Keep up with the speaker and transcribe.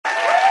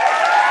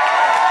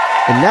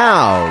And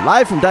now,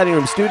 live from Dining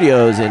Room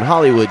Studios in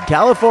Hollywood,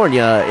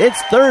 California,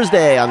 it's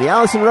Thursday on the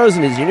Allison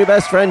Rosen is Your New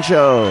Best Friend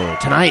show.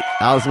 Tonight,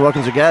 Allison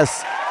welcomes her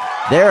guests.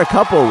 They're a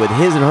couple with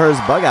his and hers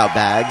bug-out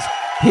bags.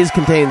 His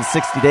contains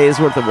 60 days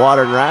worth of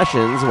water and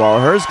rations, while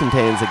hers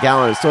contains a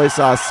gallon of soy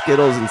sauce,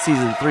 Skittles, and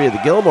season 3 of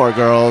the Gilmore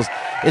Girls.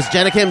 It's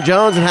Jenna Kim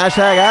Jones and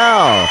Hashtag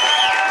Al.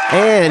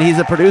 And he's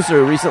a producer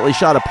who recently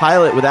shot a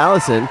pilot with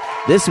Allison.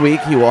 This week,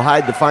 he will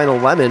hide the final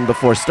lemon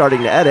before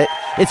starting to edit.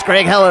 It's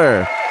Greg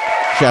Heller.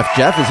 Chef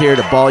Jeff is here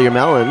to ball your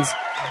melons.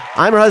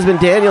 I'm her husband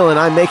Daniel, and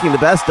I'm making the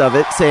best of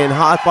it, saying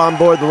hop on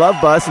board the love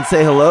bus and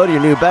say hello to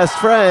your new best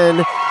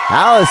friend,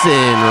 Allison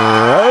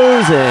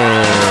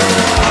Rosen.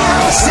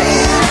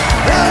 Allison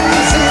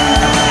Rosen,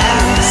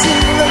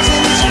 Allison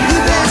Rosen is your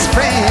new best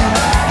friend.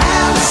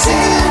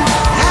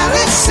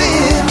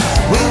 Allison,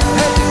 with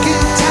her the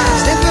good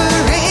times never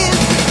end.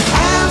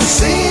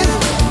 Allison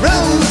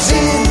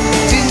Rosen,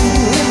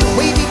 doing the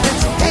wavy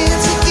pencil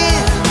dance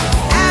again.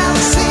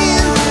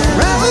 Allison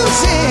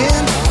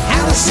Rosen,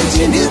 Allison's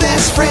your new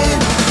best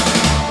friend.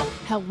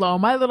 Hello,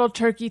 my little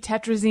turkey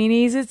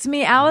tetrazinis. It's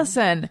me,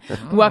 Allison.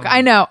 Well,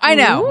 I know.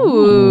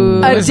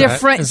 Ooh. Is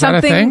that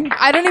a thing?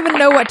 I don't even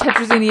know what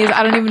tetrazini is.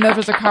 I don't even know if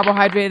there's a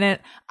carbohydrate in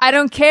it. I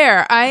don't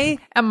care. I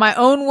am my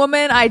own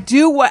woman. I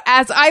do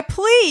as I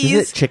please.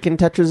 Is it chicken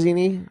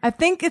tetrazzini? I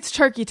think it's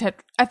turkey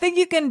I think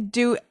you can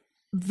do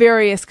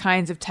various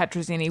kinds of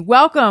tetrazzini.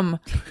 Welcome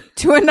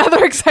to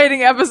another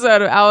exciting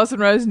episode of Allison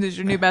Rosen is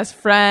Your New Best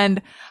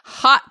Friend.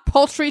 Hot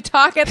poultry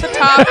talk at the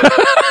top.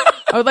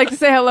 I would like to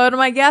say hello to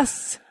my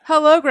guests.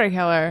 Hello, Greg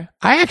Heller.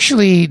 I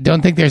actually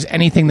don't think there's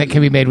anything that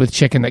can be made with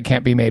chicken that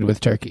can't be made with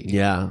turkey.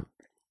 Yeah.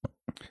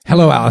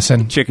 Hello,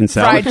 Allison. Chicken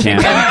salad Fried can.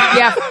 chicken.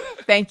 Yeah,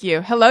 thank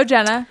you. Hello,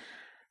 Jenna.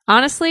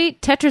 Honestly,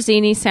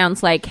 tetrazzini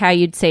sounds like how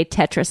you'd say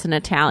Tetris in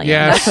Italian.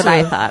 Yes. That's what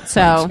I thought.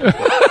 So,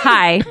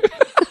 hi.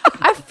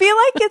 I feel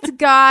like it's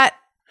got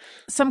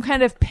some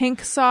kind of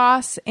pink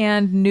sauce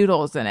and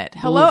noodles in it.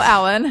 Hello,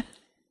 Alan.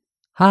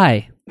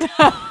 Hi.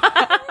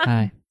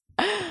 Hi.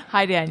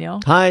 Hi, Daniel.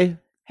 Hi.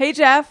 Hey,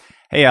 Jeff.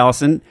 Hey,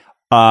 Allison.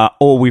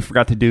 We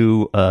forgot to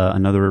do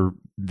another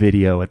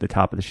video at the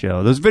top of the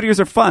show. Those videos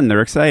are fun.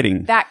 They're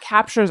exciting. That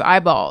captures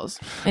eyeballs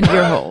and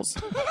ear holes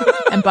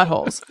and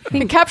buttholes.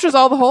 It captures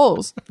all the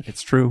holes.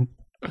 It's true.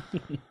 I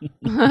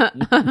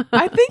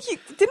think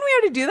didn't we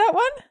already do that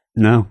one?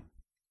 No.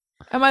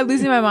 Am I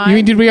losing my mind? You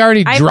mean, did we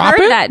already I've drop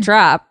heard it? that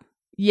drop.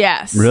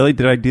 Yes. Really?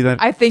 Did I do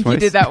that? I think twice? you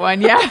did that one.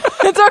 Yeah.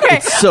 It's okay.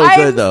 It's so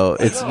good, though.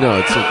 It's so good. All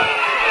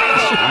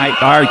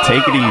right,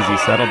 take it easy.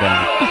 Settle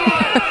down.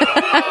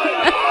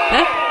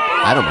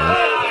 I don't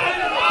know.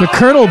 The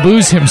Colonel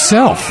Booze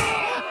himself.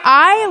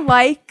 I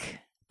like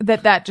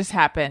that just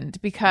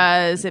happened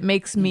because it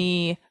makes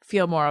me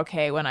feel more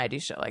okay when I do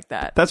shit like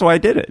that. That's why I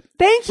did it.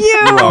 Thank you.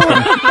 You're welcome.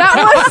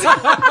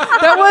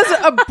 That was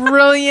a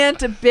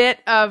brilliant bit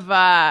of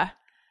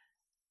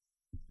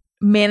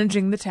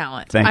managing the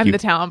talent. Thank I'm you. the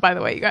talent, by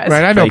the way, you guys.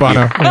 Right, I know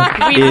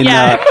Thank you.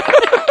 Bono.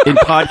 In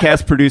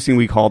podcast producing,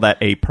 we call that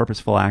a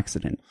purposeful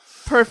accident.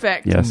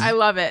 Perfect. Yes. I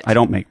love it. I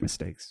don't make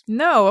mistakes.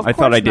 No, of I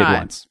course thought I did not.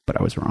 once, but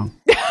I was wrong.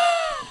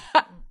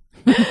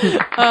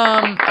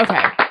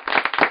 Okay.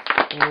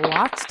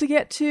 Lots to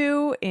get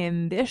to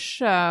in this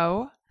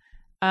show.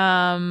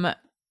 Last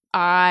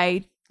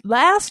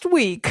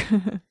week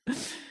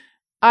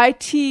I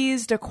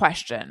teased a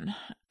question,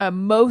 a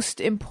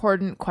most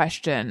important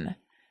question,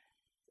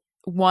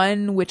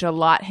 one which a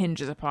lot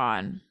hinges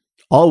upon.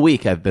 All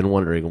week I've been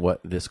wondering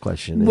what this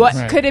question is. What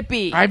Right. could it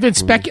be? I've been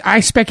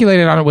I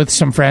speculated on it with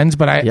some friends,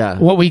 but Yeah.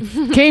 what we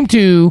came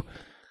to,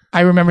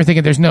 I remember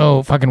thinking there's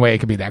no fucking way it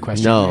could be that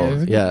question.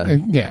 No, yeah.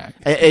 Yeah.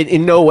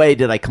 In no way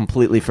did I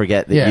completely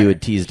forget that Yeah. you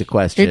had teased a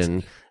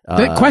question.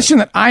 The question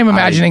that I'm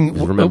imagining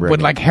remember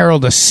would it. like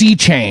herald a sea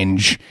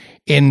change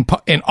in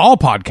all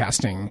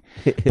podcasting,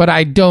 but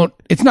I don't.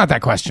 It's not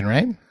that question,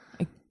 right?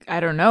 I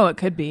don't know. It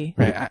could be.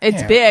 Right.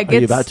 It's Yeah. big. Are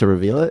you It's about to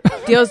reveal it?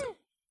 deals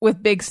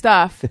with big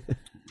stuff.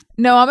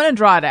 No, I'm going to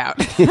draw it out.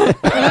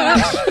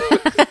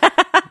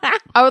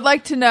 I would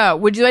like to know,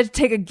 would you like to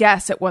take a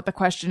guess at what the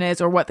question is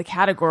or what the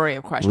category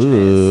of question is?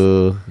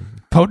 Ooh.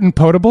 Potent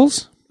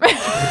potables?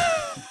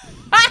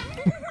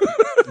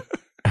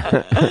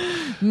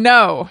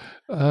 No.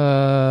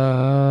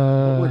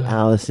 What would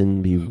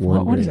Allison be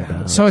wondering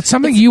about? So it's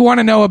something you want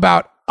to know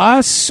about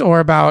us or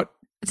about...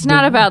 It's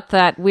not about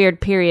that weird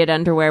period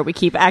underwear we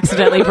keep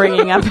accidentally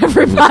bringing up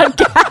every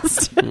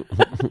podcast.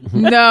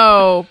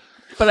 No.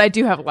 But I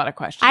do have a lot of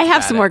questions. I have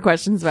about some it. more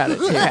questions about it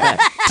too. but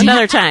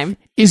another time.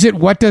 Is it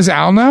what does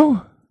Al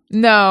know?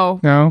 No.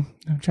 No?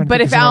 I'm trying to But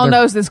think if of Al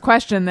another- knows this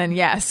question, then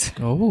yes.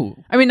 Oh.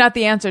 I mean, not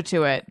the answer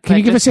to it. Can but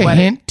you give us just a what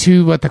it- hint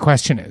to what the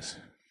question is?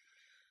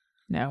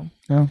 No.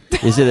 No?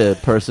 Is it a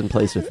person,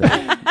 place, or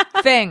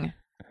Thing.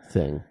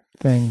 thing?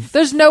 Thing.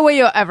 There's no way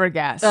you'll ever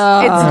guess. It's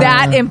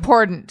that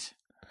important.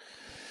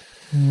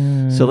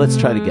 So let's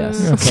try to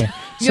guess. Okay.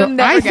 You'll So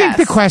never I think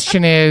the guess.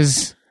 question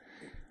is,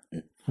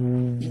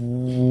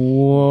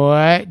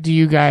 what do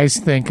you guys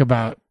think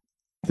about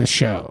the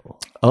show?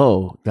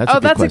 Oh, that's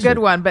a good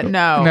one, but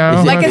no.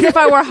 No? Like Okay. as if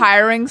I were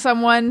hiring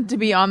someone to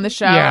be on the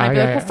show. Yeah, and I'd be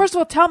yeah, like, yeah. well, first of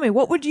all, tell me,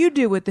 what would you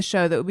do with the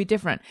show that would be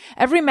different?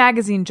 Every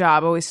magazine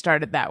job always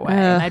started that way.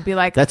 And I'd be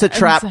like... That's a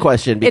trap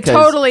question. It Because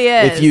totally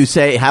is. If you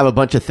say have a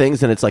bunch of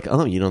things, then it's like,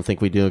 oh, you don't think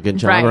we do a good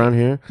job Right. around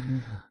here?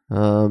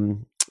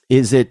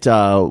 Is it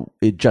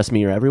Just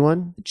Me or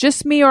Everyone?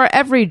 Just Me or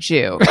Every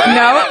Jew.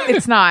 No,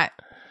 it's not.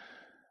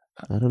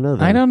 I don't know.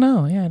 Then. I don't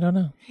know. Yeah, I don't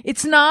know.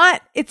 It's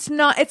not. It's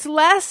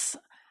less...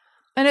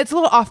 And it's a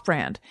little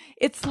off-brand.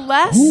 It's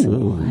less...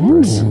 Ooh,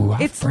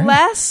 It's off-brand.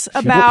 less She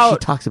about...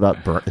 talks about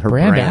her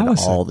Brand brand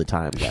Allison. all the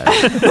time, guys.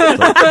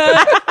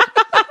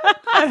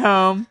 at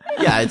home.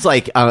 Yeah, it's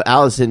like,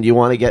 Allison, do you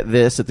want to get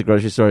this at the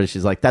grocery store? And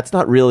she's like, that's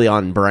not really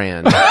on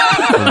brand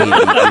for me to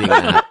be eating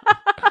that.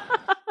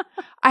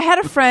 I had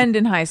a friend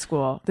in high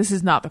school. This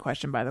is not the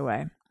question, by the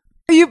way.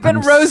 You've been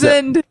I'm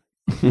rosened.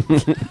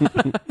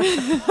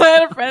 I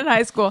had a friend in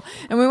high school,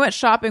 and we went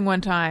shopping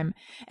one time,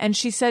 and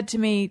she said to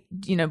me,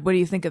 you know, what do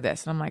you think of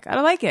this? And I'm like, I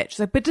don't like it. She's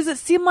like, but does it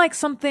seem like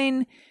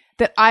something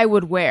that I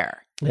would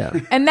wear? Yeah.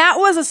 And that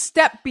was a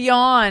step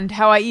beyond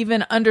how I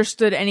even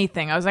understood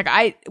anything. I was like,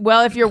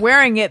 well, if you're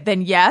wearing it,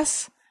 then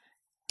yes.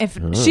 If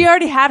she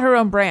already had her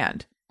own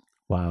brand,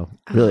 Wow.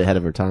 Really ahead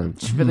of her time.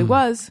 she really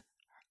was.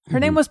 Her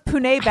name was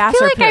Pune Basarpoo. I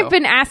feel like I've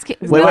been asking.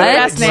 Isn't that her What?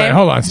 last name? Wait,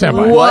 hold on, stand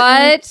by.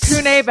 What?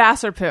 Pune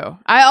Basarpoo.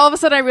 All of a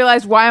sudden I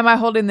realized, why am I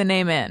holding the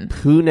name in?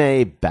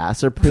 Pune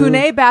Basarpoo?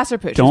 Pune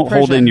Basarpoo. She's Don't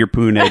hold Persian. in your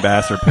Pune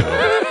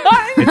Basarpoo.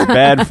 It's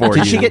bad for you.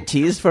 Did she get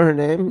teased for her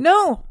name?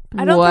 No,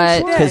 I don't What?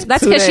 think she did.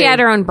 That's because she had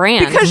her own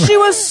brand. Because she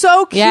was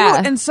so cute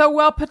Yeah. and so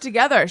well put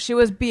together. She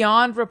was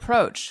beyond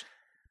reproach.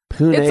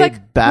 Pune It's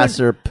like-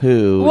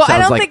 Basarpoo Well, I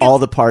sounds don't like think all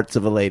it's- the parts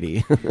of a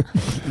lady.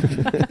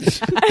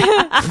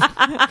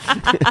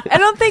 I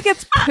don't think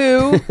it's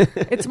poo.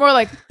 It's more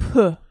like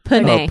puh.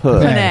 Pune. Oh, poo.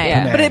 Pune.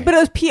 Yeah. But it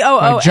was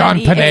P-O-O-N-E. Like John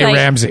Panay It's like-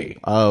 Ramsey.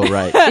 Oh,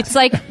 right. It's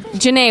like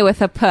Janae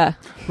with a P.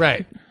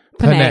 Right.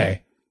 Panay. Panay.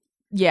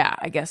 Yeah,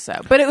 I guess so.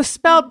 But it was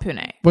spelled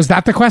Pune. Was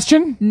that the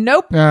question?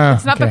 Nope. Ah,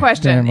 it's not the okay.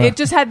 question. Damn, well. It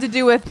just had to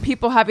do with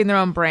people having their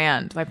own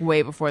brand, like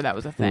way before that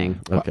was a thing.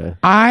 Okay.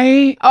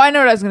 I Oh, I know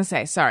what I was going to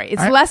say. Sorry.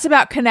 It's less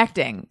about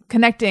connecting.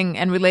 Connecting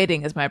and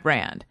relating is my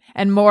brand.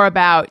 And more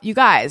about, you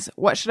guys,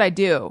 what should I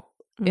do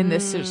in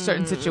this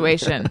certain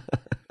situation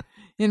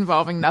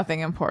involving nothing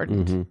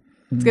important?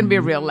 It's going to be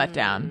a real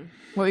letdown.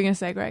 What were you going to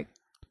say, Greg?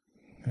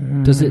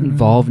 Does it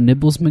involve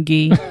Nibbles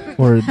McGee?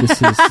 Or this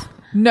is...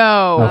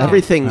 No. Okay.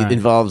 Everything All right.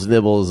 involves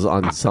nibbles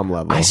on some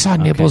level. I saw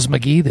Nibbles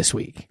McGee this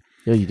week.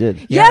 Yeah, you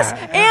did. Yes,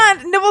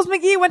 and Nibbles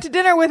McGee went to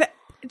dinner with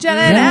Jenna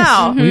and Yes.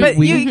 Al. Mhm. But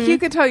We- you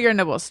could tell your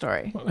Nibbles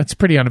story. It's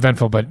pretty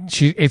uneventful, but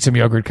she ate some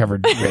yogurt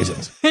covered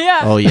raisins.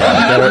 Yeah. Oh, yeah.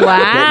 Get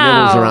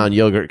Wow. nibbles around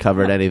yogurt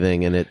covered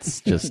anything, and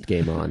it's just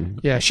game on.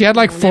 Yeah, she had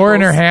like 4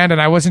 in her hand,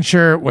 and I wasn't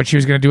sure what she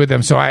was going to do with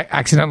them, so I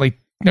accidentally.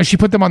 No, she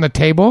put them on the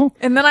table.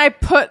 And then I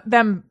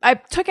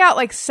took out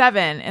like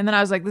 7, and then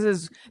I was like,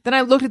 then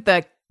I looked at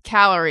the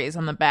calories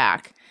on the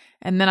back,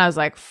 and then I was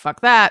like,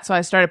 fuck that. So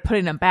I started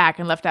putting them back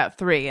and left out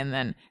 3, and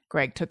then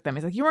Greg took them.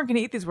 He's like, you weren't going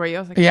to eat these, were you? I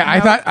was like, Yeah,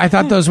 "No." I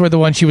thought those were the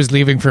ones she was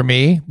leaving for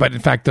me, but in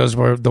fact, those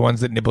were the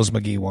ones that Nibbles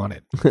McGee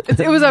wanted.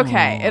 It was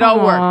okay. It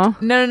all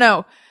worked.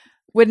 No.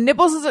 When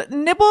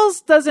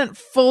Nibbles doesn't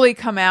fully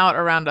come out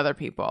around other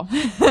people.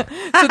 So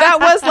that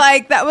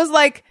was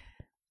like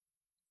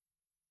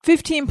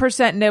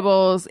 15%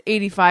 Nibbles,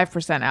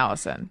 85%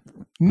 Allison.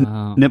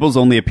 Oh. Nibbles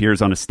only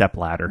appears on a step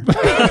ladder.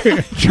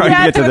 Trying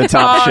Yeah, to get to the with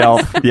top tongs.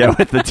 shelf. Yeah,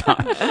 with the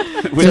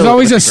tongue. There's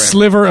always a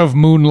sliver of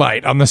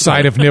moonlight on the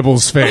side of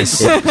Nibbles' face.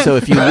 So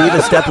if you leave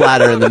a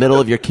stepladder in the middle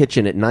of your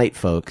kitchen at night,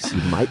 folks,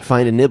 you might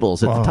find a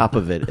nibbles at the top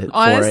of it at 4 a.m.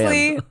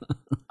 Honestly,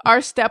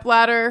 our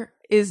stepladder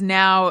is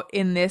now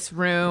in this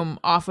room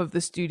off of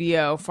the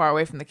studio, far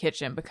away from the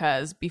kitchen,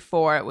 because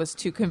before it was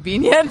too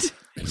convenient.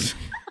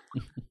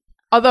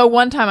 Although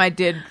one time I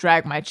did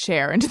drag my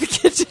chair into the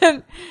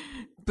kitchen,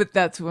 but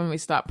that's when we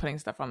stopped putting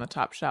stuff on the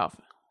top shelf.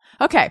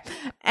 Okay.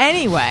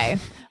 Anyway,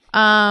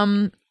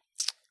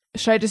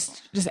 should I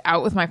just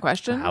out with my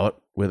question?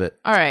 Out with it.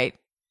 All right,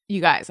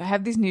 you guys, I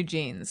have these new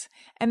jeans,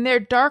 and they're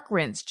dark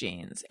rinse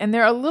jeans, and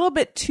they're a little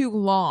bit too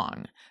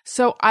long.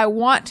 So I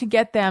want to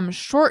get them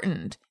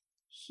shortened.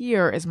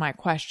 Here is my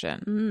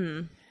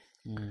question.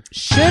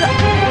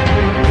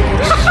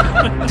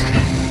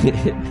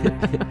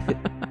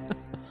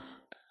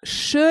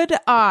 Should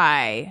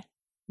I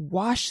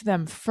wash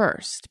them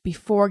first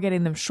before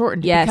getting them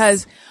shortened? Yes.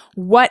 Because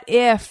what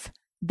if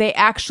they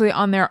actually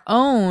on their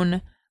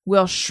own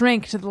will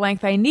shrink to the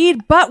length I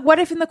need? But what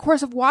if in the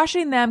course of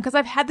washing them, because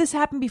I've had this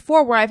happen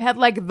before where I've had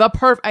like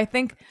I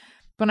think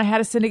when I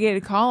had a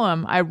syndicated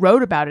column, I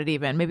wrote about it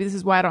even. Maybe this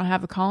is why I don't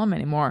have a column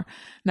anymore.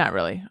 Not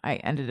really. I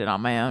ended it on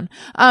my own.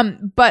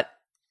 But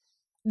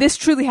this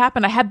truly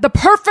happened. I had the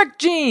perfect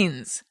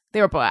jeans.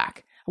 They were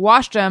black. I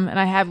washed them and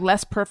I had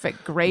less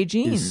perfect gray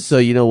jeans. So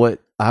you know what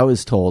I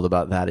was told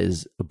about that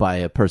is by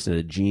a person at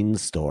a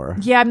jeans store.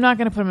 Yeah, I'm not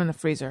going to put them in the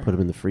freezer. Put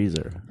them in the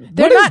freezer.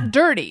 They're What is not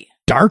dirty.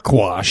 Dark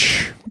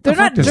wash. What They're the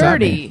fuck not does that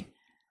dirty.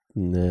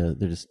 No,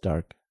 they're just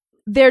dark.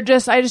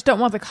 I just don't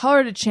want the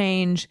color to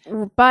change.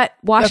 But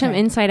Wash them okay.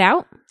 inside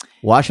out.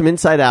 Wash them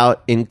inside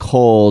out in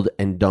cold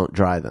and don't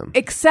dry them.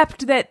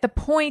 Except that the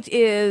point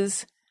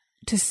is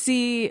to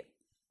see,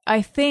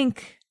 I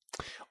think,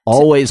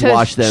 Always to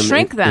wash them,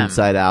 shrink them.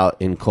 inside out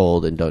in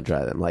cold and don't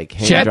dry them. Like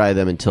hand Jen- dry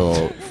them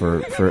until for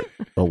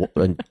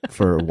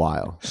a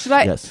while. should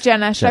I, Yes.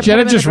 Jenna, should I put Jenna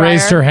them in just the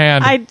raised dryer? her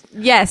hand.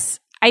 Yes,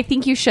 I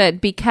think you should,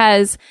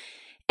 because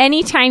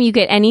anytime you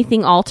get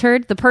anything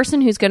altered, the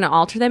person who's going to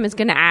alter them is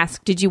going to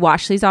ask, did you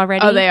wash these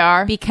already? Oh, they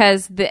are?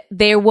 Because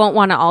they won't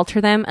want to alter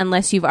them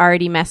unless you've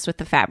already messed with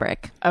the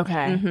fabric.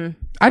 Okay.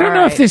 I don't All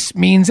know if right. this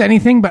means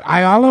anything, but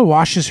Ayala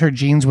washes her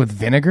jeans with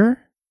vinegar.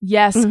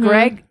 Yes,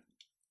 Greg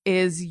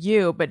is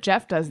you, but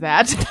Jeff does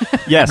that.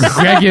 Yes.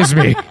 Greg is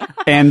me.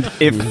 And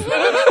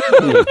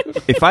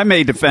if I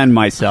may defend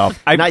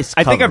myself, I Nice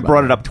think cover, I've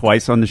brought by it up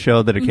twice on the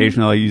show that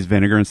occasionally I use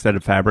vinegar instead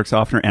of fabric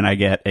softener, and I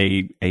get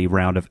a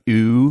round of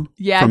ooh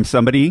Yeah. from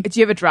somebody. Do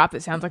you have a drop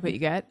that sounds like what you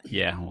get?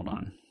 Yeah, hold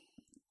on.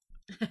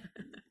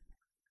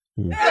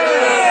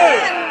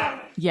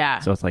 Yeah.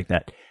 So it's like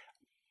that.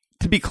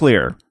 To be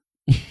clear,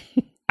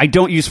 I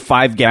don't use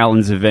 5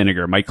 gallons of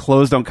vinegar. My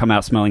clothes don't come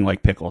out smelling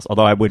like pickles,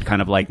 although I would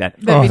kind of like that.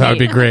 That'd be That would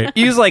be neat. great.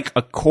 Use like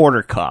a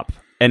quarter cup,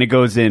 and it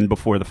goes in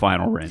before the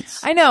final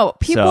rinse. I know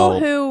people So-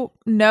 who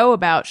know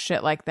about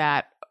shit like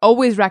that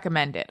always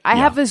recommend it. I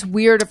have this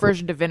weird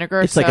aversion to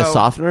vinegar. It's like a so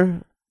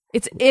softener.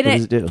 It's in What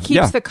does it. it do? Keeps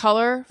Yeah. the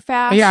color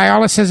fast. Yeah,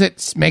 Ayala says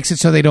it makes it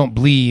so they don't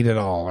bleed at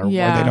all, or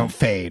Yeah. they don't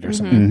fade, or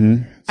something.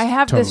 Mm-hmm. I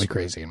have Totally this.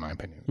 crazy, in my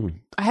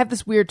opinion. I have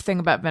this weird thing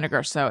about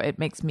vinegar, so it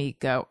makes me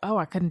go, "Oh,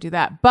 I couldn't do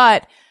that."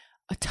 But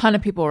a ton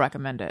of people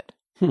recommend it.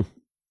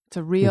 It's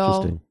a real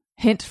Interesting.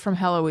 hint from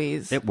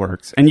Heloise. It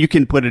works, and you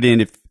can put it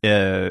in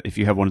if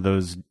you have one of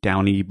those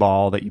Downy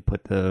ball that you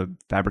put the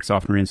fabric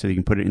softener in, so you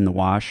can put it in the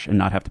wash and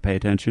not have to pay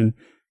attention.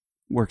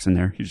 Works in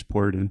there. You just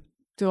pour it in.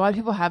 Do a lot of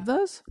people have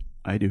those?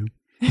 I do.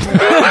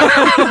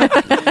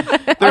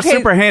 They're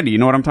super handy. You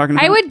know what I'm talking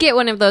about? I would get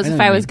one of those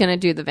if I was going to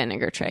do the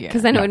vinegar trick,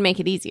 because then it would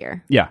make it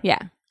easier. Yeah. Yeah.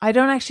 I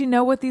don't actually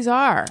know what these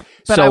are,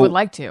 but So- I would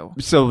like to.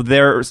 So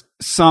there's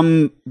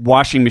some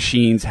washing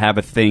machines have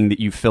a thing that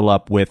you fill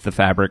up with the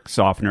fabric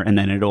softener, and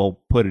then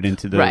it'll put it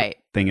into the Right.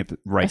 thing at the A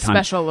right time.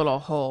 special little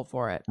hole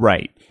for it.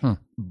 Right.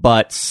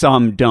 But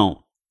some don't.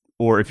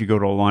 Or if you go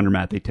to a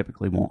laundromat, they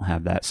typically won't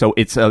have that. So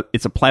it's a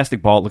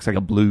plastic ball. It looks like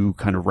a blue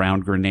kind of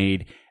round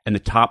grenade, and the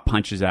top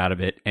punches out of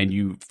it, and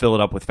you fill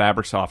it up with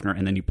fabric softener,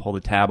 and then you pull the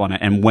tab on it.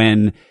 And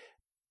when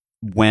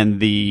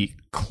the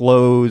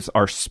clothes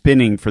are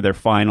spinning for their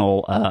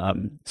final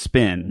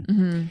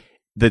spin,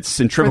 the For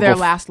centrifugal their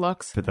last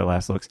looks.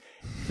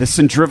 the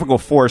centrifugal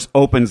force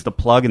opens the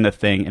plug in the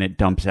thing, and it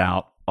dumps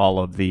out all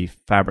of the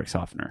fabric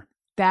softener.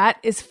 That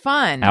is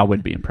fun. Al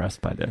would be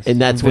impressed by this.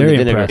 And that's when the Very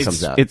vinegar impressed.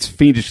 comes out. It's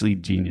fiendishly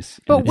genius.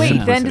 But in wait,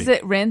 its then does simplicity.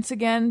 it rinse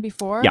again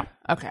before? Yeah.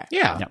 Okay.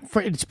 Yeah,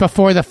 Yeah. it's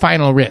before the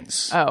final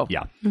rinse. Oh,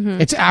 Yeah.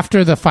 It's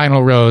after the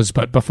final rose,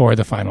 but before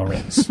the final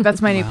rinse.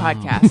 that's my new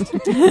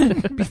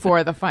podcast.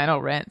 Before the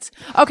final rinse.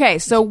 Okay,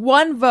 so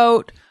one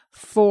vote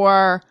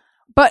for,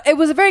 but it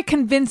was a very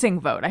convincing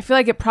vote. I feel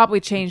like it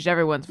probably changed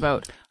everyone's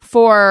vote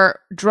for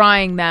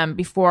drying them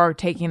before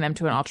taking them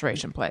to an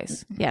alteration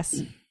place.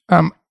 Yes.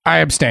 I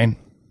abstain.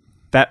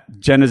 That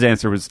Jenna's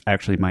answer was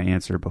actually my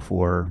answer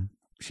before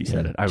she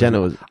said it.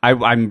 Jenna was-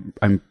 I'm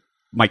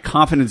my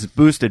confidence is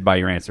boosted by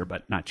your answer,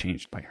 but not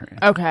changed by her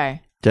answer.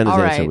 Okay. Jenna's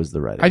All answer right. was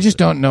the right I just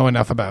don't know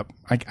enough about.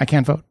 I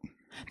can't vote.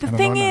 The I don't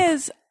thing know enough.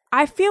 is,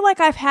 I feel like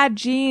I've had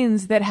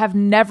jeans that have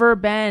never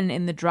been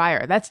in the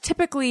dryer. That's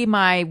typically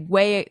my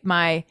way.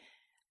 I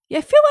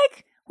feel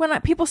like when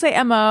people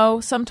say MO,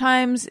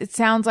 sometimes it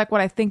sounds like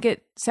what I think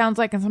it sounds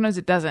like, and sometimes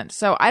it doesn't.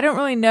 So I don't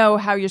really know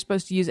how you're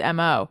supposed to use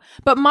MO.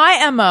 But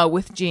my MO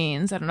with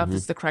jeans, I don't know if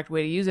this is the correct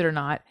way to use it or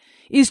not,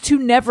 is to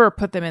never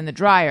put them in the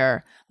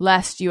dryer,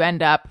 lest you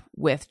end up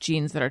with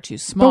jeans that are too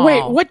small. But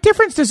wait, what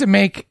difference does it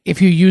make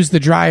if you use the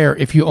dryer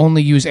if you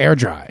only use air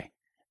dry?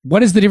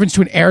 What is the difference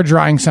between air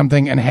drying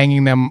something and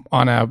hanging them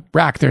on a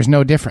rack? There's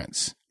no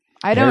difference.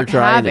 I don't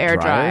dry have in a air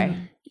dryer?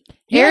 dry.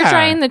 Air Yeah.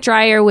 dry in the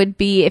dryer would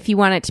be if you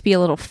want it to be a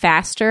little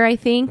faster, I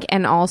think,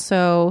 and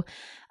also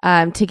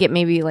to get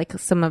maybe like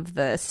some of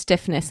the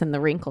stiffness and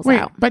the wrinkles Wait,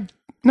 out. but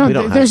no, We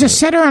don't have there's a to.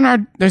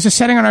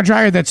 setting on our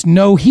dryer that's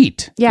no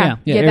heat. Yeah.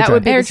 Yeah, air that dry.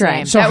 would be Air the dry.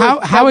 same. So that how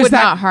would, how that is would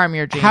that not harm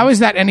your jeans? How is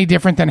that any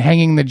different than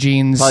hanging the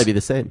jeans? Probably be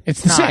the same.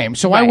 It's the not. same.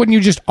 So why Right. wouldn't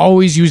you just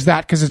always use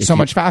that because it's so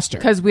much faster?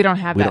 Because we don't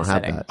have We that don't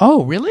have setting. that.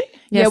 Oh, really?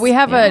 Yeah, Yes. we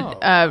have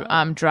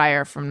a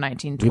dryer from We have a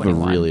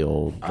 1921. really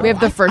old. We have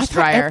the first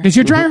dryer. Does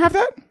your dryer have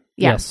that?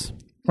 Yes.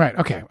 Right.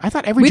 Okay. I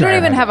thought every We dryer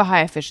don't even had have that. a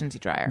high efficiency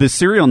dryer. The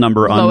serial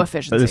number Low on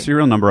efficiency. the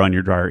serial number on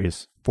your dryer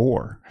is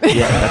 4.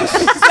 Yeah,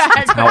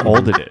 that's how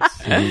old it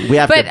is. We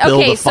have But to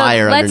build okay, a so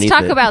fire let's underneath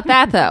talk it. about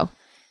that though.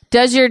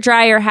 Does your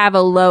dryer have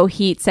a low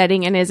heat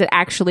setting, and is it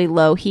actually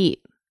low heat?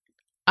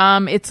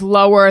 It's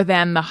lower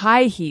than the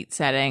high heat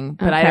setting,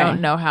 but I Okay.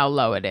 don't know how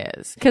low it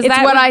is. 'Cause It's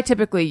that what would- I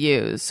typically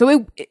use.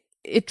 So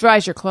it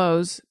dries your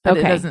clothes, but it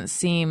Okay. doesn't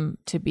seem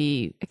to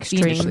be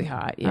Extreme. fiendishly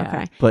hot. Yeah.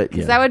 Okay. But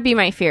Because that would be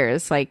my fear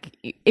is like,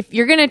 if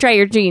you're going to dry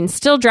your jeans,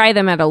 still dry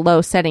them at a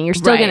low setting. You're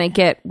still Right. going to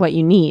get what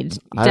you need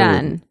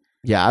done.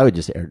 I would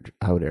just air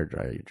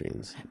dry your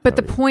jeans. But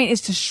the point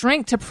is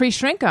to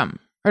pre-shrink them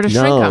or to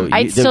shrink No, them.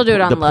 I'd still do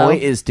it on the low.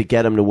 point is to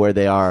get them to where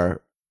they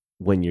are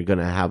when you're going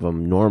to have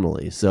them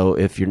normally. So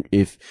if you're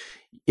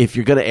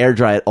going to air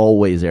dry it,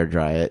 always air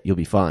dry it. You'll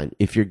be fine.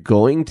 If you're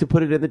going to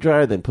put it in the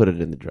dryer, then put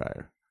it in the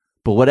dryer.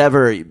 But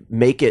whatever,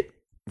 make it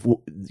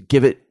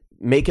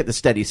the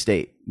steady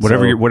state.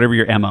 Whatever So-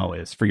 your MO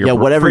is for your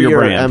whatever for your, your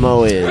brand.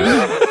 MO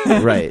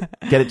is. Right.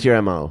 Get it to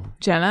your MO.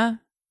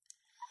 Jenna,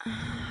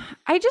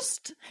 I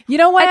just, you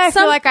know why At I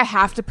some- feel like I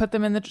have to put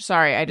them in the.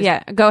 Sorry, I just.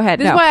 yeah, go ahead.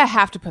 This is No. why I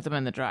have to put them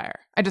in the dryer.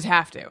 I just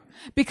have to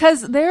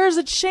because there's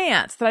a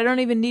chance that I don't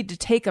even need to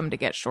take them to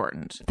get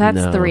shortened. That's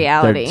No, the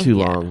reality. They're too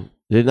Yeah. long.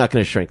 They're not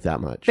going to shrink that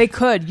much. They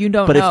could. You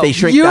don't But if know. they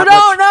shrink you that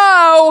don't much-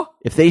 know.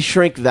 If they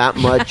shrink that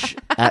much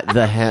at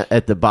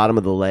the bottom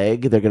of the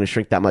leg, they're going to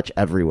shrink that much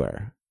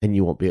everywhere, and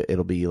you won't be.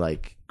 It'll be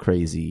like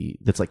crazy.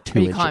 That's like 2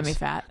 Are you inches. calling me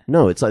fat?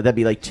 No, it's like that'd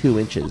be like 2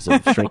 inches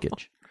of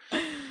shrinkage.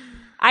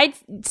 I'd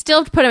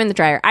still put them in the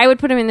dryer. I would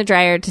put them in the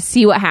dryer to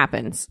see what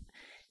happens.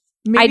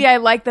 Maybe I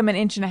like them an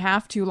inch and a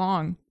half too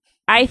long.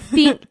 I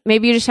think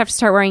maybe you just have to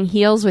start wearing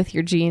heels with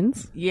your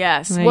jeans.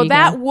 Yes. There Well, you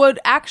that go. would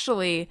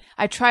actually.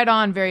 I tried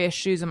on various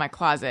shoes in my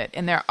closet,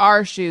 and there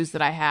are shoes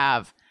that I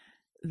have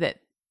that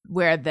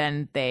where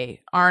then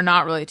they are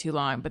not really too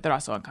long, but they're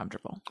also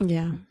uncomfortable.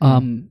 Yeah.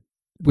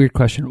 Weird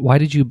question. Why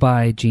did you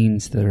buy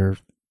jeans that are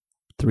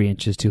 3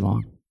 inches too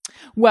long?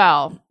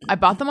 Well, I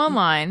bought them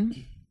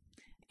online,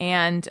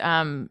 and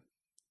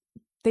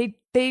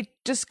they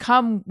just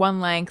come one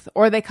length,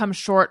 or they come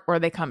short, or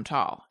they come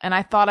tall. And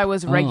I thought I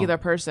was a regular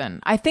person.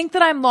 I think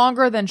that I'm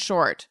longer than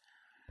short,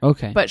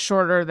 Okay. but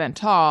shorter than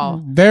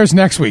tall. There's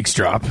next week's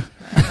drop.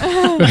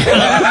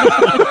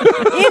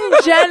 In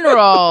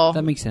general,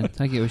 that makes sense.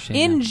 I get what you're saying.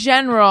 in now.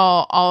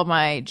 general, all of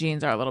my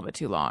jeans are a little bit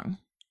too long.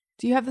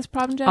 Do you have this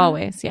problem, Jen?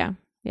 Always. Yeah.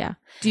 Yeah.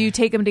 Do you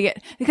take them to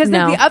get because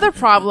No. the other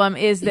problem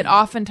is that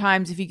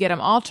oftentimes if you get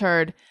them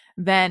altered,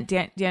 then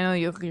Daniel,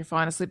 you look like you're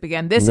falling asleep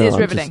again. This No, is I'm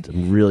riveting. just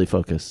really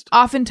focused.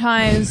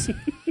 Oftentimes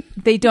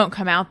they don't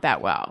come out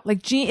that well. Like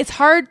it's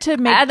hard to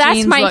make. That's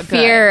jeans my look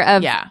fear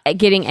good. of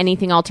getting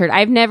anything altered.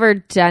 I've never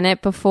done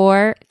it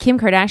before. Kim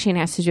Kardashian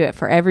has to do it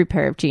for every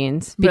pair of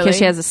jeans because Really?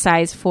 she has a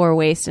size 4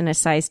 waist and a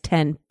size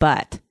 10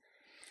 butt.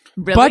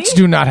 Really? Butts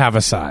do not have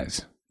a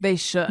size. They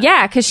should.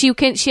 Yeah, because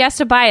she has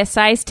to buy a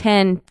size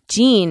 10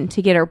 jean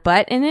to get her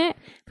butt in it,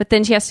 but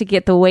then she has to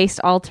get the waist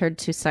altered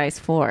to size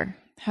 4.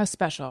 How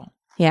special.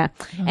 Yeah.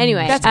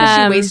 Anyway, That's because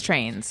she waist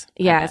trains.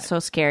 Yeah, it's so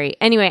scary.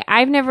 Anyway,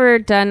 I've never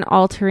done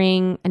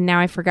altering, and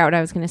now I forgot what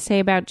I was going to say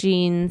about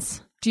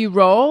jeans. Do you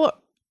roll?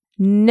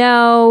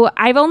 No,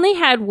 I've only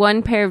had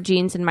one pair of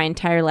jeans in my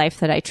entire life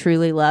that I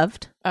truly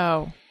loved.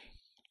 Oh,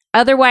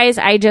 Otherwise,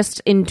 I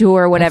just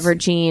endure whatever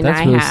jean That's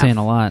I really have. saying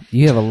a lot.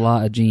 You have a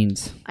lot of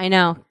jeans. I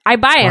know. I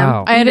buy them,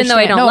 Wow. even though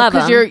I don't love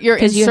them. because you're in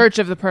 'cause you- search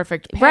of the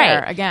perfect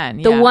pair Right.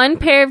 again. The yeah. one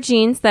pair of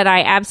jeans that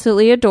I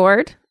absolutely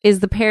adored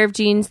is the pair of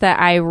jeans that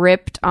I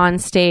ripped on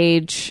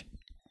stage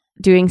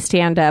doing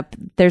stand-up.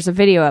 There's a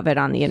video of it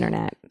on the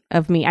internet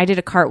of me. I did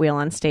a cartwheel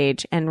on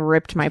stage and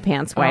ripped my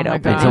pants wide my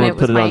open. God. Did And someone it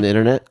was put it my- on the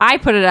internet? I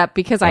put it up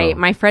because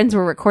my friends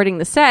were recording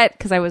the set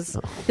because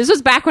this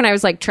was back when I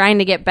was like trying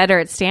to get better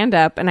at stand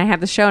up, and I had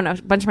the show and a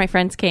bunch of my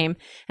friends came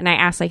and I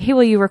asked like, "Hey,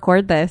 will you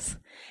record this?"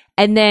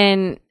 And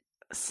then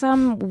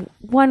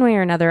one way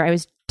or another, I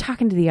was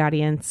talking to the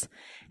audience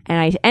and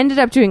I ended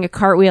up doing a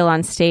cartwheel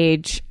on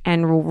stage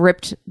and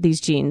ripped these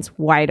jeans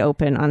wide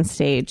open on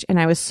stage, and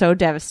I was so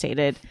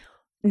devastated.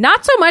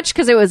 Not so much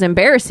because it was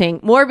embarrassing,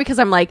 more because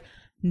I'm like,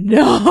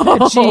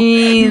 no,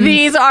 jeans.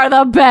 these are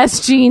the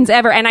best jeans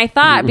ever. And I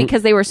thought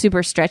because they were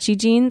super stretchy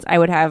jeans, I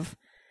would have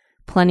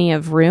plenty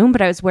of room,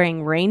 but I was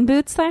wearing rain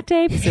boots that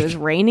day because it was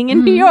raining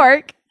in New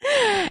York.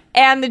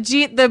 And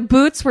the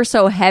boots were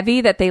so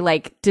heavy that they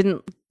like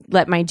didn't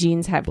let my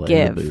jeans have Blame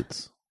give. the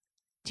boots.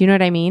 Do you know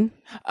what I mean?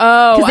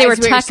 Oh, 'Cause they I were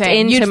see what you're tucked saying.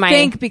 into You'd my-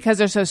 think because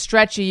they're so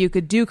stretchy, you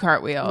could do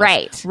cartwheels.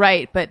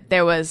 Right. But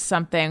there was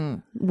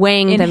something.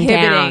 Weighing them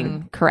Inhibiting.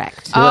 down.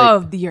 Correct.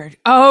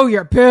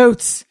 Your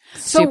boots.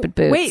 Stupid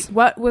boots. Wait,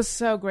 what was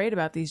so great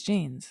about these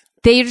jeans?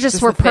 They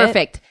just were the fit?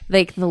 perfect.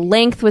 Like the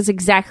length was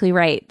exactly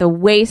right. The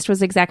waist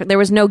was exactly. There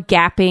was no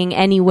gapping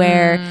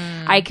anywhere.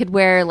 I could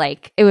wear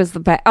like it was the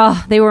best.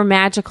 Oh, they were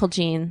magical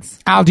jeans.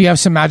 Al, do you have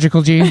some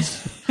magical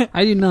jeans?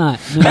 I do not.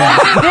 No.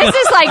 This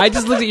is like I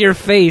just looked at your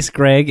face,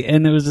 Greg,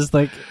 and it was just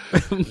like,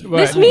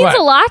 this means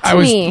a lot to I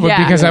was me.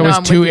 Yeah, because I no, was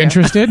I'm too with you.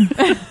 interested.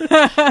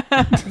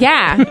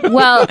 Yeah.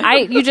 Well,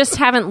 you just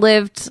haven't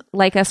lived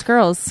like us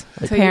girls. So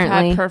you've had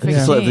apparently, perfect I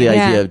just love the jeans.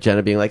 Yeah. idea of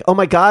Jenna being like, "Oh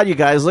my god, you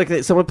guys, look!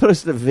 Someone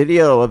posted a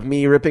video of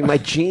me ripping my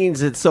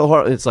jeans. It's so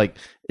hard. It's like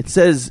it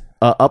says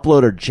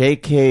uploader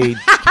JK."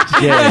 oh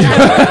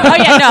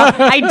yeah,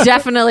 no, I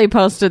definitely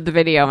posted the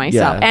video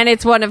myself, Yeah. and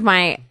it's one of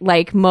my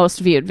like most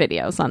viewed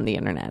videos on the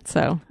internet.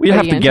 So We what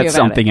have are you to gonna get do about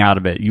something it? out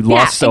of it. You Yeah,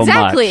 lost so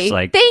exactly. much.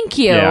 Like, Thank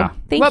you. Yeah.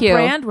 Thank What you.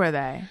 brand were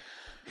they?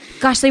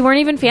 Gosh, they weren't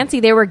even fancy.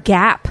 They were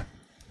Gap.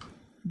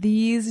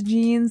 These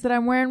jeans that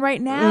I'm wearing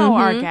right now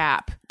are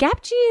Gap.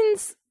 Gap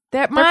jeans.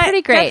 They're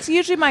pretty great. That's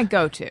usually my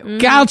go-to.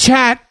 Gal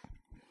chat.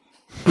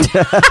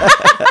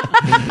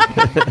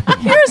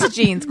 Here's a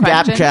jeans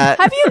Gap question. chat.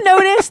 Have you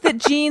noticed that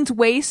jeans'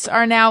 waists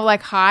are now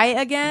like high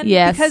again?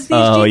 Yes. Because these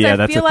Oh, jeans, yeah, I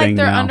that's feel a like thing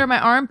they're now. under my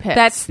armpits.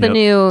 That's the Yep.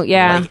 new,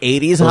 yeah. Like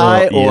 80s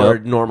high or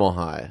yep. normal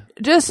high?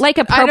 just like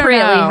I don't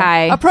appropriately know.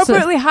 high.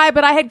 Appropriately high,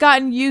 but I had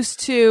gotten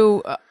used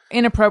to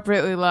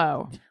inappropriately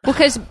low.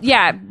 Because,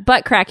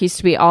 butt crack used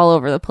to be all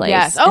over the place.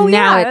 Yes. Oh, And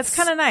now yeah, it's-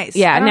 that's kinda nice.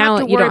 Yeah, I don't now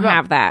have to you worry don't about-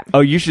 have that.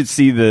 Oh, you should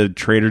see the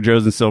Trader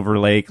Joe's in Silver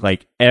Lake.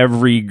 Like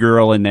every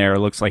girl in there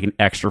looks like an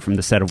extra from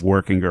the set of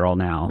Working Girl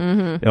now.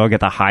 They all get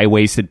the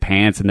high-waisted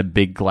pants and the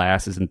big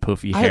glasses and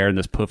poofy hair and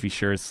this poofy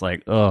shirts.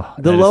 Like, The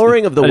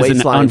lowering of the that is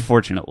waistline. an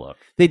unfortunate look.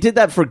 They did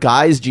that for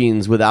guys'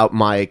 jeans without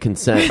my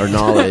consent or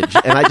knowledge,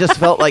 and I just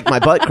felt like my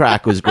butt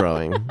crack was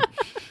growing.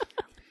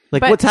 Like,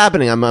 But- what's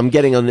happening? I'm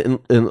getting an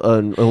It's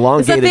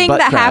elongated a thing butt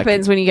that crack.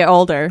 happens when you get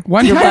older.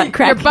 One Your time- butt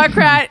crack. Your butt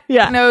crack,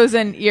 Yeah. nose,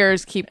 and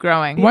ears keep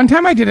growing. One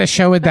time I did a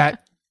show with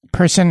that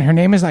person. Her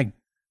name is like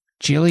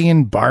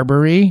Jillian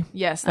Barbary.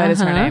 Yes, that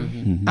is her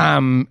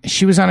name.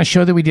 She was on a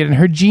show that we did, and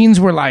her jeans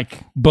were like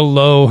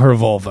below her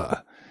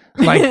vulva.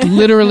 Like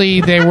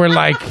literally, they were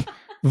like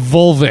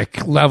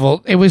vulvic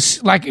level. It was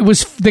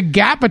the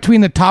gap between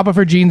the top of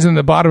her jeans and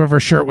the bottom of her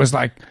shirt was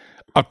like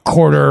a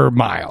quarter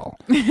mile.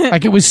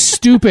 Like it was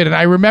stupid. And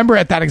I remember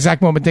at that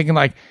exact moment thinking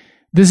like,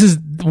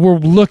 we're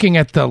looking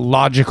at the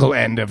logical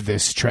end of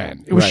this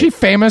trend. Was she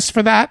famous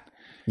for that?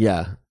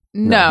 Yeah.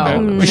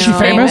 No. Was she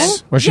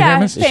famous? Was she yeah,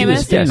 famous?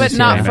 famous, famous, but yeah.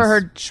 not Famous. for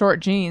her short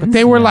jeans.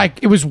 They were like,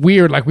 it was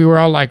weird. Like we were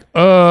all like,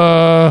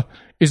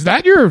 is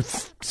that your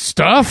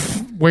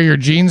stuff where your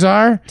jeans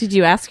are? Did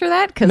you ask her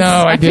that? 'Cause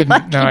No, I feel didn't.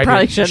 like No, you I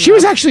probably didn't. shouldn't She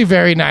was have. actually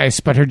very nice,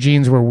 but her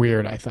jeans were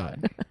weird, I thought.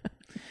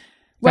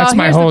 Well, That's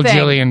my here's the whole thing.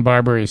 Jillian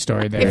Barbary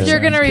story there. If you're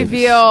going to if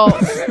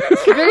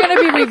you're going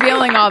to be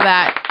revealing all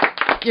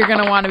that, you're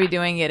going to want to be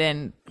doing it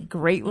in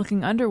great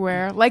looking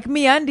underwear like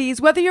MeUndies.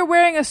 Whether you're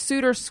wearing a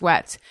suit or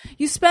sweats,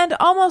 you spend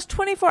almost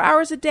 24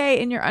 hours a day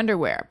in your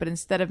underwear. But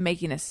instead of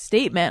making a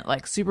statement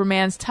like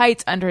Superman's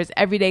tights under his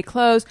everyday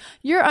clothes,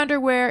 your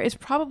underwear is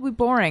probably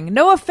boring.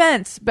 No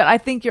offense, but I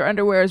think your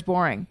underwear is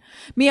boring.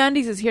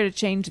 MeUndies is here to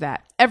change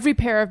that. Every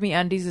pair of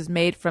MeUndies is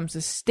made from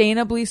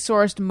sustainably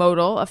sourced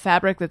modal, a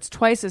fabric that's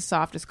twice as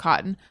soft as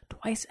cotton.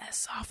 Twice as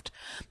soft.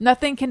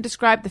 Nothing can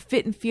describe the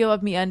fit and feel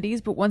of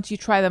MeUndies, but once you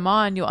try them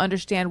on, you'll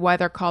understand why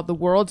they're called the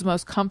world's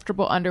most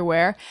comfortable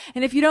underwear.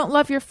 And if you don't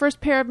love your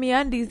first pair of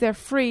MeUndies, they're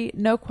free,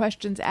 no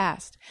questions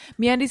asked.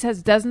 MeUndies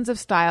has dozens of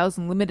styles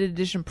and limited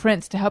edition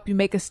prints to help you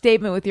make a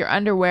statement with your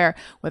underwear,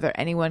 whether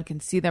anyone can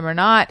see them or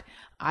not.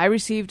 I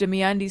received a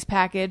MeUndies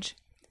package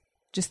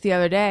just the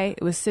other day.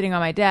 It was sitting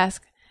on my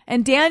desk.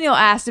 And Daniel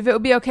asked if it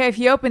would be okay if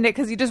he opened it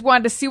because he just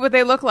wanted to see what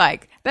they look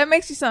like. That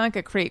makes you sound like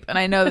a creep, and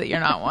I know that you're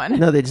not one.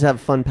 No, they just have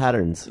fun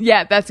patterns.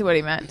 Yeah, that's what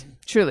he meant.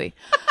 Truly.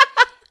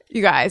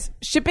 You guys,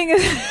 shipping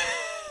is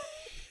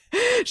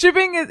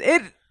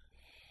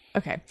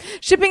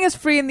Shipping is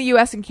free in the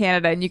US and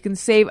Canada, and you can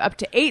save up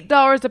to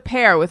 $8 a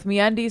pair with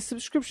MeUndies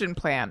subscription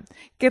plan.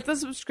 Get the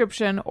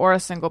subscription or a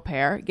single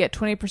pair. Get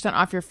 20%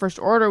 off your first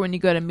order when you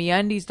go to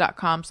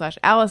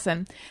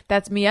MeUndies.com/Allison.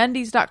 That's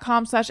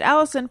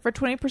MeUndies.com/Allison for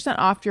 20%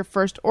 off your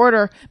first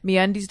order.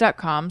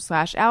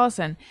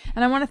 MeUndies.com/Allison.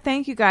 And I want to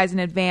thank you guys in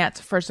advance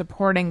for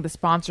supporting the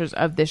sponsors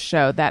of this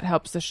show. That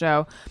helps the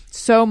show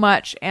so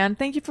much. And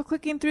thank you for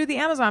clicking through the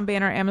Amazon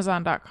banner.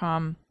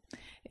 Amazon.com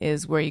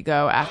is where you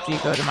go after you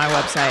go to my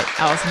website,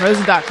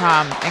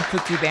 AllisonRosen.com, and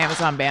click through the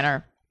Amazon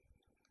banner.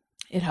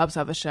 It helps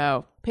out the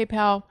show.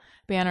 PayPal,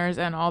 banners,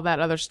 and all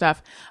that other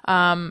stuff.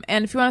 And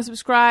if you want to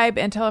subscribe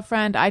and tell a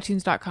friend,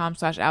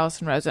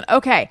 iTunes.com/AllisonRosen.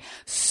 Okay,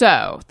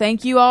 so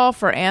thank you all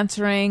for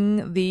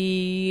answering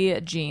the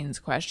jeans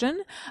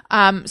question.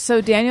 So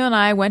Daniel and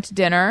I went to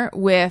dinner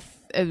with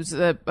it was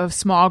a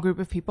small group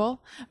of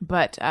people,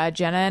 but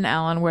Jenna and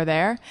Alan were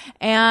there,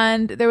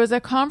 and there was a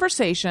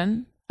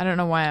conversation. I don't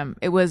know why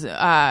it was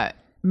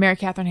Mary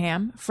Catherine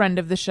Ham, friend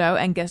of the show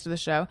and guest of the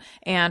show,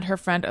 and her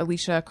friend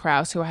Alicia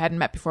Krause, who I hadn't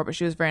met before, but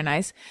she was very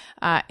nice.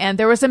 And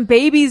there were some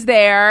babies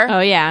there. Oh,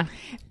 yeah.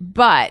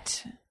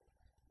 But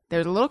there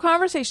was a little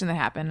conversation that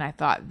happened, and I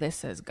thought,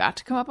 this has got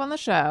to come up on the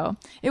show.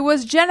 It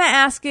was Jenna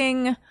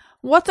asking,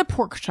 what's a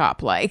pork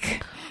chop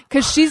like?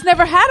 Because she's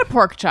never had a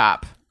pork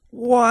chop.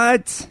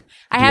 What?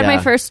 I had Yeah.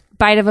 my first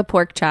bite of a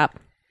pork chop.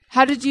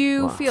 How did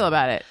you feel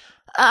about it?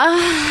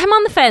 I'm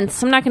on the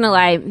fence. I'm not going to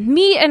lie.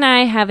 Meat and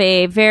I have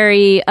a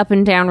very up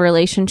and down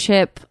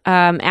relationship.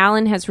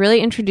 Alan has really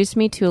introduced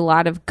me to a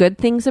lot of good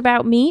things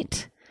about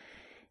meat,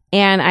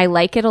 and I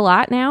like it a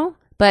lot now.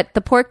 But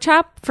the pork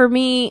chop, for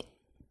me,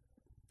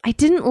 I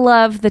didn't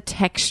love the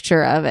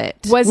texture of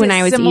it Was when it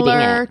I was eating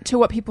similar it. to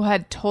what people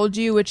had told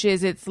you, which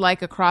is it's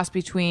like a cross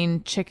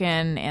between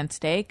chicken and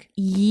steak?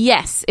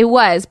 Yes, it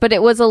was, but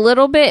it was a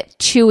little bit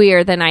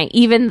chewier than I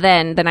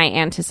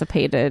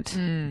anticipated.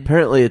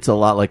 Apparently, it's a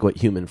lot like what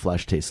human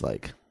flesh tastes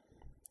like.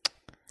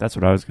 That's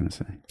what I was going to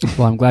say.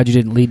 Well, I'm glad you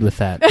didn't lead with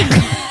that.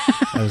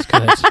 That was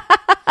good.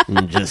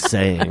 I'm just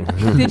saying.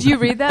 Did you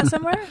read that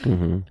somewhere?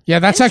 Yeah,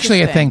 that's actually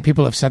a Interesting. thing.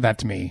 People have said that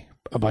to me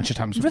a bunch of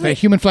times. Really? The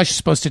human flesh is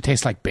supposed to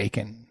taste like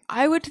bacon.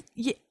 I would.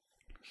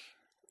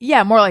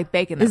 Yeah, more like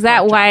bacon. than Is that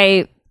pork chop.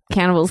 why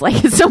cannibals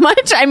like it so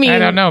much? I mean, I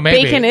don't know,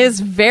 maybe. bacon is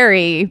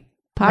very I think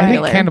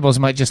popular. cannibals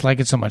might just like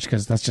it so much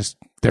because that's just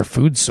their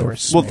food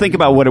source. Well, think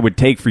about what it would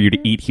take for you to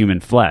eat human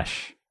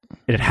flesh.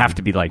 It'd have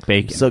to be like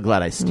bacon. So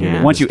glad I steered.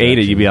 in Once you this ate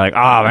it, you'd be like,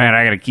 "Oh man,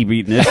 I got to keep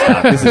eating this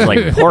stuff. This is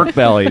like pork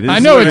belly." This I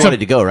is know where it's you a wanted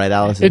to go, right,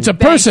 Allison? it's a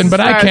person, but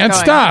I Start can't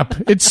going. stop.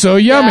 It's so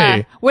yummy.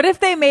 Yeah. What if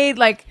they made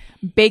like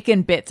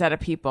bacon bits out of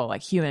people,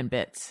 like human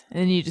bits,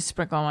 and then you just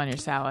sprinkle them on your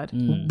salad?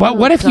 But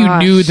what if you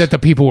gosh. knew that the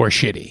people were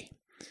shitty?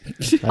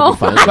 Oh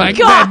my Like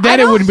God. then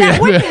it wouldn't be. That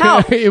wouldn't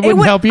help. it wouldn't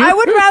would- help you. I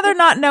would rather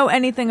not know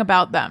anything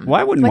about them. Well,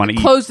 I wouldn't Like wanna a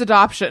eat- closed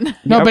adoption.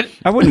 No, but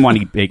I wouldn't want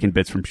to eat bacon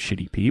bits from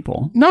shitty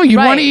people. no, you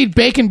Right. want to eat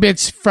bacon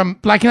bits from,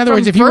 like, in other From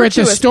words, if you were at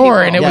the virtuous store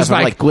people. and it yeah, was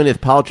from, like, Gwyneth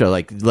Paltrow,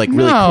 like really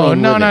no,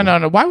 clean no, living.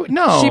 no. Why would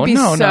no? She'd be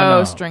no, so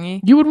no.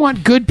 stringy. You would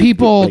want good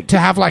people to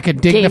have like a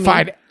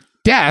dignified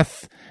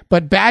death,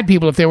 but bad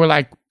people if they were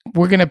like,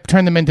 we're going to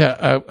turn them into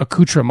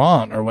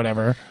accoutrement or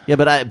whatever. Yeah,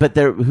 but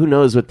they're who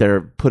knows what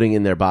they're putting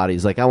in their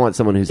bodies. Like I want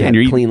someone who's had and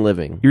you're eating- clean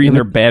living. You're eating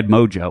their bad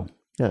mojo.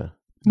 Yeah.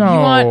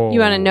 No, You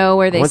want to know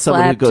where I they want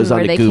someone who slept goes and on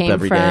where to they Goop came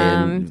every day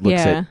from. and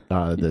looks Yeah.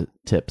 at the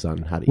tips on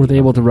how to Were eat they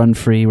them. able to run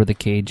free? Were they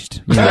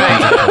caged? You know,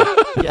 things like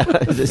that.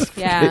 Yeah. Just-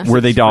 Yeah.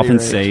 Were they dolphin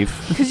Free range.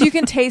 safe? Because you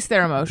can taste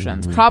their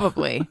emotions,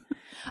 probably.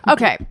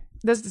 Okay,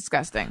 that's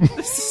disgusting.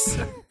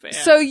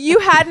 So you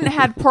hadn't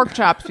had pork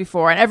chops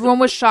before, and everyone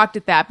was shocked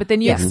at that. But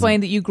then you Yes.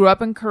 explained that you grew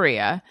up in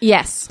Korea.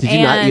 Yes. Did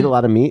you not And eat a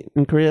lot of meat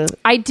in Korea?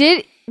 I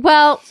did.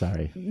 Well,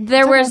 Sorry.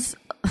 there was.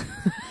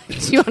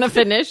 Do you want to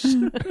finish?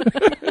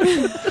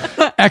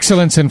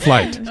 excellence in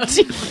flight.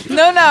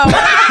 No.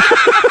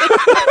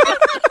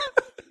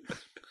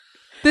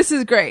 This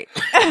is great.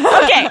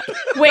 Okay.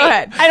 Wait. Go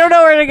ahead. I don't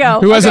know where to go.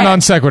 Who has a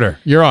non sequitur?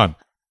 You're on.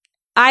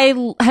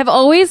 Have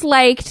always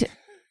liked.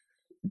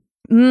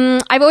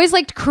 I've always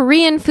liked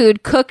Korean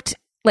food cooked,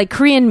 like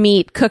Korean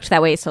meat cooked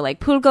that way. So like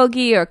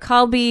bulgogi or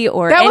kalbi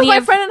or That was any my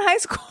of. friend in high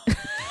school.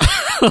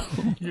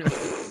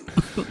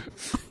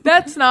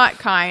 That's not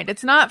kind.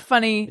 It's not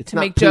funny to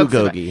not make jokes.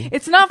 About. bulgogi.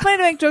 It's not funny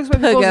to make jokes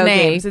about people's Bulgogi.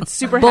 names. It's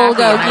super hacky.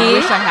 and I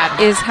wish I had.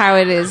 Bulgogi is how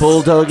it is.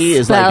 Bulldoggy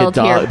is like a spelled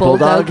here, dog.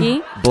 Bulldog.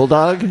 bulgogi.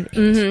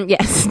 Bulldog.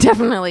 Yes,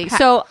 definitely.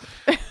 So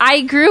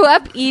I grew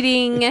up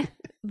eating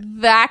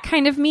that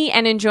kind of meat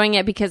and enjoying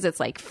it because it's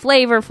like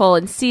flavorful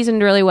and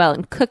seasoned really well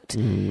and cooked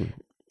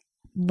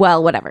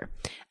well, whatever.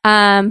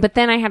 But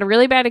then I had a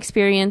really bad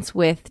experience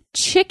with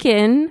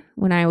chicken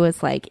when I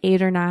was like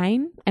 8 or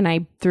 9 and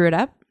I threw it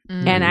up.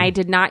 And I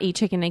did not eat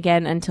chicken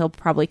again until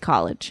probably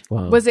college.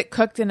 Wow. Was it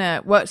cooked in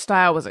what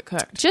style was it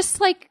cooked?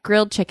 Just like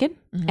grilled chicken.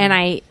 And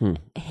I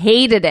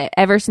hated it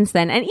ever since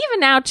then. And even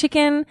now,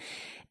 chicken,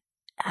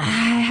 I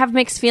have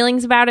mixed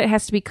feelings about it. It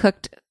has to be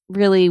cooked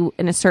really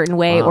in a certain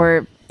way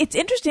or It's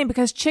interesting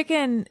because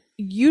chicken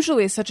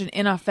usually is such an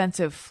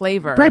inoffensive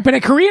flavor. Right, but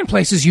at Korean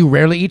places, you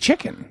rarely eat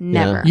chicken.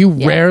 never. You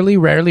Yeah. rarely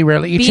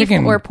eat Beef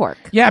chicken or pork.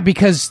 Yeah,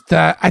 because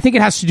I think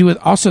it has to do with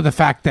also the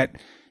fact that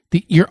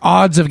your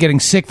odds of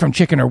getting sick from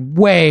chicken are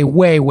way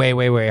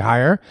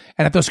higher.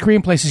 And at those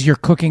Korean places, you're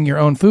cooking your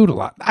own food a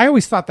lot. I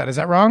always thought that. Is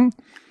that wrong?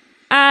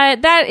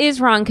 That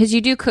is wrong because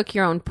you do cook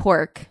your own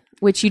pork,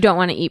 which you don't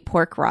want to eat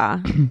pork raw.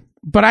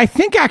 But I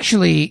think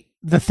actually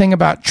the thing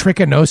about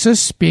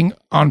trichinosis being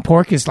on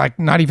pork is like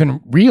not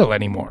even real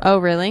anymore. Oh,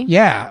 really?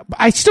 Yeah,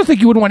 I still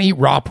think you wouldn't want to eat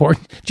raw pork.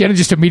 Jenna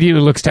just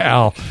immediately looks to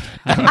Al.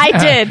 I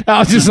did. I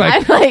was just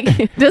like, I'm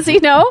like, does he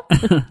know?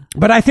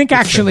 but I think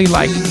actually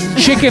like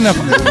chicken of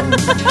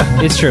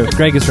It's true.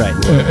 Greg is right.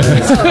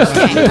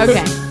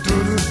 Okay.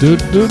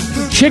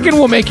 chicken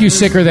will make you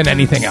sicker than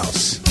anything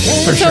else.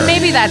 For So sure.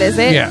 maybe that is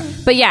it. Yeah.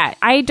 But yeah,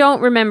 I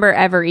don't remember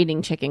ever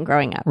eating chicken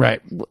growing up.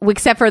 Right.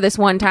 Except for this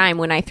one time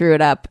when I threw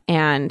it up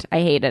and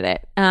I hated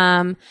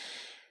it.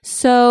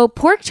 So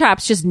pork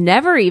chops just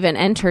never even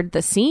entered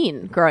the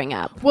scene growing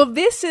up. Well,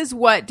 this is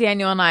what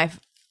Daniel and I,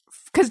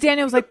 because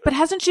Daniel was like, but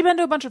hasn't she been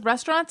to a bunch of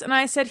restaurants? And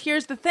I said,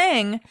 here's the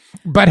thing.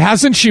 But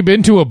hasn't she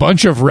been to a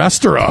bunch of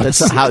restaurants?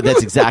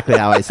 That's exactly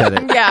how I said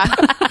it. Yeah.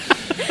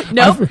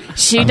 Nope,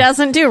 she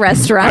doesn't do I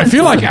restaurants.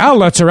 feel like Al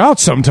lets her out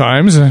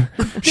sometimes.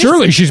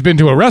 Surely she's been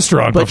to a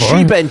restaurant But before.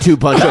 she been to a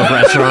bunch of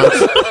restaurants.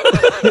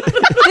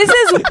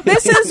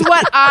 This is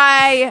what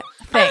I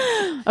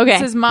think. Okay.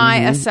 This is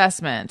my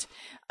assessment.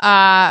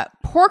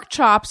 Pork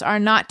chops are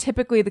not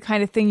typically the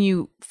kind of thing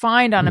you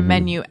find on a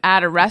menu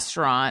at a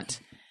restaurant.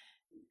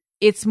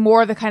 It's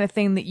more the kind of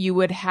thing that you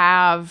would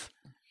have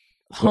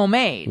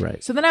homemade.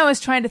 Right. So then I was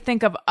trying to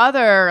think of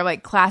other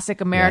like classic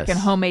American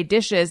Yes. homemade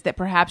dishes that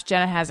perhaps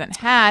Jenna hasn't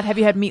had. Have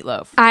you had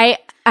meatloaf? I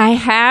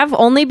have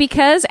only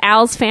because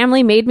Al's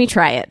family made me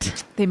try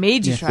it. They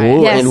made you try Ooh,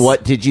 it. Yes. And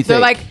what did you They're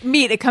think? like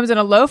meat. It comes in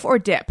a loaf or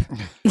dip.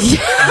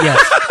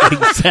 Yes,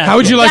 exactly. How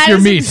would you like That your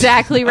is meat?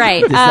 exactly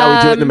right. This is how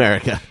we do it in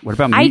America. What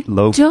about I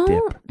meatloaf don't.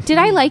 dip? Did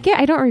I like it?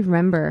 I don't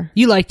remember.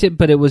 You liked it,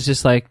 but it was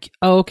just like,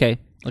 oh, okay.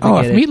 Like, Oh,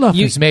 I if get it. meatloaf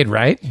you, is made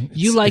right,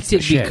 you liked it's it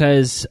the shit.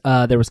 because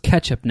there was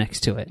ketchup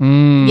next to it. Yeah,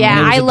 And there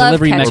was I a love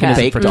delivery ketchup.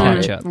 mechanism for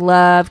Baked ketchup.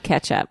 Love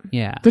ketchup.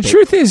 Yeah. The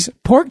truth is,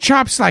 pork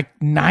chops, like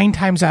 9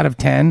 times out of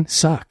 10,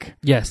 suck.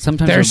 Yes,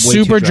 sometimes They're way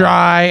too super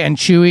dry and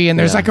chewy, and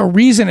there's Yeah. like a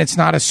reason it's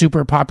not a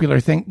super popular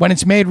thing. When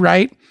it's made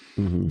right,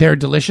 they're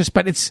delicious,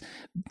 but it's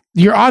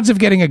your odds of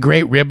getting a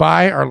great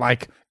ribeye are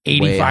like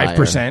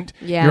 85%.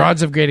 Yeah. Your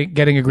odds of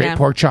getting a great Yeah.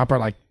 pork chop are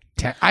like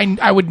 10.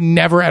 I would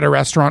never at a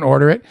restaurant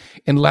order it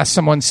unless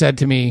someone said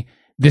to me,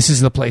 "This is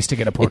the place to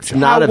get a pork It's chop."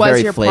 not How a was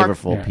very your pork-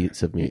 flavorful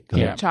piece of meat. Go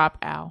Yeah. ahead. Chop,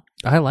 ow.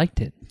 I liked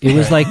it. It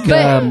was like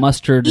But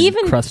mustard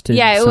Even crusted.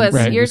 yeah, it was.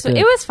 Right. Yours, good.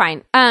 it was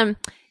fine.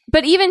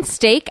 But even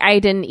steak, I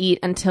didn't eat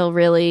until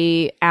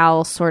really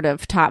Al sort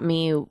of taught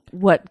me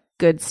what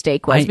good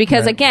steak was.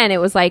 Because again, it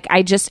was like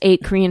I just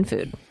ate Korean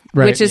food.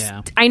 Right. Which is,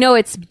 Yeah. I know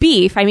it's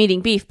beef. I'm eating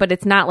beef, but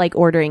it's not like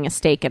ordering a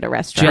steak at a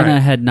restaurant. Jenna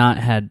had not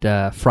had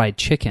fried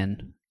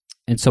chicken,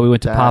 and so we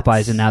went to That's-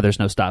 Popeyes, and now there's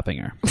no stopping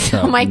her.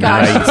 So, Oh my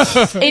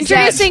gosh.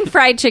 Introducing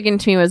fried chicken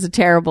to me was a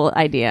terrible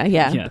idea.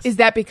 Yeah. Yes. Is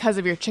that because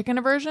of your chicken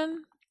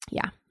aversion?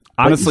 Yeah.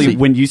 Honestly, see-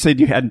 when you said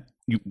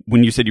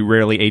when you said you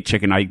rarely ate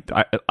chicken, I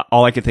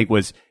all I could think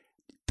was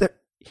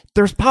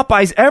there's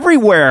Popeyes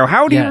everywhere.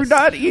 How do Yes. you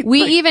not eat?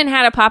 We like- even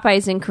had a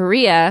Popeyes in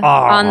Korea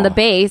on the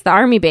base, the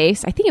army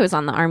base. I think it was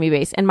on the army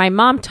base. And my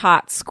mom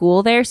taught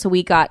school there, so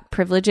we got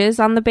privileges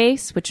on the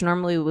base, which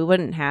normally we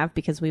wouldn't have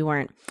because we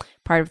weren't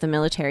part of the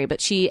military.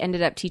 But she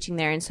ended up teaching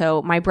there, and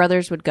so my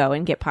brothers would go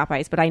and get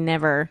Popeyes, but I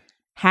never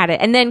had it.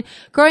 And then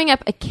growing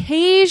up,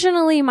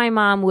 occasionally my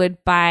mom would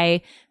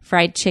buy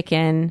fried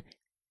chicken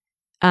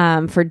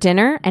for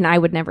dinner, and I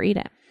would never eat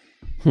it.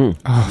 Oh,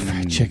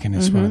 fried chicken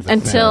is one of the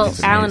Until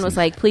things. Alan was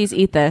like, please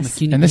eat this.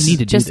 You, And this you need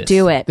to Just do this.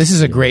 do it. This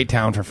is a great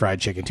town for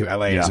fried chicken too.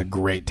 LA is Yeah. a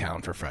great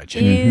town for fried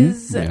chicken.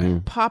 Is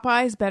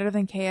Popeyes better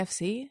than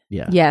KFC?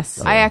 Yeah. Yes.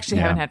 I actually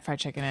Yeah. haven't had fried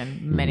chicken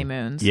in many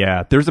moons.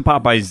 Yeah, there's a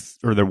Popeyes,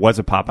 or there was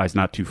a Popeyes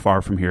not too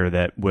far from here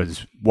that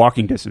was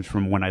walking distance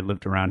from when I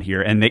lived around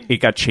here, and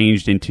it got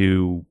changed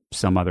into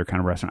some other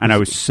kind of restaurant, and I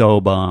was so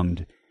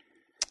bummed.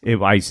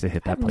 I used to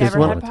hit that place never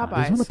all had the time. Popeyes.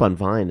 There's one up on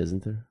Vine,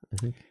 isn't there? I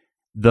think.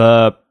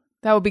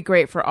 That would be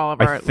great for all of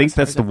our I think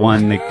that's the listeners.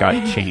 one that got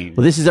changed.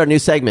 Well, this is our new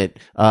segment.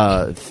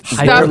 Stuff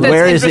Where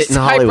that's is it in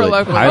Hollywood?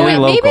 hyperlocal. Oh, Highly wait,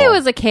 maybe local. it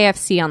was a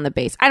KFC on the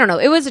base. I don't know.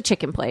 It was a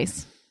chicken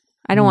place.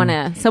 I don't want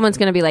to. Someone's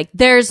going to be like,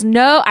 "There's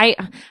no." I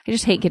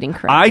just hate getting I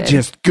corrected.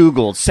 just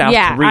Googled South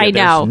yeah, Korea. I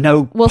know. There's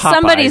no well, Popeyes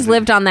somebody's in-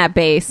 lived on that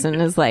base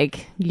and is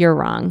like, "You're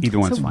wrong." Either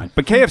one's fine.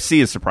 But KFC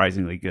is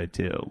surprisingly good,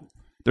 too.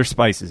 Their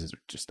spices are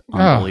just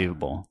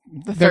unbelievable.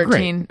 The They're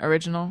 13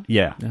 original.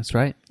 Yeah. That's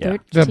right. Yeah.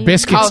 The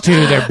biscuits Oh.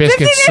 too. Their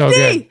biscuits so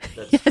good.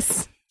 50-50!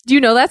 Yes. Do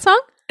you know that song?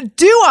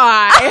 Do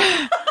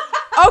I?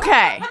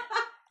 Okay.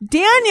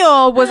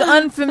 Daniel was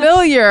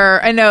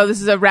unfamiliar. I know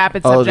this is a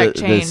rapid Oh, subject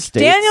the change.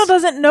 States. Daniel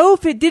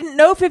didn't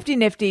know 50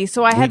 Nifty,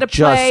 so I had We to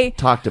play. just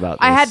talked about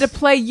this. I had to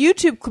play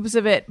YouTube clips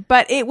of it,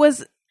 but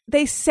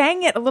they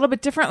sang it a little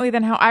bit differently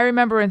than how I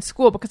remember in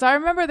school, because I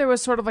remember there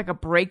was sort of like a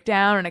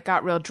breakdown and it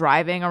got real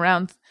driving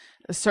around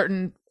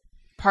certain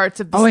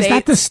parts of the Oh, states. is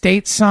that the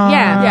state song?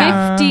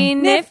 Yeah. 50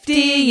 nifty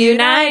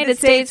United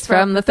States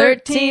from the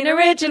 13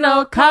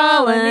 original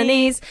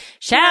colonies.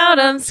 Shout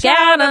 'em,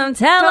 scout 'em,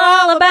 tell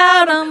all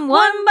about 'em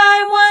one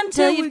by one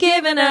till you've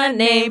given a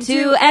name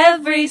to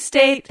every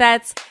state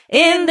that's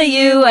in the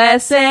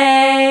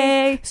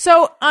USA.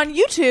 So on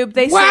YouTube,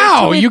 they say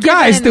Wow, we've you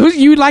guys, given-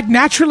 you like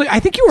naturally. I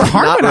think you were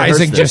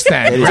harmonizing rehearsed just it.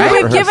 then, It is So not right?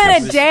 we've rehearsed.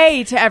 given a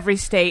day to every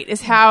state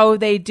is how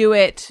they do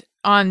it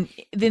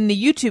in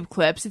the YouTube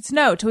clips. It's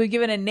till we've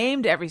given a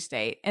name to every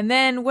state. And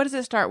then what does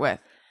it start with?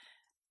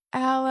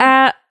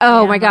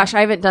 Oh my gosh,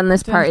 I haven't done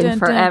this part in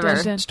forever.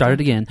 Start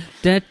it again.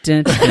 Dun,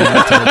 dun, dun,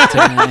 dun,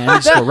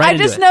 dun. Just go right I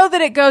into just it. know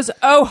that it goes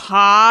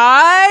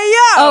Ohio.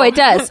 Oh, it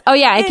does. Oh,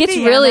 yeah. It gets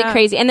Indiana. really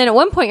crazy. And then at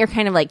one point, you're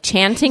kind of like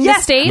chanting Yes.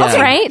 the states,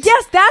 Yeah. right?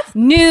 Yes, that's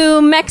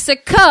New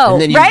Mexico.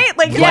 And then you right.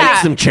 Like light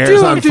some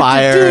chairs on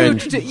fire and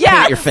paint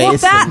yeah. your Well,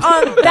 face.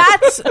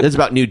 that's It's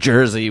about New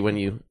Jersey when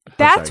you.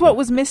 that's sorry, what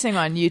was missing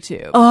on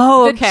YouTube.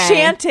 Oh, the okay.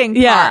 chanting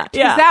Yeah, part. 'Cause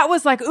yeah. that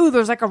was like, ooh,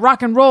 there's like a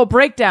rock and roll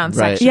breakdown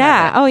Right. section.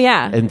 Yeah. Oh,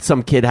 yeah. And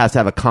some kid has to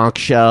have a conch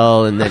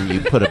shell, and then you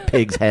put a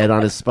pig's head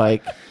on his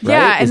spike. Right?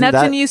 Yeah, and Isn't that's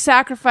that- when you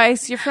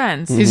sacrifice your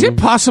friends. Is it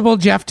possible,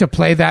 Jeff, to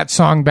play that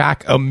song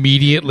back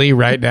immediately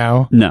right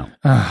now? No.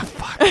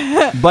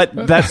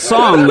 But that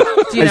song,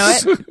 Do you know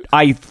it?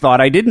 I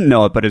thought I didn't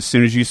know it, but as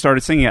soon as you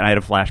started singing it, I had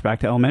a flashback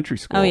to elementary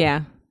school. Oh,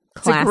 yeah.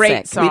 It's a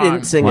great song. We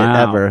didn't sing Wow.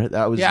 it ever.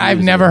 That was Yeah, I've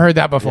years never ago. heard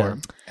that before.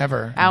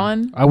 Ever.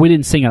 Alan? We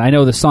didn't sing it. I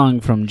know the song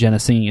from Jenna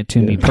singing it to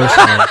me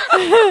personally,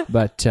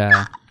 but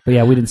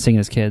yeah, we didn't sing it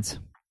as kids.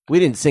 We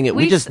didn't sing it.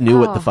 We We just s- knew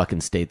what oh. the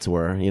fucking states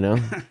were, you know?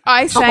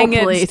 I sang it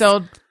and please.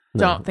 still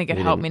don't think it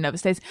we helped didn't. me know the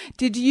states.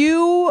 Did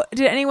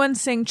anyone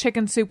sing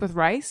Chicken Soup with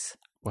Rice?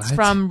 It's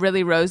from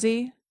Really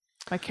Rosie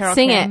by Carole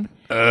Sing King.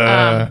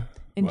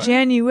 In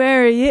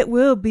January it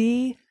will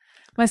be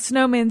my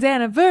snowman's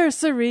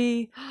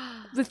anniversary.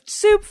 With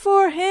soup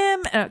for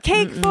him,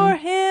 cake for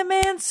him,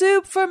 and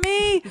soup for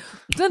me.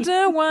 Dun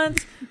dun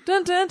once,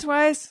 dun dun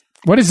twice.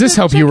 What does this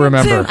help you Chicken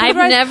remember? soup with I've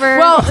rice. never-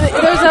 Well,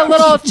 there's a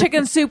little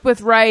chicken soup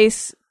with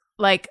rice,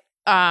 like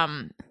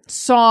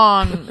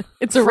song.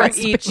 It's a for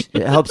recipe. each.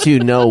 It helps you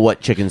know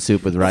what chicken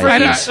soup with rice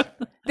Right, is.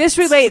 This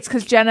relates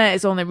because Jenna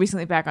is only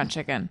recently back on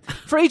chicken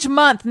for each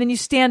month, and then you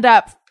stand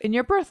up in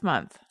your birth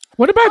month.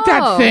 What about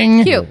that Oh,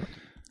 thing? Cute.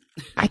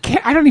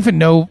 I don't even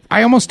know.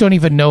 I almost don't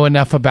even know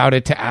enough about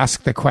it to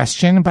ask the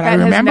question, but I That has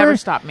remember never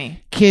stopped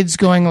me. kids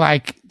going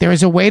like, there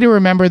was a way to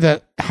remember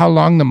how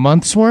long the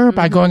months were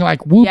by going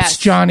like, whoops, Yes.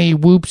 Johnny,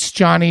 whoops,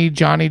 Johnny,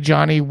 Johnny,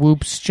 Johnny,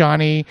 whoops,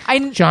 Johnny,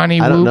 Johnny,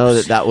 I whoops. don't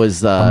know that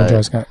was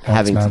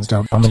having.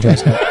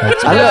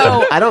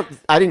 I don't.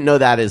 I didn't know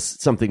that is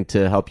something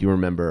to help you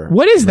remember.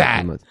 What is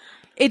that?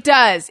 It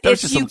does. That was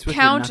If just you something with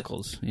your count,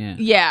 knuckles. Yeah.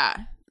 yeah,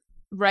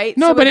 right.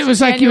 No, but it's it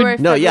was like you would-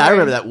 January, No, yeah, I February.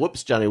 remember that.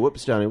 Whoops, Johnny.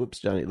 Whoops, Johnny. Whoops,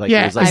 Johnny. Like,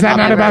 Yeah, it was like is that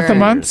not never- about the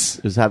months?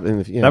 It was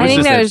happening. You know, That I was think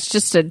just that a- was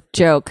just a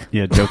joke.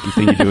 Yeah, jokey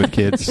thing you do with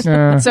kids.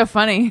 So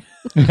funny.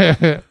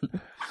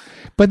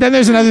 But then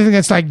there's another thing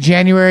that's like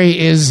January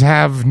is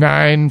have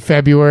 9,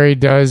 February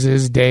does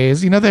is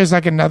days. You know, there's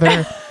like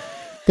another.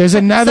 There's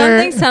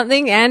another.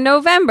 Something, and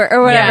November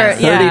or whatever.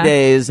 Yeah. 30 Yeah.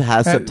 days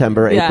has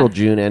September, yeah. April,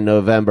 June, and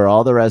November.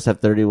 All the rest have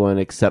 31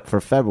 except for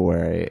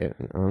February.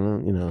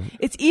 You know,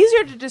 It's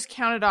easier to just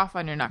count it off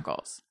on your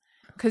knuckles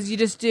because you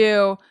just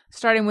do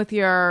starting with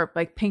your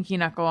like pinky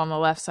knuckle on the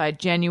left side,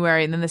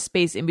 January, and then the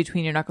space in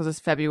between your knuckles is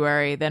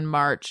February, then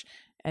March,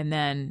 and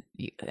then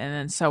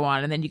so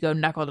on, and then you go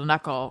knuckle to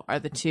knuckle are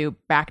the two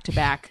back to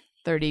back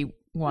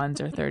 31s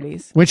or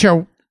 30s. Which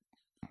are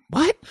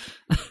what?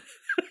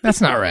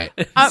 That's not right.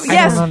 I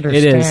Yes, don't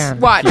It is.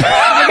 understand. watch.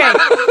 Okay,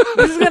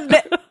 this is gonna be,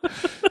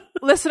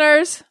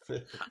 listeners.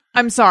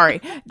 I'm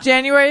sorry.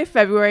 January,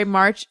 February,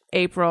 March,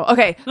 April.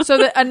 Okay,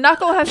 so a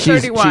knuckle has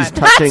 31. she's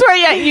touching. That's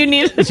where you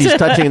need to. She's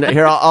touching.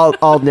 Here,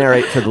 I'll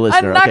narrate for the A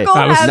listener. knuckle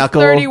okay. has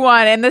Knuckle,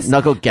 31, and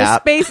knuckle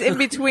gap. the space in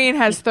between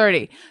has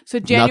 30. So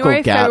January,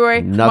 Knuckle gap,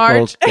 February, knuckle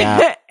March,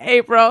 gap,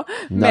 April,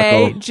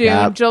 May, knuckle, June,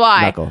 gap,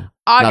 July, knuckle,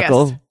 August,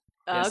 knuckle,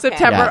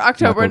 September, gap,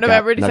 October, knuckle,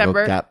 November, gap, knuckle,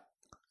 December. gap.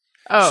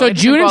 Oh, So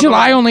it's June and above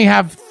July the- only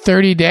have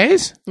 30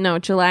 days? No,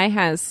 July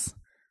has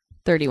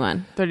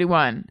 31.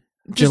 31.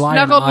 Just July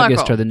and knuckle to August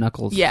knuckle. are the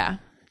knuckles. Yeah.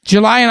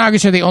 July and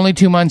August are the only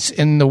 2 months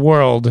in the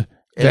world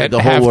that the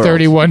whole have world.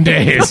 31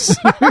 days.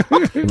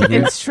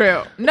 It's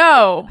true.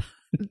 No,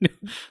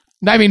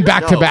 I mean,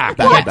 back to No, back.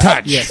 back to Get back.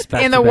 touch. Yes,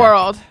 back in to the back.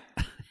 world.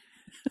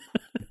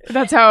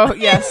 That's how,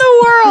 yes.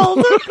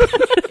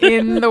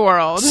 In the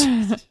world.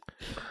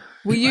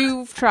 Well,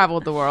 you've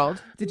traveled the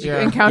world. Did you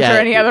encounter Yeah.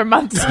 any other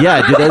months?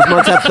 Yeah, do those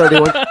months have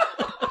 31?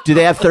 Do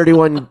they have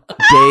 31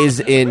 days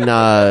in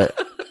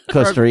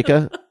Costa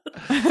Rica?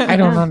 I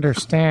don't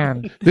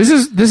understand. This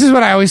is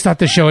what I always thought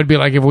the show would be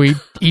like if we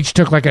each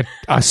took like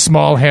a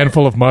small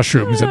handful of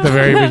mushrooms at the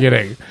very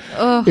beginning.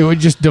 It would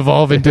just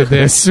devolve into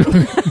this.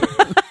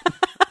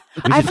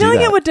 I should feel do like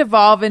that. it would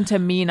devolve into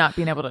me not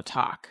being able to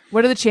talk.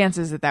 What are the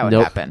chances that would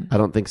Nope, happen? I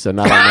don't think so.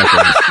 Not on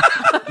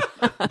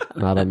mushrooms.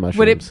 Not on mushrooms.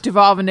 Would it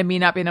devolve into me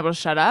not being able to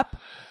shut up?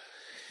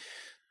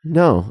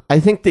 No, I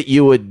think that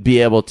you would be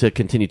able to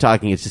continue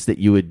talking. It's just that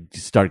you would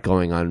start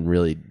going on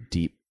really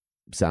deep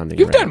sounding.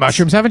 You've done rants.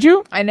 mushrooms, haven't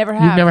you? I never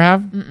have. You've never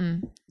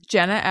have?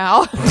 Jenna,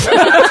 Al.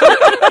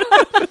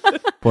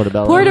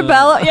 Portobello.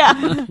 Portobello,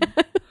 yeah.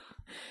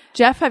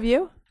 Jeff, have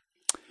you?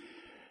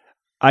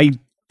 I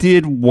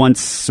did once,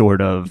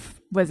 sort of.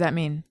 What does that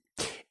mean?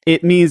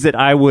 It means that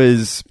I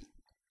was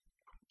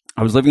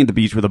living at the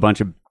beach with a bunch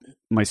of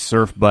my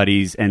surf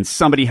buddies, and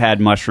somebody had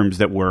mushrooms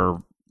that were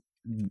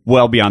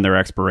well beyond their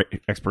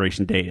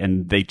expiration date,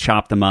 and they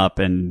chopped them up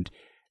and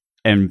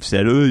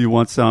said, "Oh, you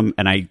want some?"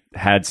 And I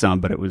had some,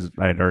 but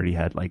I had already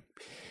had like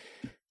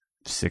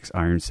 6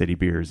 Iron City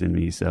beers in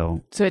me,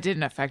 so So it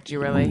didn't affect you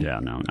really? yeah,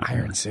 no, not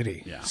Iron really.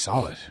 City. Yeah.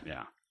 Solid.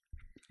 Yeah.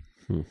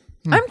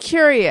 I'm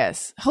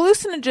curious.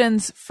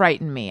 Hallucinogens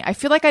frighten me. I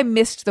feel like I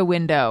missed the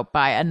window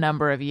by a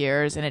number of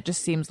years, and it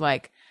just seems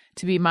like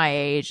to be my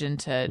age and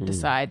to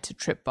decide to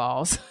trip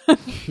balls.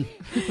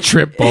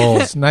 Trip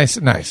balls. Nice.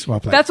 Well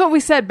played. That's what we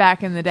said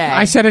back in the day.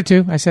 I said it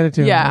too.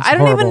 Yeah, That's I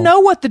don't horrible. even know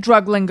what the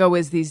drug lingo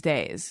is these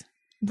days.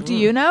 Do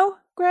you know,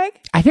 Greg?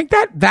 I think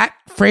that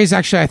phrase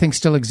actually, I think,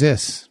 still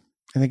exists.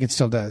 I think it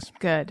still does.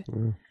 Good.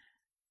 You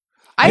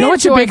know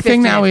what's a big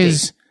thing now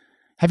is,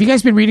 have you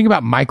guys been reading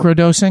about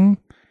microdosing?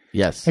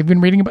 Yes. I've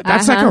been reading about,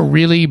 that's like a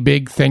really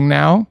big thing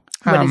now.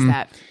 what is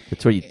that?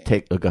 It's where you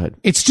take. Oh, go ahead.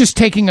 It's just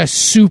taking a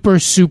super,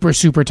 super,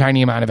 super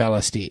tiny amount of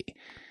LSD,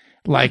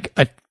 like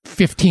a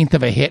 15th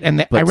of a hit.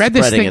 And But I read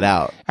this spreading thing. it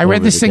out I read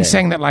over this the thing day.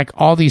 saying that like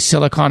all these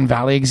Silicon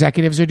Valley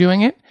executives are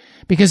doing it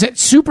because at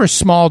super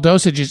small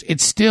dosages, it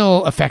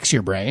still affects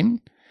your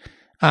brain.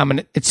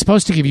 And it's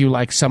supposed to give you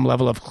like some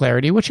level of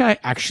clarity, which I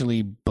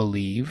actually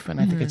believe, and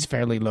I think it's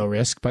fairly low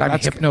risk. But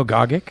that's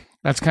hypnagogic.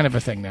 That's kind of a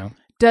thing now.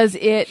 Does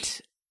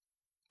it?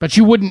 But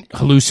you wouldn't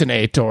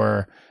hallucinate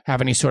or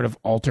have any sort of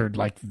altered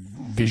like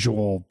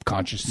visual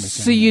consciousness.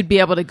 So you'd be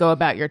able to go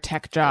about your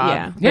tech job.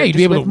 Yeah. yeah, but you'd just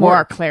be able with to more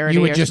work. clarity.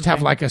 You would or just have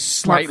something. like a More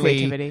slightly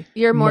creativity.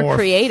 You're more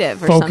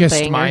creative or focused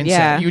something. mindset.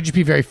 Yeah. You would just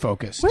be very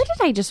focused. Where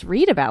did I just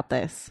read about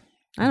this?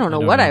 I don't know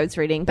what I was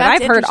reading, but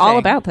That's I've heard all interesting.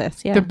 about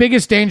this. Yeah. The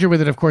biggest danger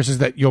with it, of course, is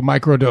that you'll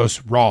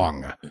microdose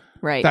wrong.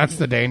 Right. That's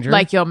the danger.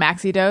 Like you'll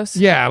maxi dose.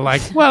 yeah, I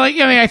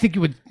think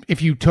you would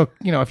if you took,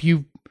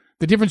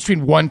 the difference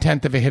between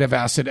 1/10 of a hit of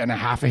acid and a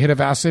half a hit of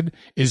acid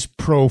is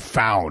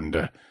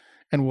profound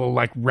and will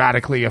like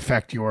radically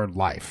affect your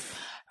life.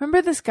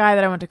 Remember this guy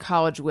that I went to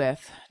college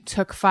with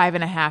took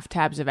 5.5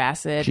 tabs of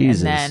acid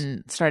Jesus. and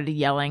then started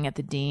yelling at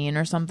the dean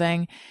or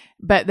something.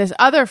 But this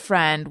other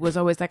friend was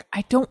always like,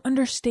 I don't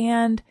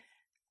understand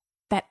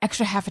that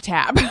extra half a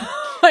tab.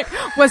 Like,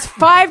 was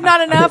 5 not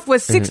enough?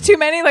 Was 6 too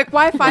many? Like,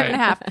 why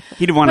 5.5?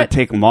 He didn't want to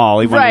take them all.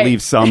 He wanted Right. to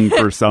leave some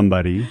for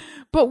somebody.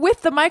 But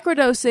with the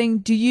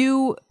microdosing, do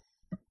you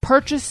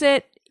purchase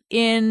it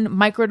in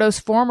microdose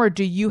form, or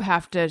do you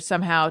have to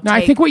somehow No,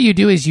 I think what you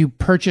do is you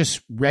purchase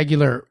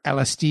regular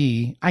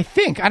LSD. I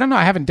don't know,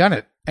 I haven't done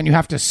it. And you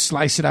have to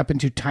slice it up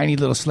into tiny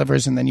little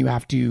slivers, and then you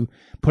have to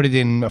put it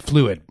in a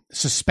fluid,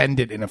 suspend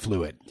it in a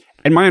fluid.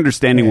 And my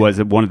understanding was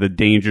that one of the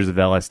dangers of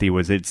LSD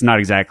was it's not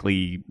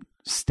exactly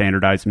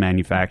standardized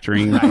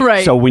manufacturing.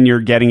 Right. So when you're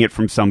getting it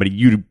from somebody,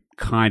 you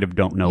kind of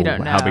don't know, You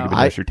don't how big of a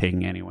know. dose you're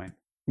taking anyway.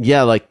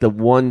 Yeah, like the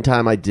one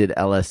time I did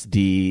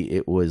LSD,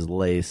 it was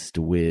laced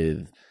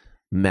with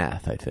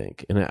meth, I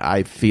think. And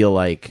I feel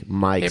like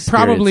my It experience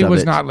probably of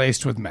was it- not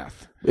laced with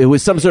meth. It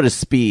was some sort of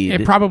speed.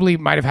 It probably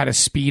might have had a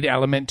speed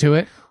element to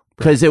it.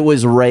 Because it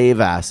was rave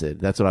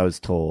acid. That's what I was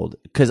told.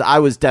 Because I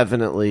was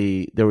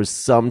definitely, there was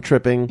some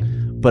tripping,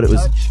 but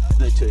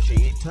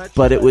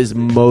it was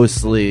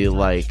mostly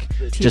like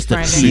just a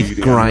grinding. teeth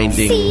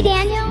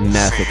grinding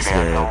meth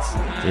experience.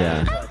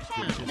 Yeah.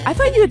 I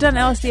thought you had done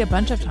LSD a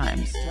bunch of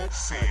times.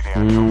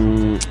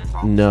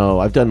 No,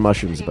 I've done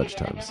mushrooms a bunch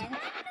of times.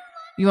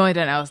 You only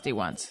done LSD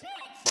once.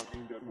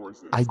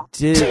 I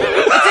did.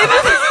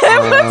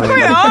 What's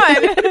going on?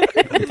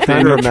 I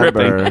can't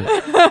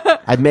remember.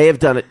 I may have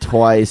done it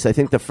twice. I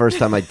think the first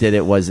time I did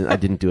it I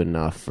didn't do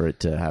enough for it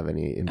to have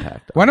any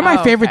impact. One of my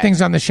Oh, favorite okay.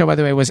 things on the show, by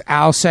the way, was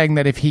Al saying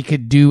that if he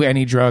could do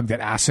any drug, that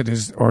acid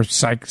is or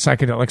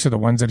psychedelics are the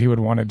ones that he would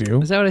want to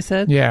do. Is that what I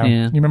said? Yeah.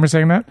 You remember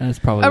saying that? That's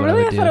probably Oh, what I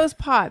really? would I do. thought it was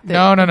pot.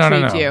 That No.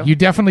 intrigued You You.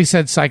 definitely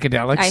said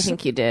psychedelics. I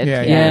think you did.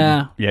 Yeah.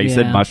 Yeah. Yeah, you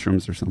said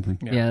mushrooms or something.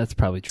 Yeah, that's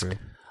probably true.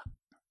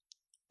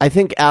 I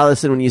think,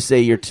 Allison, when you say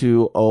you're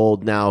too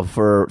old now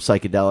for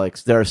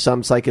psychedelics, there are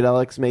some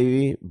psychedelics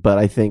maybe, but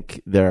I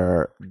think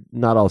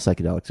not all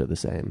psychedelics are the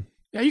same.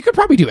 Yeah, you could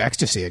probably do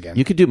ecstasy again.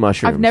 You could do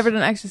mushrooms. I've never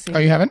done ecstasy. Oh,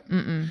 you haven't?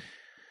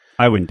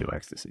 I wouldn't do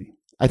ecstasy.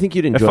 I think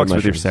you'd It enjoy fucks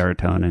with your mushrooms.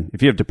 serotonin.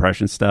 If you have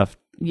depression stuff,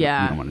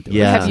 Yeah. you don't want to do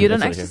Yeah. Have you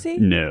done that's what I hear. ecstasy?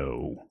 it.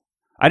 No.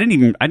 I didn't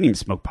even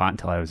smoke pot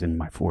until I was in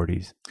my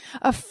 40s.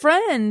 A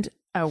friend,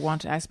 I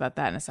want to ask about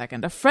that in a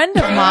second. A friend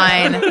of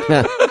mine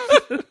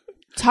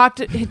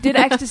did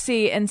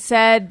ecstasy and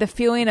said the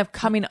feeling of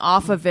coming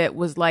off of it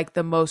was like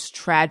the most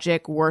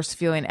tragic, worst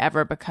feeling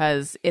ever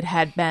because it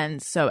had been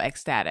so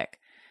ecstatic.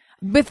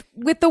 With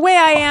the way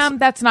I am,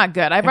 that's not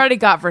good. I've already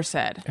got Versed.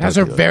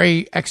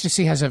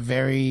 Ecstasy has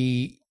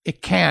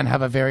it can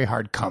have a very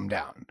hard come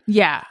down.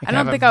 Yeah, It I can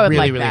don't have think a I would really,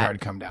 like really that. hard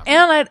come down.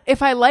 And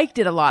if I liked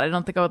it a lot, I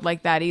don't think I would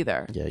like that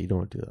either. Yeah, you don't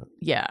want to do that.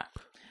 Yeah.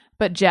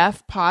 But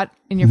Jeff, pot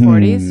in your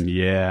 40s?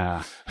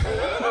 Yeah.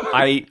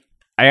 I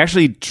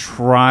actually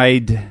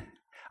tried.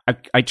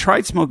 I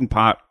tried smoking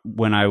pot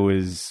when I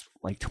was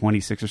like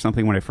 26 or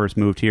something when I first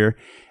moved here.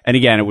 And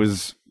again, I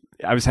was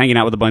hanging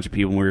out with a bunch of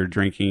people and we were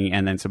drinking,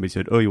 and then somebody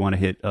said, "Oh, you want a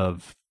hit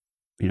of,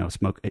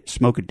 smoke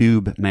a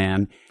doob,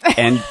 man?"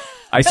 And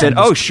I said,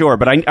 "Oh, sure,"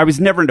 but I was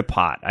never into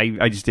pot.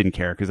 I just didn't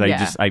care because I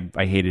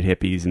hated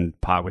hippies, and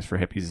pot was for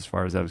hippies as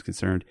far as I was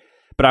concerned.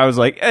 But I was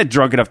like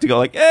drunk enough to go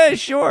like,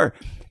 sure.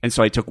 And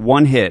so I took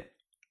one hit.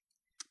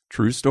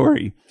 True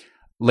story.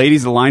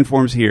 Ladies, the line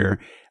forms here.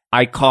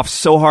 I coughed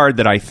so hard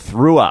that I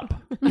threw up.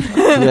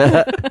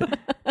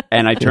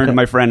 And I turned to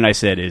my friend and I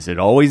said, "Is it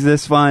always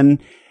this fun?"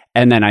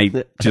 And then I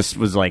just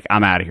was like,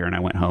 "I'm out of here." And I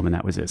went home and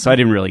that was it. So I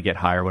didn't really get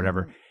high or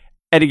whatever.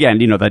 And again,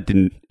 that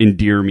didn't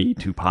endear me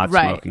to pot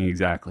Right. smoking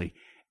exactly.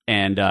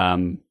 And,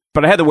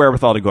 but I had the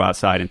wherewithal to go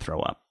outside and throw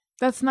up.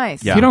 That's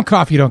nice. Yeah. If you don't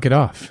cough, you don't get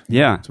off.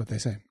 Yeah. That's what they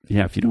say.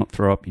 Yeah. If you don't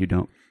throw up, you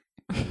don't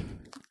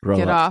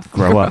Get off.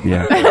 grow up.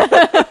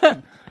 Yeah.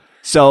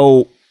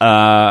 So,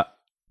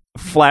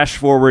 flash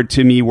forward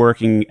to me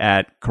working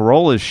at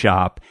Corolla's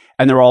shop,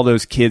 and there were all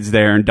those kids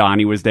there, and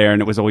Donnie was there,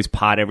 and it was always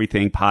pot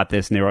everything, pot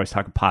this, and they were always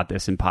talking pot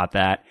this and pot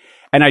that.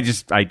 And I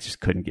just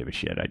couldn't give a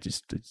shit. I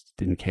just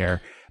didn't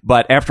care.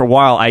 But after a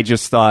while, I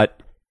just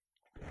thought,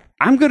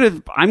 I'm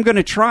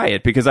gonna try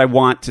it because I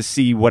want to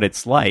see what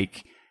it's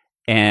like.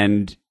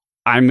 And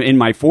I'm in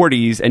my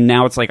 40s, and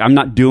now it's like I'm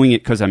not doing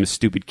it because I'm a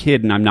stupid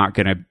kid, and I'm not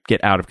gonna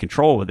get out of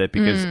control with it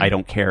because I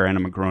don't care, and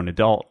I'm a grown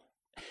adult.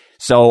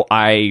 So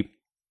I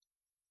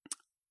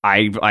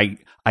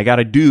got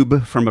a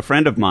doob from a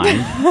friend of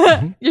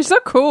mine. You're so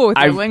cool with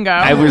your lingo.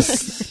 I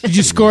was. Did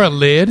you score a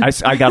lid?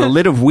 I got a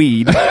lid of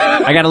weed.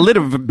 I got a lid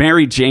of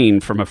Mary Jane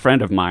from a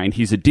friend of mine.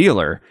 He's a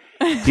dealer.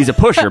 He's a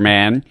pusher,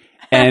 man.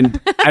 And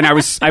I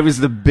was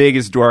the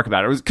biggest dork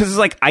about it. It was because it's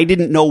like I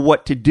didn't know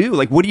what to do.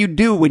 Like, what do you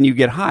do when you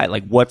get high?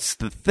 Like, what's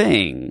the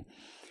thing?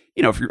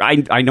 you know, if you're,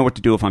 I know what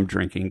to do if I'm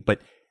drinking,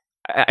 but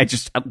I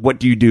just, what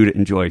do you do to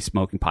enjoy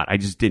smoking pot? I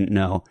just didn't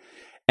know.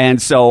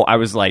 And so I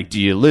was like,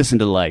 do you listen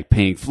to like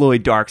Pink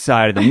Floyd, Dark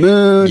Side of the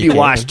Moon? Do you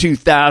watch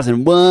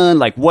 2001?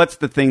 Like, what's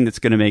the thing that's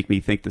going to make me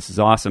think this is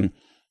awesome?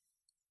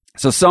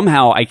 So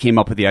somehow I came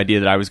up with the idea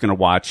that I was going to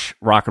watch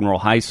Rock and Roll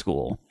High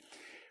School,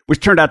 which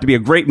turned out to be a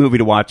great movie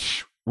to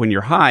watch when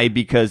you're high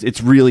because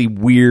it's really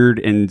weird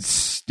and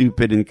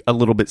stupid and a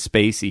little bit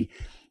spacey.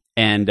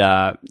 And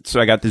so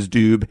I got this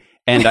doob.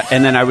 And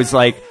then I was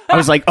like,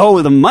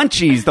 oh, the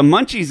munchies. The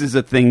munchies is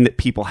a thing that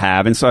people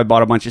have. And so I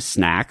bought a bunch of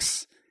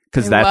snacks.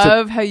 Because I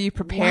love how you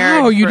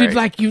prepared. Wow, you did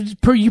like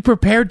you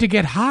prepared to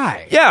get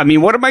high. Yeah, I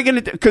mean, what am I going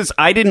to do? Because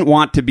I didn't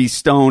want to be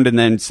stoned and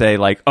then say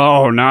like,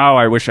 oh, no,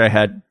 I wish I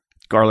had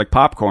garlic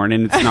popcorn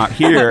and it's not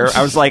here.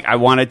 I was like, I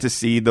wanted to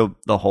see the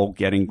whole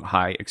getting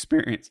high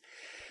experience.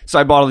 So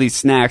I bought all these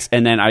snacks,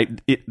 and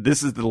then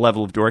this is the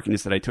level of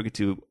dorkiness that I took it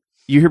to.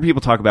 You hear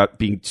people talk about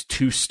being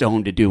too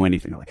stoned to do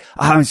anything. Like,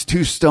 I was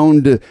too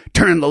stoned to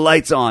turn the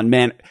lights on,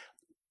 man.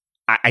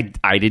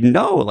 I didn't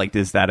know, like,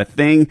 is that a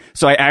thing?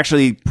 So I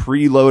actually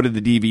preloaded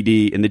the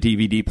DVD in the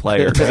DVD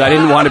player because I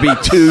didn't want to be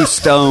too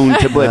stoned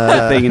to put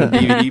the thing in the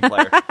DVD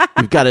player.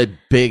 You've got a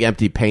big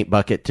empty paint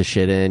bucket to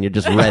shit in. You're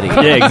just ready.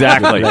 Yeah,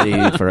 exactly.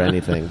 You're ready for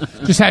anything.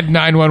 Just had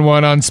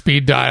 911 on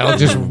speed dial,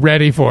 just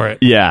ready for it.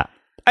 Yeah.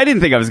 I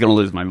didn't think I was going to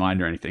lose my mind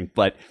or anything.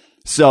 But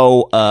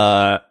so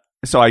I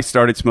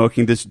started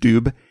smoking this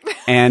doob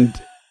and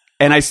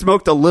I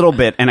smoked a little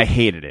bit and I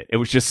hated it. It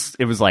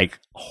was like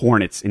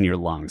hornets in your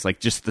lungs. Like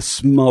just the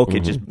smoke,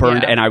 it just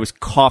burned. Yeah. And I was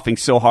coughing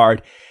so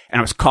hard and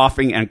I was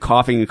coughing and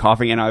coughing and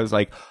coughing. And I was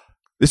like,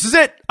 this is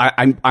it.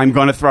 I'm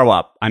going to throw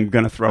up. I'm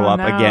going to throw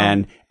up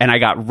again. And I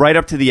got right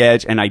up to the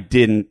edge and I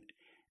didn't.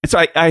 And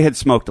so I had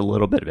smoked a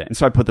little bit of it. And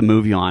so I put the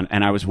movie on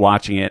and I was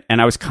watching it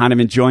and I was kind of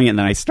enjoying it. And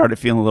then I started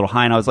feeling a little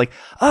high and I was like,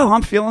 oh,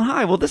 I'm feeling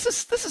high. Well, this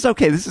is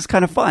okay. This is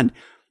kind of fun.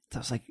 So I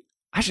was like,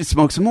 I should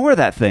smoke some more of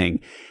that thing.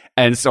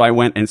 And so I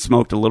went and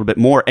smoked a little bit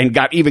more and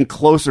got even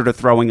closer to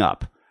throwing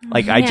up.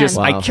 Like Man.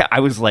 I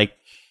was like,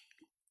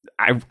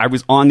 I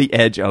was on the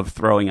edge of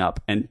throwing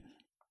up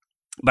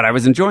but I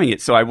was enjoying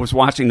it. So I was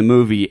watching the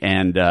movie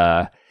and,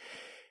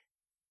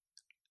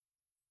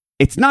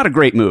 it's not a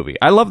great movie.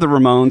 I love the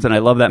Ramones and I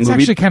love that It's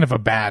movie. actually kind of a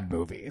bad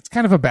movie. It's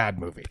kind of a bad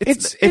movie.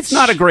 It's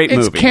not a great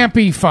movie. It's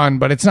campy fun,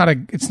 but it's not a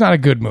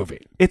good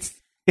movie.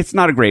 It's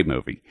not a great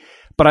movie,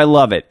 but I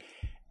love it.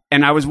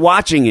 And I was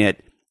watching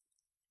it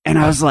and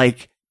I was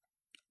like,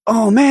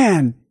 oh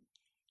man,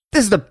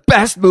 this is the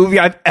best movie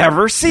I've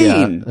ever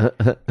seen.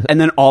 Yeah.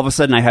 And then all of a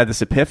sudden I had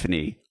this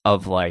epiphany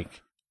of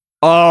like,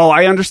 oh,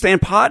 I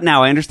understand pot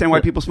now. I understand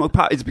why people smoke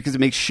pot. It's because it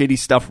makes shitty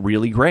stuff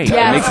really great.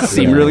 Yes. It makes it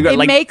seem really good.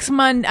 It makes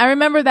I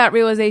remember that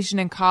realization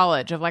in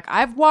college of like,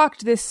 I've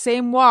walked this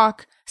same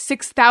walk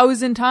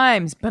 6,000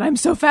 times, but I'm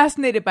so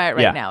fascinated by it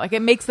right now. Like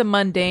it makes the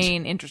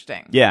mundane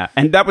interesting. Yeah.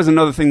 And that was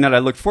another thing that I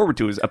looked forward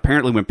to is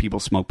apparently when people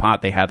smoke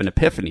pot, they have an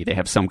epiphany. They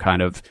have some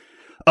kind of,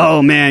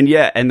 oh man,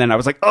 yeah. And then I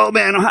was like, oh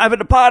man, I'm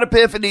having a pot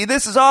epiphany.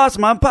 This is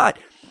awesome. I'm pot.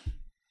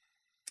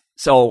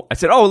 So I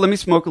said, oh, let me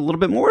smoke a little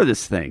bit more of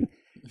this thing.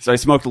 So I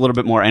smoked a little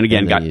bit more and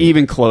again got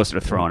even closer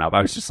to throwing up.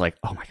 I was just like,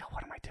 oh my God,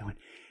 what am I doing?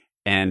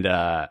 And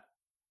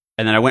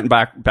then I went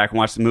back and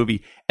watched the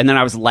movie and then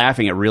I was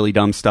laughing at really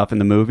dumb stuff in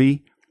the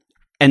movie.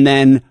 And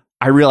then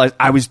I realized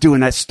I was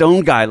doing that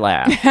stone guy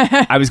laugh.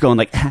 I was going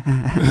like,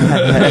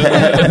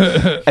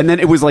 and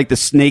then it was like the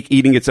snake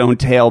eating its own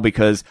tail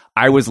because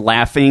I was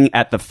laughing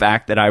at the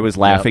fact that I was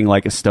laughing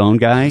like a stone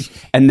guy.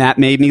 And that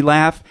made me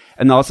laugh.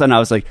 And all of a sudden I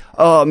was like,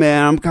 oh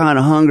man, I'm kind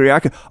of hungry.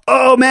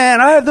 Oh man,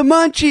 I have the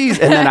munchies.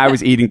 And then I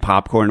was eating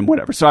popcorn and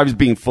whatever. So I was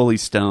being fully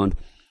stoned.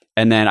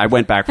 And then I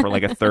went back for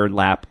like a third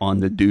lap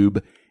on the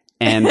doob.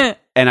 And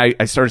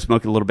I started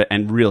smoking a little bit,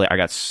 and really,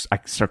 I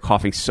started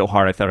coughing so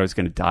hard I thought I was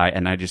going to die,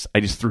 and I just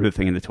threw the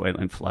thing in the toilet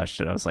and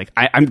flushed it. I was like,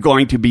 I'm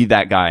going to be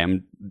that guy.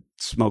 I'm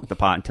smoke the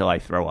pot until I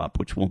throw up,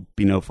 which will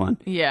be no fun.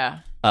 Yeah.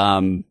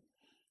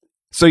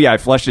 So yeah, I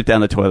flushed it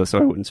down the toilet so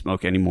I wouldn't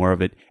smoke any more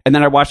of it, and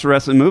then I watched the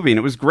rest of the movie, and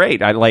it was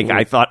great.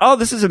 I thought, oh,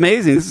 this is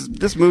amazing.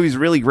 This movie's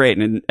really great,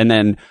 and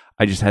then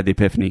I just had the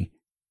epiphany.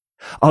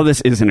 Oh, this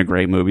isn't a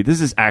great movie.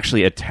 This is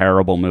actually a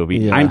terrible movie.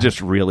 Yeah. I'm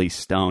just really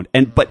stoned.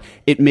 But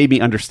it made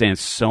me understand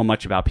so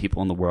much about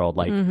people in the world.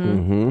 Like,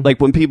 like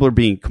when people are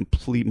being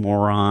complete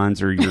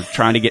morons or you're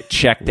trying to get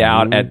checked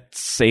out at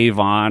Save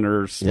On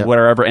or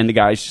whatever. And the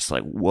guy's just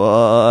like,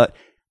 what?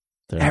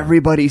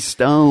 Everybody's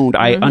stoned.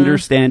 I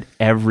understand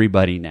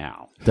everybody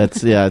now.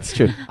 It's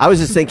true. I was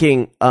just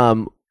thinking,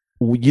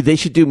 they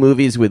should do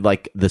movies with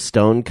like the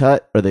stone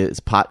cut or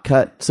the pot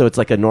cut. So it's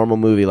like a normal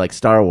movie like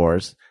Star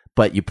Wars.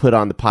 But you put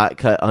on the pot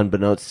cut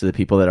unbeknownst to the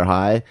people that are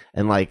high,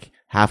 and like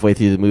halfway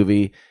through the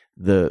movie,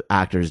 the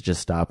actors just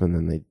stop and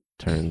then they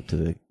turn to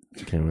the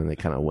camera and they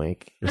kind of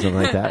wink or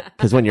something like that.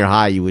 Because when you're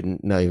high, you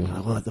wouldn't know. You're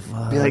like, what the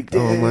fuck? Be like,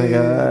 oh my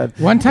God.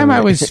 One time I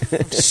was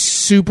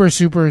super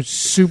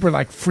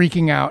like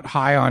freaking out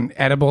high on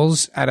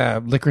edibles at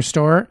a liquor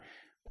store.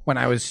 when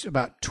I was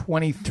about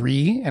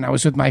 23, and I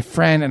was with my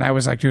friend, and I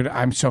was like, dude,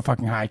 I'm so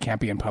fucking high. I can't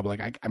be in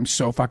public. I'm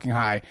so fucking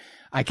high.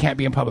 I can't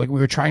be in public. We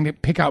were trying to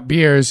pick out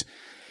beers,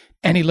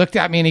 and he looked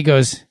at me and he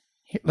goes,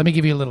 let me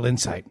give you a little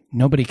insight.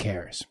 Nobody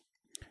cares.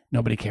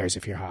 Nobody cares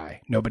if you're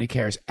high. Nobody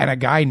cares. And a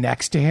guy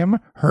next to him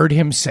heard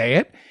him say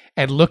it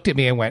and looked at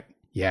me and went,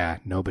 yeah,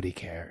 nobody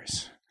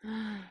cares.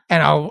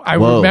 And I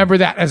remember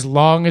that as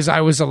long as I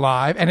was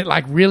alive. And it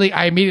like really,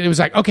 I immediately was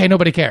like, okay,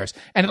 nobody cares.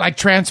 And it like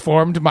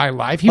transformed my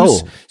life. He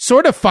was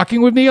sort of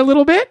fucking with me a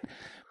little bit,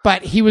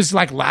 but he was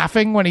like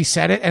laughing when he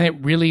said it. And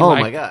it really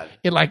my God.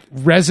 It like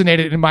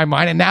resonated in my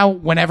mind. And now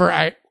whenever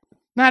it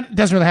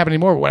doesn't really happen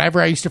anymore. Whenever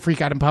I used to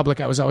freak out in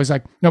public, I was always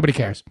like, nobody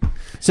cares.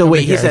 So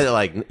Nobody wait, cares. he said it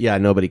like, yeah,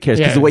 nobody cares.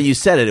 Because Yeah. the way you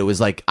said it, it was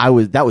like,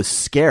 that was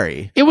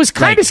scary. It was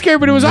kind of scary,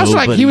 but it was also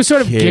like he Nobody was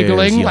sort of cares,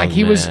 giggling, young like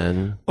he was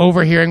man.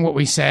 overhearing what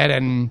we said,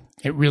 and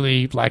it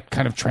really like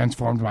kind of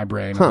transformed my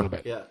brain a little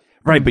bit. Yeah.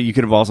 Right, but you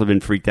could have also been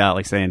freaked out,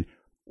 like saying,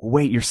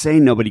 wait, you're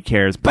saying nobody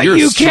cares, but But you're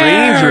you a stranger,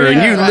 care!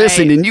 and you Right.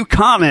 listened, and you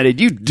commented.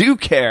 You do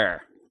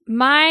care.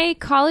 My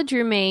college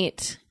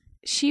roommate,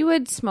 she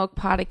would smoke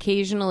pot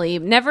occasionally,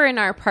 never in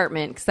our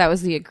apartment because that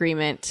was the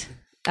agreement.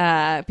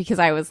 Because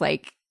I was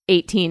like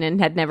 18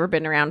 and had never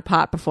been around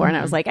pot before, and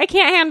I was like, I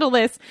can't handle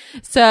this.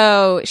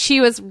 So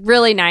she was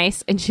really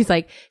nice, and she's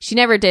like, she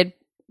never did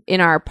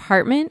in our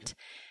apartment.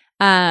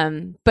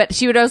 But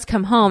she would always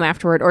come home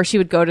afterward, or she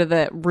would go to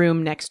the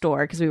room next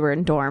door because we were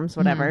in dorms,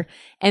 whatever.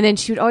 And then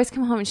she would always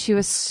come home, and she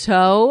was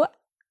so,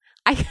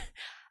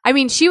 I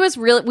mean, she was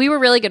really, we were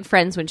really good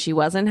friends when she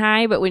wasn't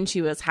high, but when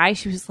she was high,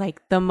 she was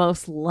like the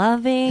most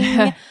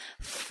loving,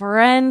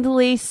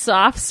 friendly,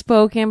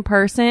 soft-spoken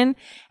person.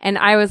 And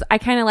I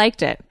kind of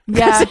liked it.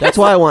 Yeah. That's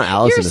why I want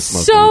Allison You're to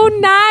smoke so weed.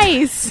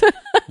 nice.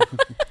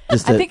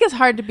 Just I to- think it's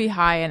hard to be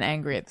high and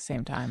angry at the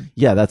same time.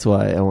 yeah, that's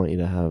why I want you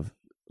to have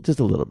just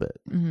a little bit.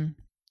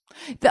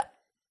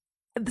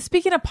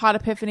 Speaking of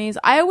pot epiphanies,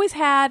 I always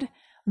had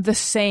the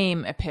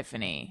same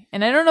epiphany.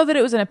 And I don't know that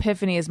it was an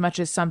epiphany as much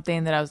as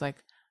something that I was like,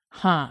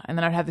 huh. And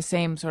then I'd have the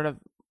same sort of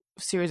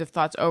series of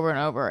thoughts over and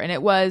over. And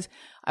it was,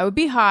 I would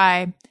be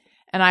high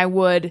and I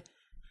would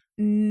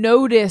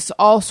notice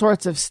all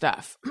sorts of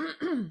stuff.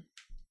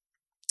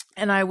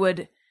 And I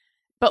would,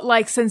 but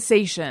like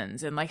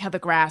sensations and like how the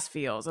grass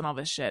feels and all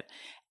this shit.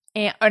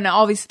 And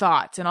all these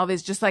thoughts and all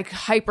these just like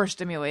hyper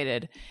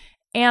stimulated.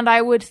 And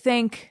I would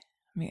think,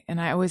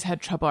 and I always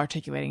had trouble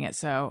articulating it,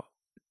 so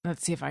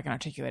let's see if I can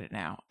articulate it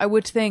now. I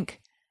would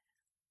think,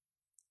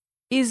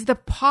 is the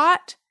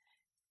pot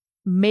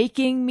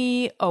making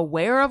me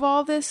aware of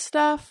all this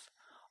stuff?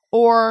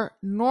 Or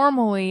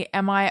normally,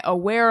 am I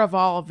aware of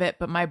all of it,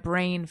 but my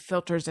brain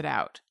filters it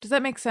out? Does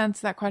that make sense,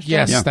 that question?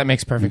 Yes, Yeah. that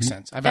makes perfect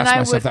sense. I've And asked I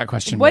myself would- that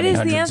question. What many is the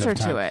hundreds answer of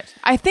to times. it?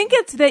 I think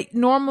it's that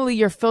normally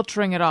you're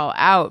filtering it all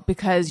out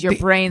because your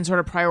brain sort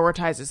of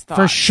prioritizes thoughts.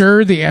 For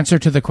sure, the answer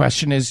to the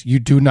question is you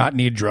do not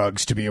need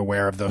drugs to be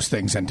aware of those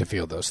things and to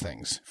feel those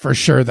things. For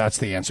sure, that's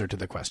the answer to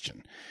the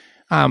question.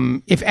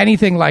 If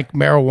anything, like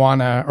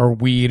marijuana or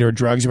weed or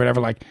drugs or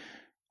whatever, like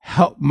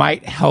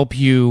might help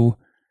you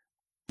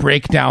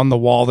break down the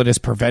wall that is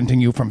preventing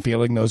you from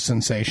feeling those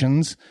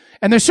sensations.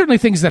 And there's certainly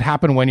things that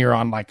happen when you're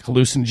on like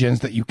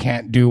hallucinogens that you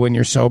can't do when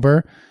you're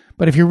sober.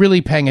 But if you're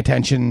really paying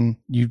attention,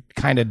 you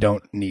kind of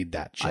don't need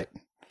that shit.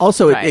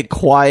 Also, Right. it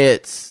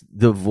quiets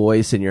the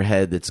voice in your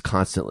head that's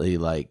constantly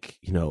like,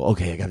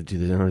 okay, I got to do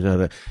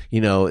this.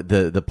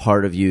 The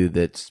part of you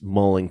that's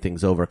mulling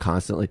things over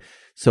constantly.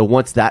 So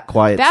once that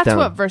quiets That's down,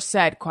 what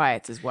Versed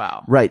quiets as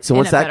well. right. So in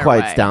once a that better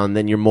quiets way. down,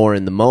 then you're more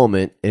in the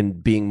moment,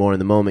 and being more in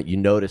the moment, you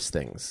notice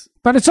things.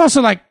 But it's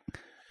also like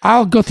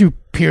I'll go through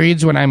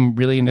periods when I'm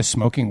really into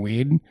smoking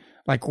weed,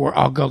 like where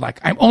I'll go like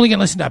I'm only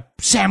gonna listen to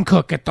Sam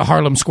Cooke at the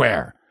Harlem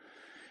Square,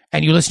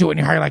 and you listen to it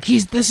and you're like,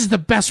 this is the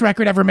best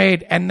record ever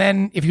made. And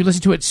then if you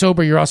listen to it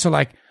sober, you're also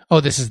like, oh,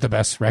 this is the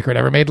best record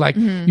ever made. Like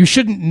you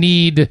shouldn't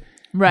need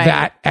Right.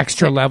 that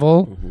extra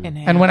level.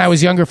 And when I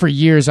was younger, for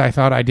years, I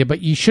thought I did,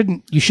 but you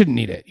shouldn't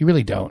need it. You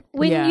really don't.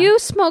 When Yeah. you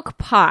smoke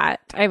pot,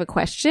 I have a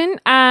question.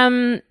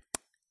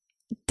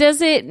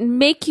 Does it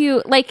make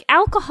you like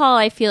alcohol?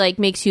 I feel like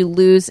makes you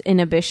lose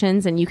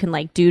inhibitions and you can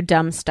like do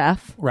dumb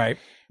stuff. Right.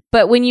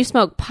 But when you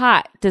smoke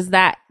pot, does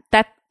that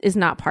is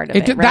not part of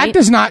it? That right?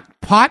 does not.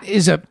 Pot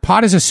is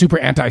a super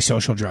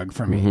antisocial drug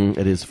for me.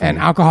 It is. For And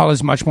me. alcohol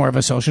is much more of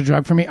a social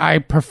drug for me. I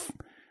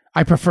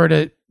prefer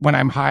to when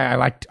I'm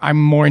high. I'm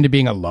more into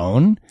being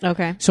alone.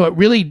 Okay. So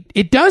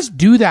it does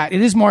do that. It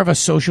is more of a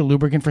social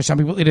lubricant for some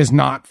people. It is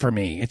not for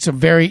me. It's a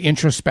very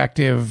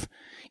introspective.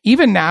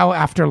 Even now,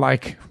 after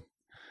like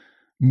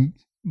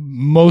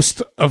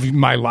most of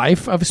my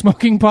life of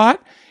smoking pot,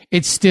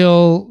 it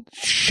still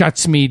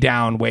shuts me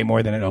down way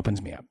more than it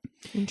opens me up.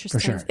 Interesting. For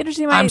sure.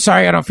 Interesting. I'm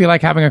sorry, I don't feel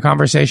like having a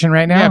conversation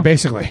right now. Yeah,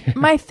 basically.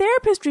 My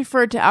therapist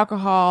referred to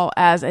alcohol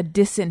as a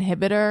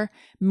disinhibitor,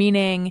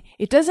 meaning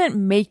it doesn't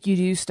make you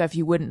do stuff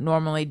you wouldn't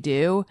normally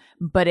do,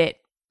 but it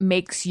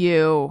makes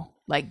you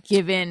like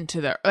give in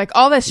to the like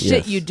all this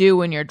shit Yes. you do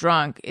when you're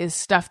drunk is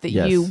stuff that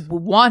Yes. you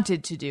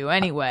wanted to do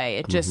anyway.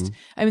 It just,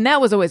 I mean,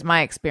 that was always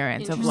my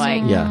experience of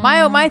like Yeah.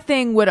 my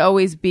thing would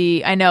always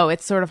be. I know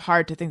it's sort of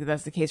hard to think that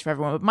that's the case for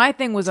everyone, but my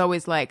thing was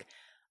always like,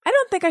 I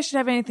don't think I should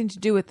have anything to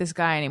do with this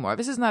guy anymore.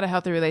 This is not a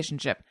healthy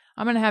relationship.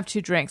 I'm gonna have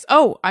 2 drinks.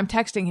 Oh, I'm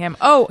texting him.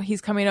 Oh, he's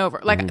coming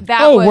over. Like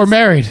that. Oh, was, we're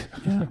married.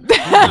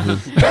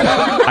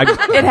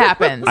 It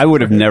happens. I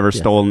would have never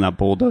stolen that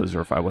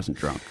bulldozer if I wasn't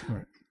drunk.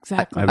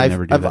 Exactly. I would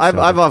never do that.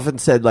 I've often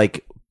said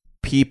like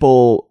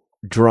people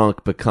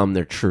drunk become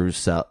their true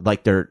self,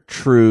 like their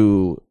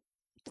true,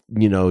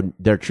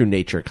 their true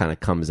nature kind of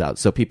comes out.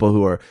 So people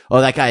who are,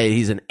 that guy,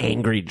 he's an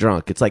angry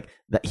drunk. It's like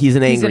he's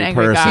an angry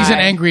angry person. guy. He's an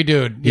angry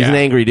dude. He's an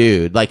angry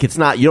dude. Like it's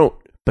not, you don't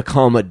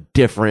become a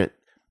different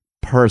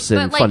person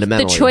But like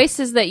fundamentally. the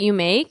choices that you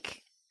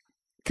make,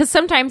 because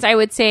sometimes I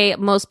would say not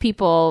most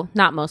people,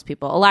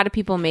 a lot of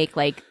people make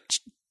like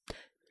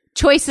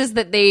choices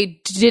that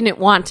they didn't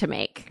want to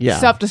make. Yeah.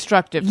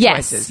 Self-destructive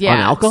Yes. choices. Yeah. On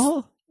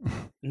alcohol?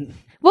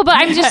 Well, but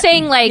I'm just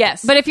saying, like,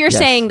 Yes. but if you're Yes.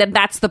 saying that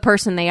that's the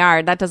person they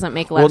are, that doesn't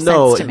make a lot Well, of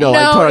no, sense to me. no, No,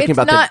 I'm talking it's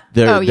about not-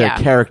 their yeah.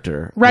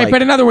 character. Right, Like,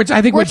 but in other words,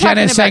 I think We're what Jenna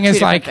talking is saying about is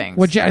two like different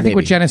what things. I think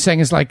what Jenna is saying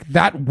is like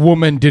that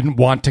woman didn't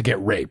want to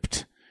get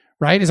raped.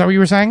 Right? Is that what you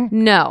were saying?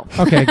 No.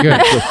 Okay,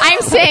 good. I'm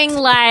saying,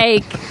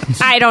 like,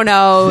 I don't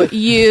know,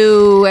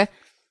 you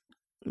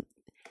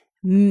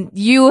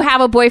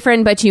have a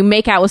boyfriend, but you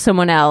make out with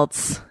someone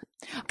else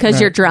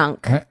because you're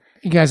drunk.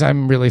 You guys,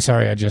 I'm really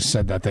sorry. I just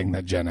said that thing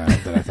that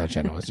I thought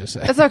Jenna was just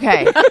saying. It's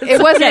okay.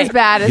 It wasn't as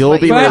bad as You'll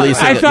what be you But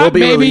releasing I it. You'll thought be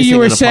maybe releasing you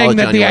were an saying apology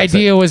that on the your website.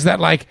 idea was that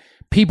like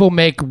people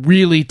make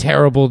really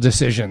terrible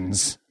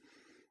decisions.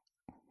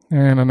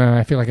 I don't know.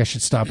 I feel like I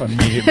should stop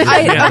immediately. Okay,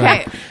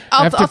 I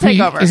I'll have to take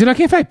pee. over. Is it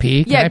okay if I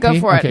pee? Can Yeah, I go pee?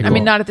 for it. Okay, I cool.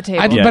 mean, not at the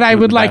table. Yeah, but I go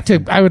to would the like to.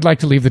 bathroom. I would like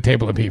to leave the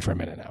table and pee for a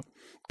minute now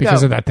because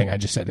Go. of that thing I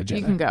just said to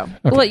Jenna. You can go. Okay.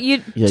 Well,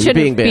 you you're shouldn't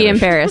being be banished.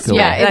 embarrassed. Go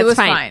Yeah, on. It that's was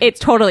fine. fine. It's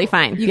totally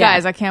fine. You Yeah.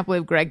 guys, I can't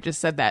believe Greg just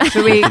said that.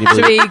 Should we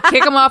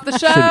kick him off the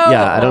show?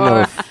 Yeah, I don't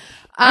know if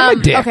I'm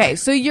a dick. Okay,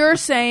 so you're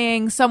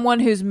saying someone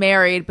who's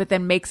married but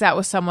then makes out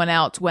with someone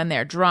else when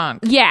they're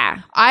drunk. Yeah.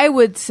 I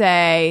would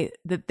say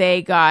that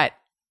they got,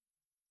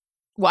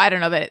 well, I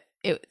don't know that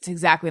it's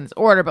exactly in this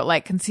order, but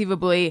like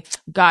conceivably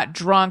got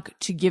drunk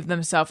to give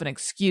themselves an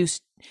excuse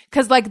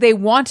because like they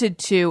wanted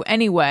to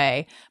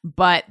anyway,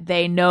 but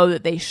they know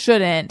that they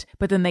shouldn't,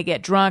 but then they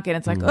get drunk and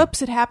it's like,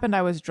 oops, it happened.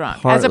 I was drunk.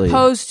 As Partly,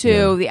 opposed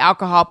to the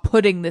alcohol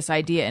putting this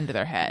idea into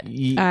their head.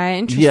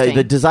 Interesting. Yeah,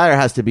 the desire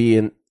has to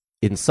be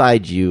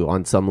inside you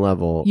on some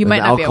level. You And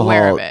might not be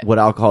aware of it. What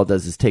alcohol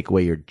does is take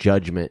away your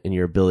judgment and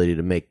your ability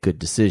to make good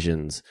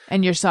decisions.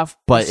 And yourself,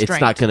 But you're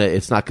not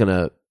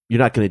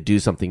gonna do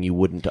something you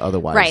wouldn't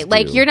otherwise. Right.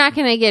 Like, do. you're not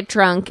going to get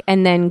drunk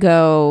and then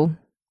go,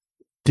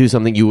 do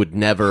something you would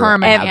never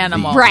Harm an have the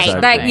animal. desire right.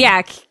 to Like, do.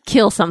 yeah,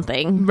 kill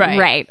something. right?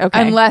 Right.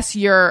 Okay. Unless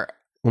you're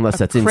Unless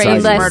that's crazy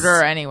inside you.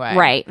 murderer anyway,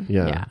 Right.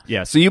 Yeah.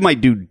 Yeah, so you might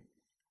do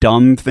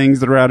dumb things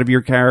that are out of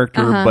your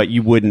character, Uh-huh. but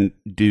you wouldn't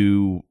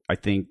do, I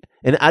think,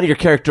 And out of your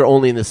character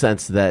only in the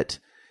sense that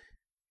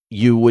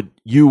you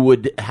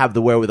would have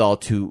the wherewithal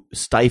to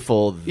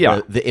stifle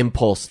the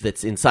impulse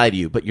that's inside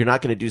you, but you're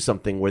not going to do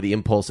something where the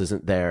impulse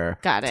isn't there.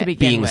 Got it. To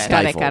begin being with.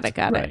 stifled.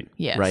 Got it. right.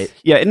 Yes. Right?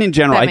 Yeah, and in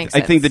general, That I makes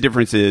think sense. the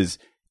difference is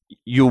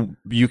you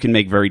can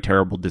make very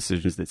terrible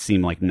decisions that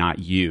seem like not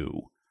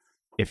you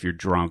if you're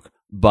drunk.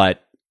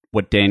 But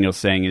what Daniel's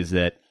saying is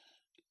that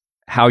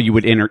how you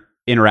would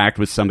interact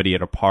with somebody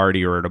at a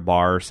party or at a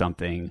bar or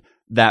something,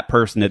 that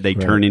person that they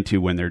turn into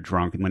when they're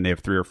drunk and when they have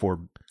 3 or 4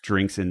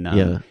 drinks in them,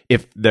 Yeah.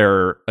 if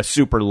they're a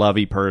super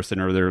lovey person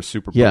or they're a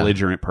super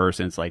belligerent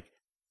person, it's like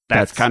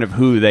that's kind of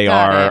who they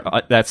Got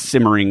are. That's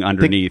simmering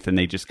underneath, and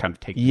they just kind of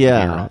take the air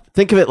Yeah. off.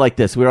 Think of it like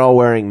this. We're all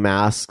wearing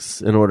masks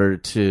in order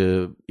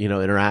to,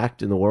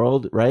 interact in the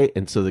world, right?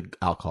 And so the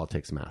alcohol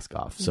takes a mask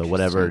off. So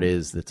whatever it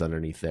is that's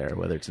underneath there,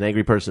 whether it's an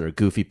angry person or a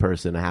goofy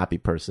person, a happy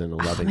person, a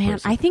loving Man,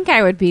 person. I think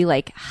I would be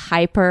like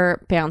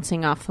hyper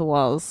bouncing off the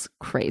walls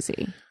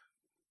crazy.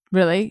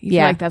 Really? You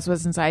Yeah. feel like that's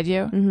what's inside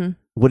you?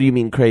 What do you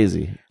mean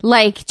crazy?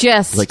 Like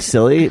just Like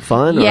silly,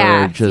 fun?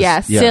 yeah, or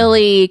just,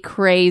 silly,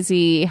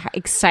 crazy,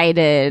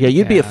 excited, Yeah,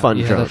 you'd be a fun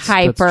yeah, drunk. that's-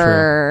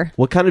 hyper.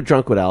 What kind of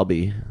drunk would Al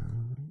be?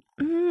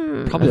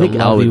 Probably I think a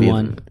Al would lovey be.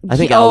 one. I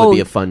think Oh, Al would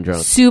be a fun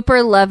drunk.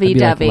 Super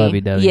lovey-dovey.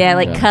 lovey-dovey. Yeah,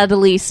 like Yeah.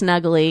 cuddly,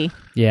 snuggly.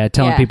 Yeah,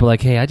 telling Yeah. people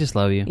like, "Hey, I just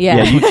love you."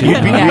 Yeah.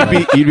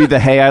 Yeah, you'd be the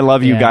hey, I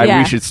love you Yeah. guy. Yeah.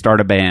 We should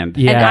start a band.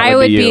 Yeah. And that I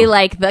would be you.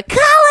 like the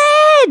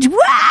college.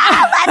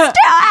 Wow, let's do it.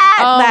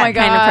 Oh that my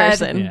kind of God.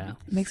 person. Yeah.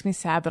 It makes me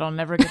sad that I'll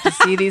never get to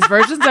see these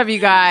versions of you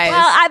guys.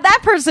 Well, that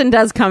person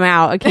does come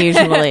out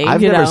occasionally.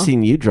 I've you never know.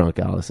 seen you drunk,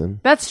 Allison.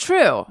 That's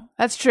true.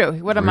 That's true.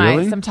 What am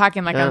Really? I? I'm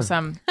talking like Yeah. I'm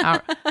some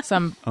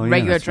Oh, yeah,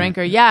 regular that's right.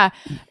 drinker. Yeah.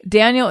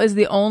 Daniel is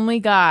the only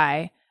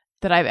guy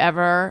that I've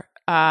ever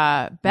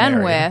been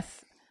Married.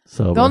 with.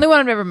 So The only one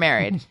I've ever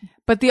married,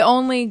 but the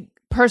only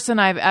person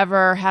I've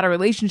ever had a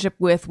relationship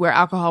with where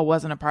alcohol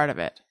wasn't a part of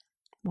it.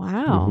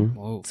 Wow, Mm-hmm.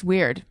 Whoa. It's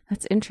weird.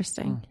 that's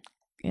interesting.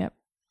 Yep.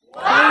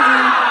 All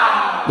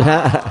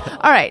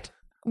right.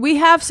 We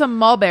have some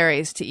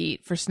mulberries to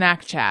eat for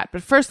snack chat,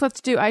 but first let's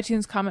do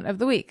iTunes comment of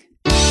the week.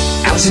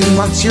 Allison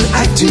wants your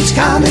iTunes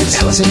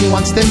comments. Allison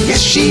wants them,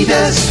 yes she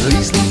does.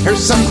 Please leave her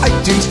some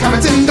iTunes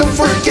comments and don't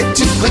forget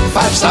to click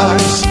 5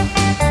 stars.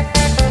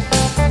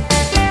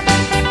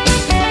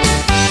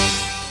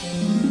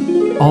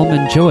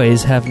 Almond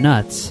joys have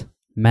nuts.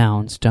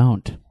 Mounds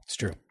don't. It's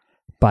true.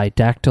 By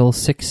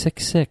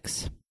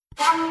Dactyl666.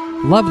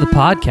 Love the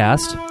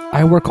podcast.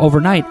 I work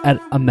overnight at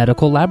a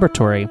medical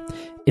laboratory.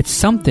 It's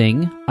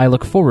something I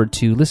look forward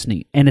to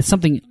listening, and it's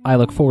something I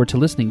look forward to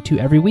listening to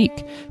every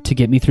week to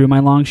get me through my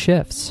long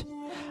shifts.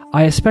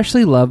 I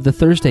especially love the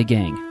Thursday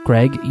Gang.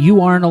 Greg,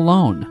 you aren't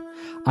alone.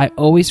 I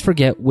always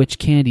forget which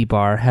candy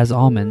bar has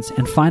almonds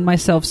and find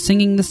myself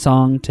singing the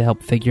song to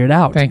help figure it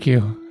out. Thank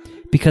you.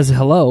 Because,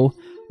 hello,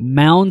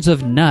 mounds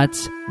of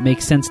nuts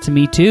make sense to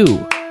me too.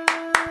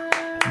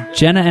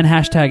 Jenna and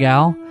hashtag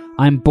Al,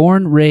 I'm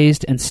born,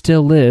 raised, and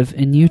still live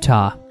in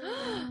Utah.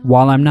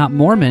 While I'm not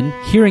Mormon,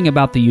 hearing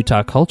about the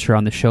Utah culture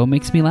on the show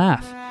makes me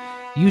laugh.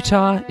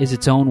 Utah is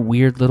its own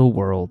weird little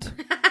world.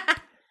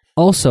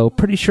 Also,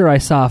 pretty sure I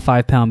saw a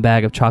 5-pound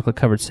bag of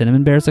chocolate-covered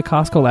cinnamon bears at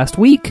Costco last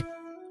week.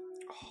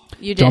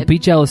 You did. Don't be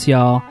jealous,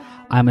 y'all.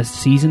 I'm a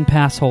season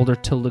pass holder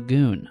to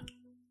Lagoon.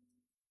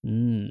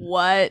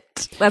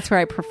 What? That's where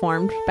I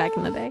performed back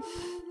in the day.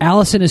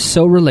 Allison is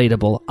so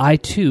relatable. I,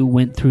 too,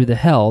 went through the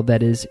hell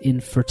that is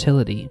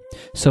infertility.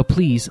 So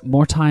please,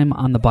 more time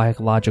on the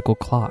biological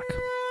clock.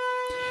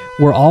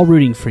 We're all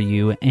rooting for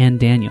you and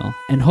Daniel,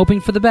 and hoping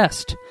for the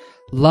best.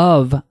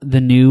 Love the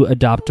new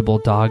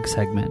adoptable dog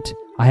segment.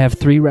 I have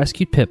 3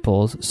 rescued pit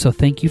bulls, so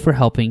thank you for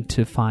helping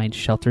to find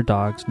shelter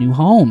dogs new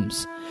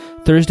homes.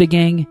 Thursday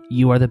Gang,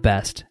 you are the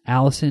best.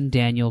 Allison,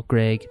 Daniel,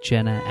 Greg,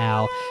 Jenna,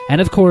 Al, and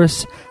of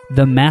course,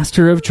 the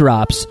master of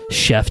drops,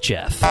 Chef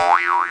Jeff.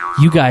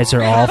 You guys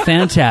are all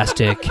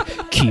fantastic.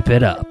 Keep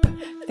it up.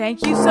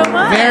 Thank you so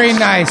much. Very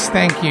nice.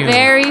 Thank you.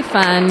 Very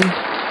fun.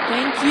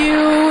 Thank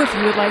you. If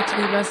you would like to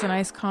leave us a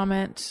nice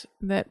comment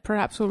that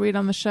perhaps we'll read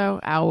on the show,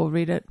 Al will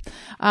read it.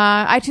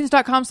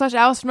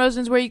 iTunes.com/Allison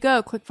Rosen is where you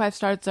go. Click 5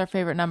 stars. It's our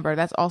favorite number.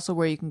 That's also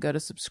where you can go to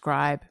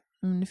subscribe.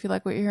 And if you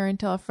like what you're hearing,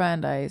 tell a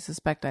friend. I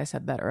suspect I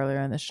said that earlier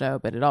in the show,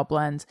 but it all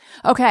blends.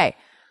 Okay.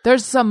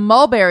 There's some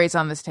mulberries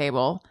on this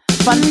table.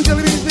 Fun.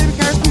 Jelly beans, baby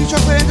carrots, peanut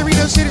chocolate, and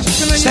Doritos, Skittles,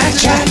 chicken, Snack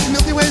chat.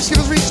 Milky Way,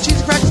 Skittles, Reese's,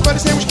 cheese, crackers, butter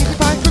sandwich, cake,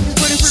 pie, cookies,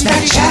 pudding, fruit, Snack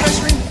candy, chat. ice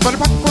cream, butter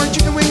popcorn,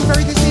 chicken wing,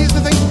 very tasty is the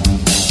thing.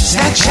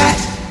 Snack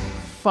chat.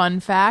 Fun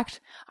fact.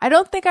 I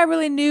don't think I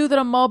really knew that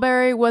a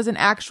mulberry was an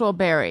actual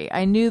berry.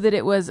 I knew that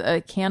it was a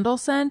candle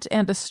scent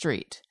and a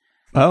street.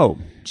 Oh,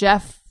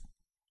 Jeff,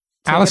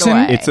 take Allison,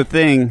 it away. it's a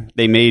thing.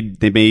 They made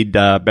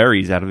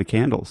berries out of the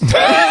candles.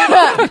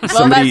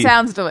 Well, that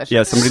sounds delicious.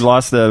 Yeah, somebody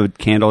lost a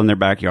candle in their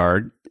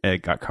backyard.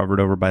 It got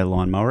covered over by a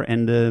lawnmower,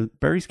 and the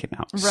berries came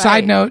out. Right.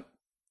 Side note,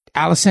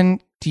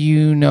 Allison, do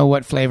you know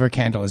what flavor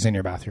candle is in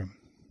your bathroom?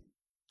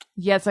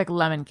 Yeah, it's like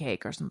lemon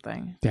cake or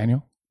something.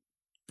 Daniel?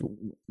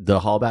 The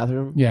hall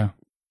bathroom? Yeah.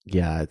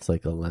 Yeah, it's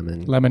like a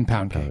lemon Pound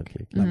pound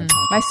cake. cake.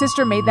 My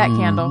sister made that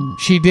candle.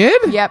 She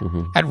did? Yep.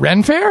 At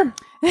Ren Fair?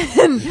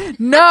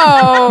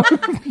 No.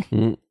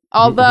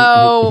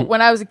 Although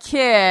when I was a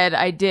kid,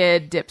 I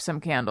did dip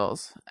some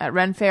candles at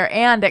Ren Fair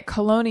and at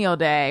Colonial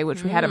Day,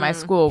 which we had at my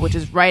school, which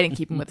is right in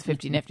keeping with the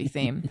 50 Nifty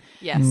theme.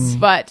 Yes.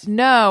 But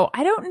no,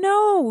 I don't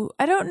know.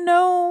 I don't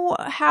know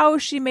how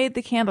she made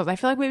the candles. I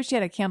feel like maybe she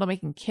had a candle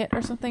making kit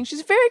or something.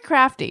 She's very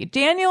crafty.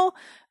 Daniel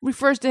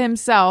refers to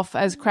himself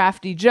as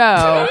Crafty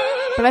Joe,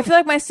 but I feel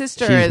like my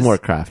sister She's is more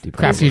crafty.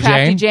 Crafty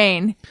Crafty Jane?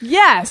 Jane.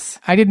 Yes.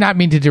 I did not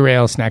mean to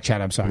derail Snack Chat.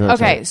 I'm sorry. No.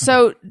 That's Okay, right.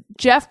 so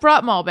Jeff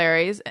brought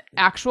mulberries,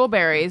 actual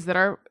berries that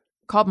are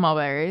called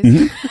mulberries.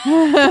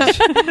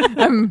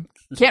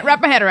 Can't wrap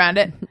my head around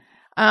it.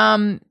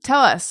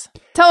 Tell us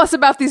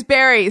about these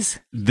berries.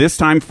 This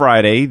time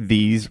Friday,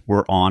 these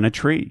were on a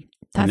tree.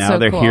 That's and now so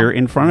they're cool. here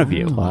in front of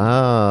you.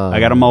 Wow. I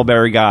got a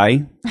mulberry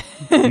guy.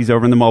 He's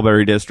over in the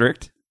mulberry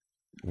district.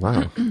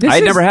 Wow.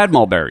 I'd never had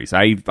mulberries.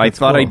 I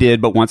thought I cool.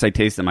 did, but once I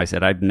tasted them, I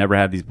said, I've never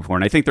had these before,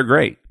 and I think they're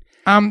great.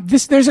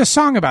 There's a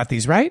song about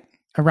these, right?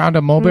 Around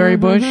a mulberry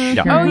bush.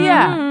 Yeah. Oh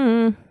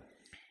yeah,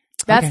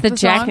 that's The the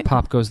Jack- song?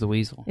 Pop goes the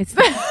weasel. It's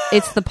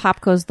the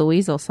Pop Goes the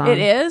Weasel song. It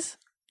is.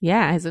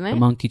 Yeah, isn't The it?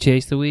 monkey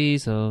chased the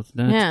weasel.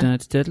 Yeah.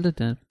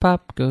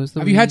 Pop goes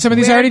the Have you had some of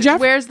these already, Jeff?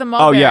 Where's the Oh,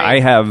 mulberry? yeah,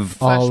 I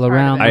have. all part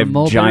around of I the have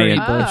mulberry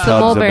giant bush. tubs The of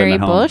them mulberry at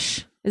home.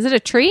 bush. Is it a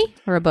tree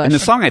or a bush? In the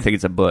song, I think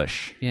it's a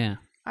bush. Yeah.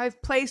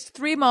 I've placed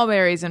 3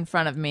 mulberries in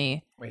front of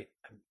me. Wait,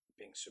 I'm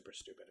being super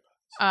stupid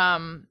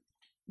about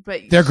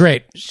But They're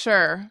great.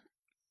 Sure.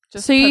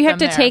 Just So you put have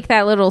to them there. take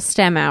that little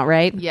stem out,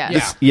 right?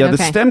 Yes. Yeah, the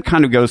Okay. stem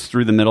kind of goes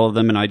through the middle of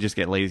them, and I just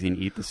get lazy and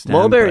eat the stem.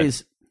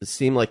 Mulberries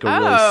seem like a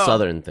really Oh.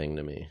 southern thing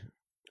to me.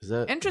 Is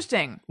that?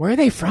 Interesting. Where are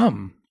they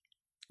from?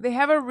 They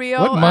have a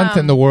real. What month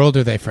in the world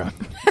are they from?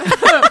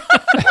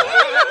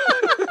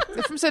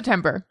 They're from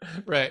September.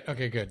 Right.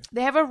 Okay, good.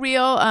 They have a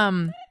real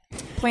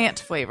plant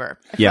flavor.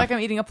 I feel Yeah. like I'm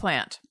eating a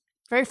plant.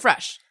 Very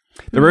fresh.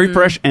 But they're very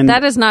fresh, and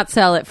That does not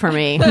sell it for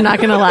me. I'm not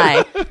going to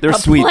lie. they're a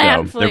sweet, though.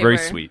 plant They're very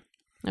flavor. sweet.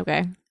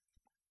 Okay.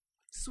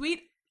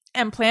 Sweet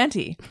and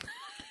planty.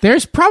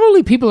 There's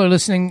probably people who are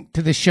listening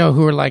to this show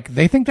who are like,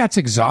 they think that's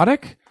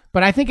exotic,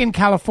 but I think in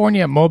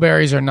California,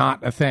 mulberries are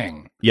not a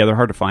thing. Yeah, they're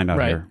hard to find out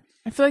Right. here.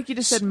 I feel like you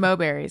just said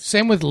moberries.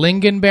 Same with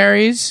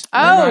lingonberries,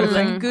 Oh,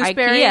 like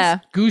gooseberries.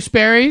 IKEA.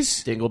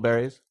 gooseberries.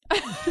 Dingleberries.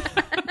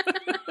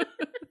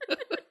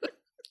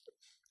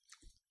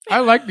 I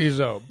like these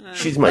though.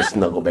 She's my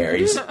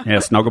snuggleberries. Yeah,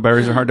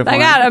 snuggleberries are hard to I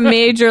find. got a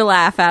major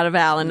laugh out of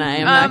Al and I.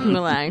 I'm not going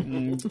to lie.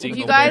 If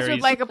you guys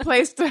would like a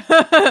place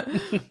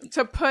to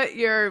to put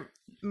your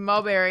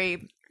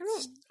mulberry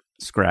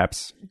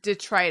Scraps.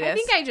 detritus, I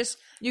think I just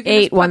you can ate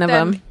just put one of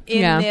them. in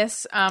Yeah.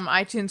 this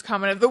iTunes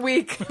comment of the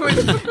week,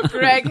 which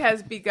Greg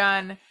has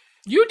begun.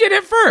 You did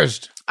it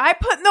first. I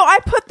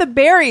put the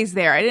berries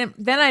there. I didn't.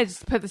 Then I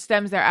just put the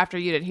stems there after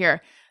you did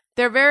here.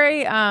 They're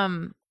very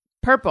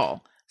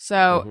purple,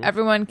 so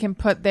everyone can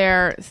put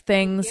their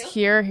things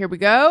here. Here we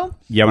go.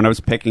 Yeah, when I was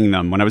picking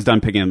them, when I was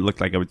done picking them, it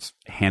looked like I was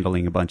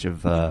handling a bunch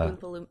of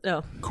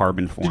Oh.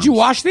 carbon forms. Did you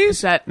wash these?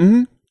 Is that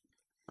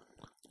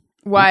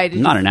why did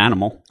Not you? an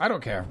animal. I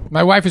don't care.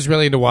 My wife is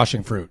really into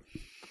washing fruit.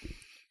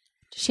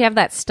 Does she have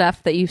that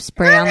stuff that you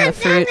spray on the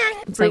fruit?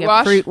 It's Fruit like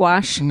wash? a fruit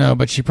wash. No,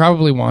 but she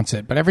probably wants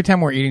it. But every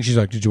time we're eating, she's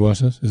like, "Did you wash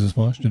this? Is this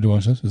washed? Did you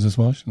wash this? Is this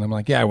washed?" And I'm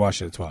like, "Yeah, I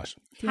washed it. It's washed."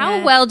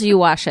 How well do you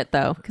wash it,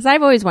 though? Because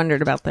I've always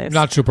wondered about this.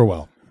 Not super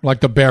well,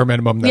 like the bare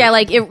minimum. That Yeah,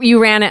 like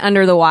you ran it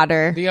under the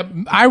water.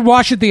 I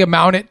wash it the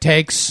amount it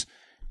takes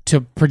to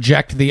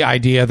project the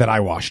idea that I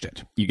washed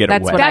it. You get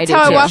That's it wet. what I That's do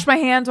how I too. wash my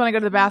hands when I go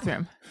to the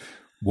bathroom.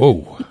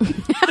 Whoa,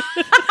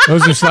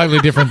 those are slightly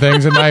different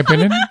things, in my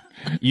opinion.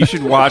 You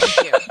should wash.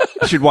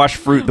 You should wash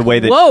fruit the way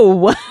that. Whoa.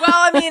 Well,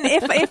 I mean,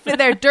 if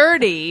they're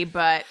dirty,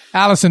 but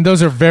Allison,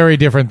 those are very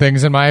different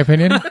things, in my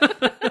opinion.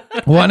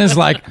 One is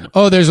like,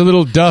 oh, there's a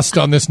little dust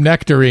on this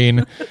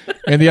nectarine.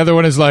 And the other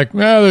one is like,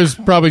 well, there's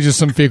probably just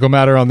some fecal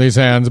matter on these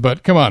hands,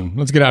 but come on,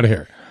 let's get out of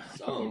here.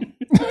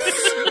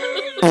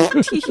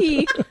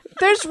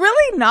 there's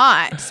really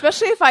not.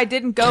 Especially if I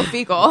didn't go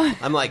fecal.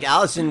 I'm like,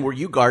 Allison, were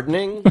you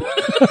gardening?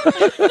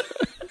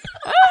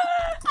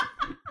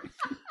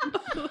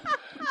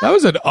 That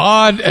was an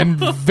odd and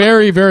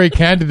very, very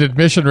candid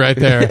admission right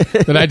there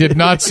that I did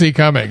not see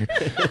coming.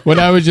 When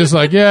I was just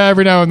like, yeah,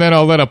 every now and then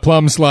I'll let a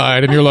plum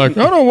slide. And you're like,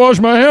 I don't wash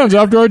my hands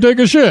after I take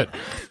a shit.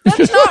 That's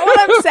not what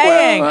I'm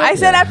saying. I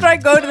said after I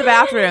go to the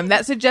bathroom.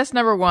 That suggests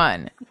number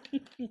one.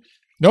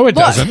 No, it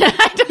doesn't.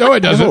 No, it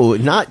doesn't. No,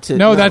 not to.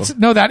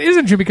 No, that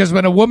isn't true, because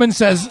when a woman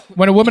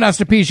has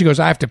to pee, she goes,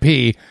 I have to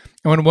pee.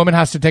 And when a woman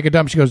has to take a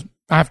dump, she goes,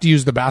 I have to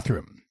use the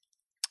bathroom.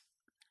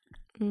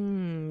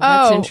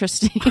 That's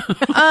interesting.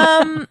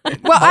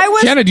 Well, I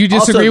was. Jenna, do you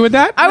disagree Also- with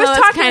that? I was No,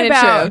 that's talking kinda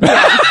about. true.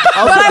 Yeah.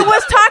 But I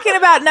was talking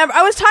about number.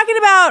 I was talking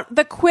about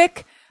the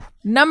quick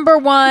number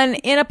one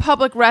in a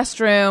public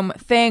restroom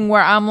thing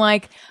where I'm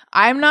like,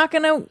 I'm not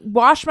going to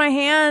wash my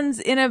hands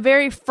in a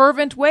very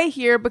fervent way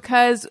here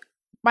because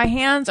my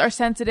hands are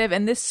sensitive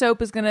and this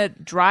soap is going to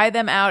dry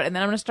them out, and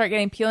then I'm going to start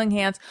getting peeling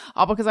hands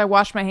all because I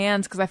washed my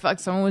hands because I felt like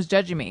someone was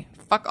judging me.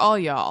 Fuck all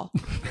y'all.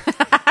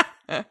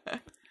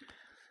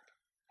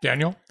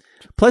 Daniel?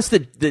 Plus the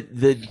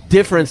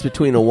difference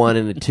between a 1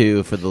 and a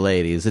 2 for the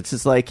ladies. It's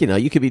just like,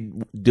 you could be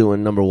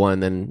doing number 1,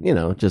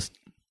 then, just,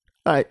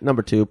 all right,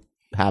 number 2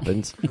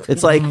 happens.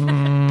 It's like,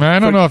 I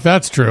don't know if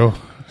that's true.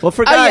 well,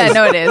 for Oh guys, yeah,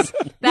 no, it is.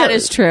 That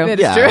is true. It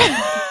is Yeah. true.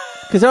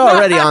 because they're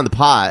already on the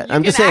pot.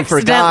 I'm just saying for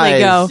accidentally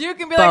guys. go. You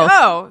can be Both. like,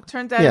 oh,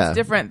 turns out Yeah. it's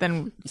different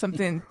than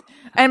something.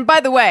 And by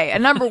the way, a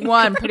number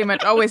 1 pretty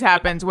much always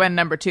happens when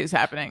number 2 is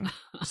happening.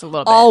 Just a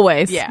little bit.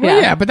 Always. Yeah. Well,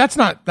 yeah, but that's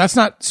not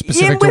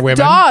specific Even to with women.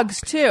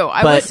 dogs too.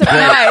 I was But-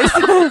 surprised.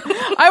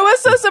 I was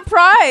so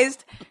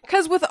surprised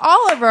because with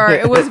Oliver,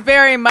 it was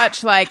very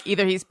much like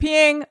either he's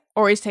peeing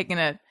or he's taking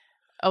a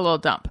little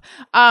dump.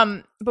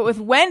 But with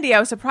Wendy, I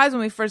was surprised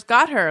when we first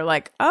got her.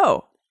 Like,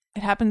 oh,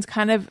 it happens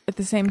kind of at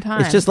the same time.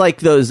 It's just like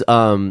those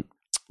always.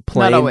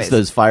 planes,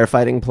 those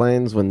firefighting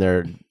planes when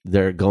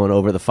they're going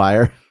over the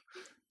fire.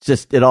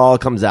 Just it all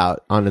comes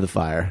out onto the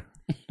fire.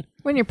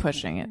 when you're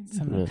pushing it.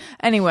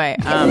 Anyway,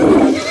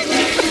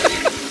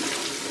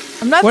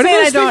 I'm not What are saying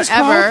I those don't things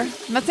ever.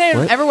 called? I'm not saying I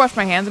What? don't ever wash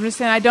my hands. I'm just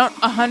saying I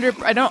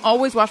don't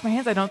always wash my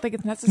hands. I don't think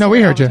it's necessary. No, we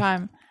all heard the you.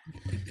 time.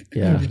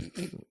 Yeah.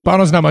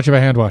 Bono's not much of a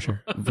hand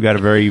washer. We've got a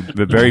very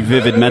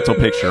vivid mental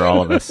picture,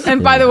 all of us.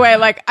 And by the way,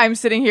 like I'm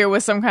sitting here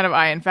with some kind of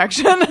eye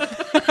infection.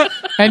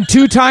 And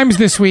 2 times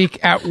this week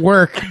at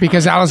work,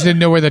 because Alice didn't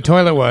know where the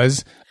toilet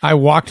was, I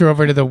walked her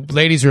over to the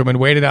ladies' room and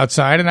waited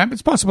outside, and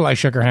it's possible I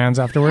shook her hands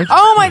afterwards.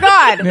 Oh my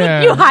god!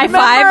 Yeah. You high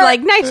five,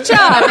 like, nice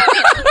job.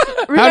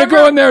 How'd it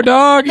go in there,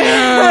 dog?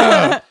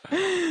 Yeah.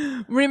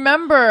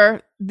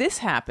 Remember, this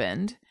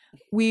happened.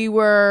 We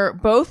were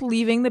both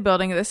leaving the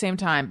building at the same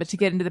time, but to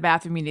get into the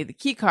bathroom, you need the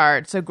key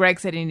card. So Greg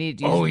said he needed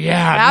to use Oh, the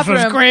yeah, this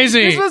bathroom. was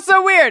crazy. This was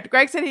so weird.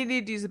 Greg said he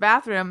needed to use the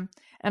bathroom,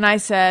 and I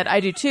said, I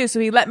do too. So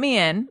he let me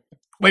in.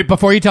 Wait,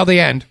 before you tell the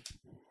end,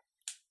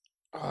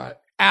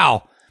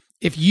 Al,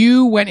 if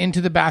you went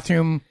into the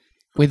bathroom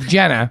with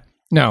Jenna,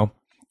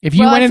 if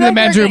you Well, went I into feel the like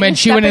men's you're room and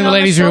she went in stepping the on the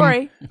ladies' room,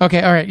 story.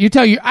 okay, all right, you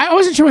tell you. I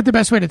wasn't sure what the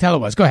best way to tell it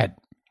was. Go ahead.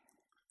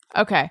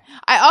 Okay.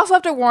 I also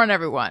have to warn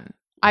everyone.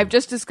 I've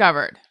just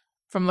discovered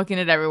from looking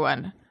at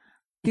everyone,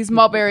 these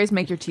mulberries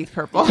make your teeth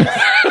purple. Is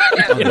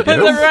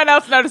everyone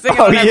else noticing it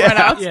on everyone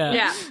else?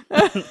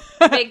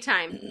 Yeah. Big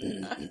time.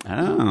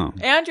 Oh,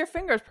 And your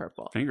fingers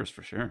purple. fingers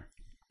for sure.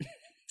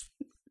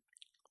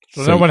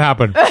 So then what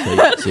happened?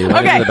 So you went into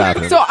Okay, the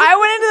bathroom. so I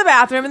went into the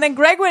bathroom, and then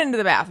Greg went into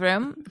the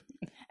bathroom,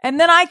 and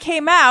then I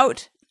came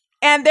out,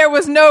 and there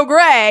was no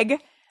Greg,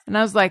 and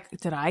I was like,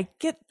 "Did I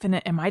get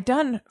finished? Am I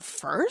done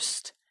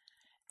first?"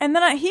 And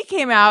then he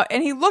came out,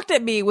 and he looked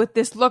at me with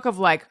this look of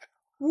like,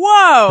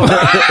 "Whoa, it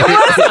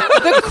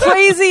was the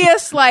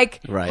craziest!" Like,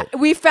 Right.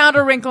 we found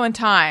a wrinkle in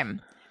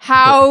time.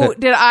 How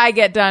did I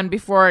get done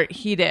before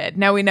he did?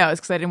 Now we know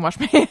it's because I didn't wash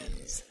my hands.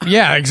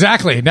 Yeah,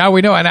 exactly. Now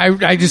we know. And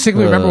I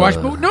distinctly remember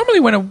watching. But normally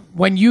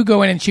when you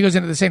go in and she goes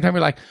in at the same time, you're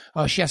like,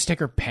 oh, she has to take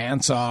her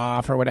pants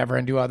off or whatever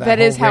and do all that. That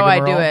whole is how I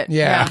do rigmarole. it.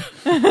 Yeah.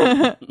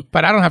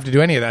 But I don't have to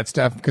do any of that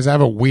stuff because I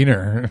have a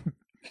wiener.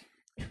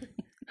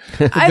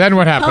 Then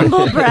what happened?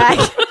 Humble brag.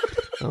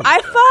 I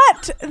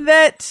thought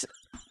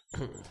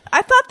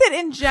that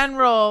in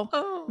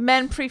general,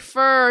 men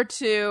prefer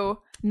to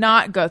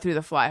not go through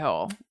the fly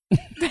hole.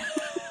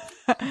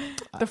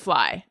 The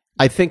fly.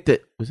 I think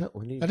that was that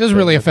when you That doesn't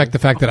really affect the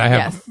fact that I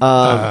have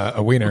Yes.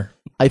 a wiener.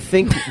 I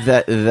think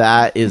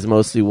that is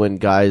mostly when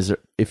guys are,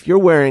 if you're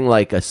wearing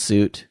like a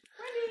suit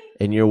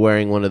and you're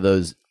wearing one of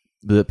those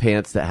the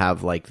pants that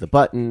have like the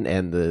button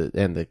and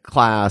the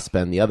clasp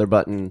and the other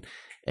button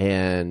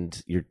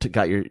and you're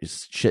got your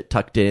shit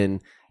tucked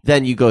in,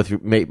 then you go through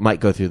might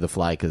go through the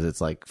fly because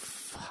it's like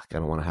fuck, I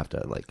don't want to have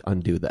to like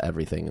undo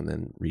everything and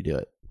then redo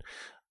it.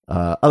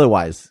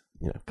 Otherwise,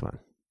 come on.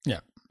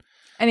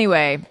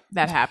 Anyway,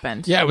 that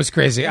happened. Yeah, it was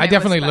crazy. And I it was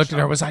definitely looked at her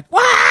special. and was like,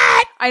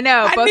 what? I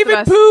know. I both didn't even of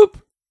us.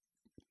 poop.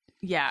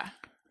 Yeah,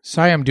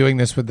 Sorry, I'm doing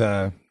this with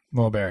the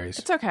mulberries.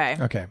 it's okay.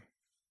 Okay.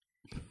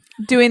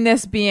 Doing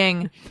this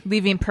being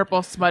leaving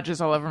purple smudges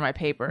all over my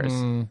papers.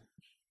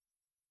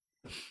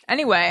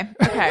 Anyway,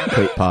 okay.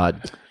 Great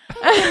pod.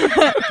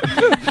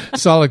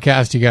 Solid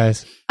cast, you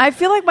guys. I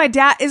feel like my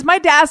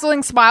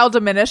dazzling smile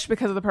diminished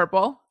because of the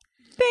purple.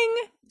 Ding.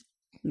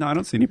 No, I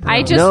don't see any problem.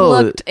 I just No.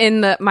 looked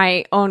in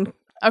my own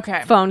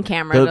Okay. phone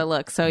camera The- to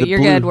look, so the you're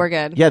blue- good. We're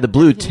good. Yeah, the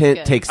blue tint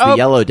good. takes the Oh.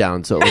 yellow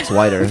down so it looks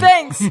whiter.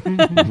 Thanks.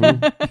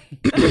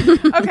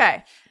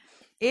 Okay.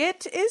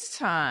 It is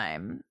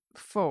time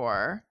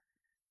for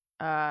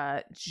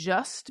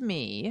just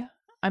me.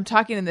 I'm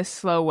talking in this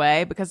slow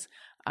way because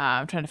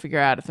I'm trying to figure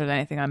out if there's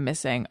anything I'm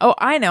missing. Oh,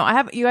 I know. I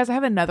have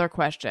another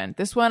question.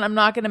 This one, I'm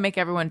not going to make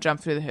everyone jump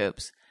through the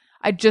hoops.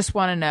 I just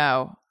want to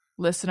know,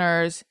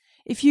 listeners,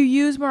 if you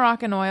use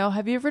Moroccan oil,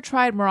 have you ever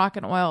tried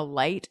Moroccan oil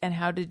light and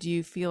how did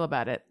you feel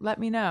about it? Let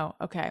me know.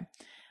 Okay.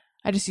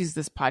 I just use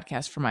this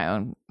podcast for my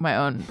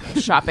own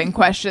shopping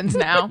questions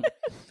now.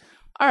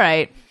 All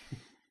right.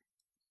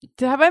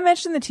 Have I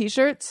mentioned the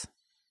t-shirts?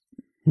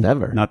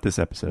 Never. Not this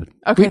episode.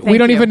 Okay. We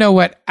don't even know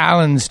what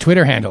Alan's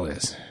Twitter handle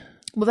is.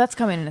 Well, that's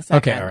coming in a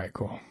second. Okay, all right,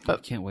 cool.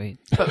 Can't wait.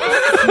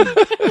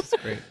 That's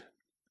great.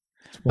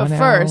 But One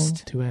first-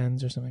 L, 2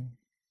 N's or something.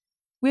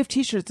 We have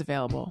t-shirts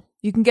available.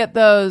 You can get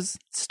those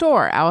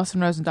store,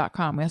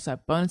 AllisonRosen.com. We also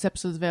have bonus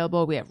episodes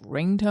available. We have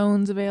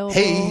ringtones available.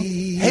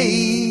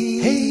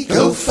 Hey,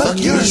 go fuck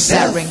That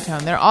yourself.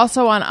 ringtone. They're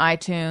also on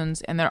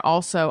iTunes and they're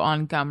also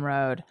on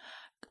Gumroad.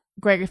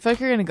 Greg, I feel like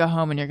you're going to go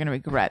home and you're going to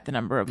regret the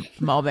number of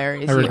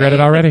mulberries. I you regret it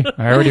ate. already.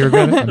 I already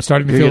regret it. I'm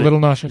starting to feel a little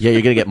nauseous. Yeah,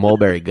 you're gonna get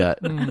mulberry gut.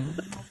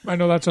 I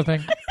know that's a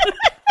thing.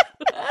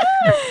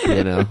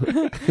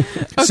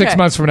 6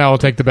 months from now, I'll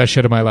take the best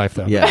shit of my life,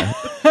 though. Yeah.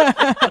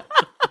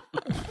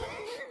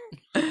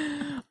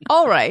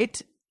 All right.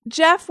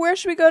 Jeff, where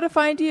should we go to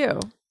find you?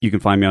 You can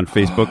find me on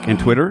Facebook and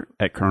Twitter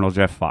at Colonel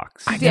Jeff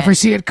Fox. I never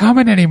see it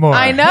coming anymore.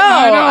 I know.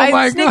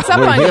 my It sneaks God. up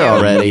We're on here you.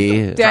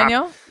 already.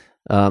 Daniel?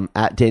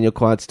 At Daniel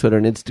Quantz, Twitter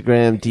and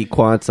Instagram,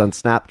 DQuantz on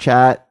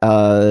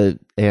Snapchat,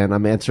 and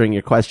I'm answering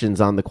your questions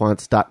on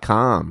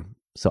thequantz.com.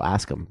 So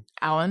ask them.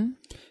 Alan?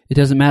 It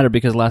doesn't matter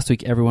because last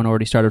week everyone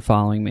already started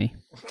following me.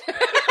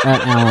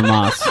 At Alan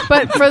Moss.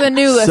 But for the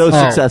new So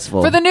listener.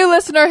 successful. For the new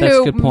listener That's a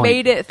who good point.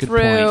 made it Good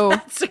through,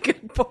 That's a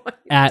good point.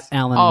 At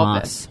Alan All of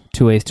Moss.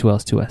 2 A's, 2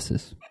 L's, 2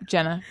 S's.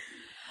 Jenna.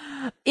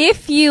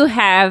 If you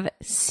have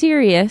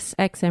Sirius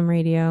XM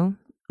radio,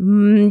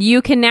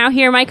 you can now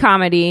hear my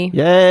comedy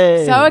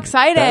Yay. So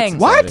exciting.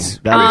 What? That is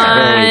very,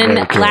 on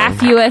very cool.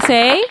 Laugh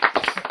USA,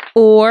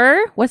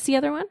 or what's the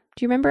other one?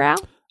 Do you remember, Al?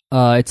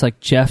 It's like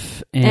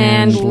Jeff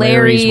And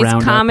Larry's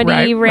Roundup.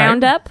 comedy Right.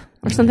 roundup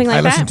or something like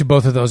I that. listen to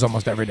both of those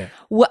almost every day.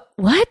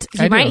 What?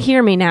 I You might do.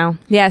 hear me now.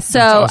 Yeah.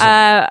 So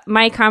That's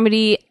my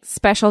comedy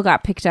special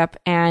got picked up,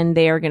 and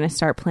they are going to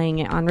start playing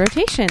it on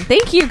rotation.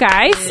 Thank you,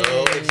 guys.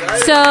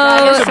 That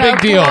So is That's a big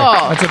deal.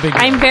 cool. That's a big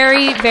deal. I'm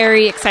very,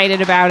 very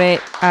excited about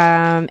it.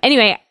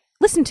 Anyway,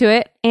 listen to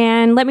it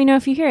and let me know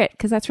if you hear it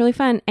because that's really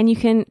fun. And you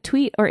can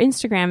tweet or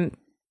Instagram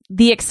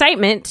the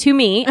excitement to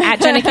me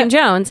at Jenna Kim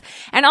Jones.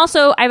 And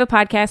also, I have a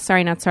podcast,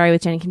 Sorry Not Sorry,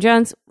 with Jenna Kim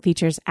Jones.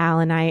 Features Al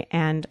and I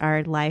and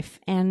our life.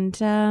 And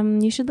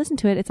you should listen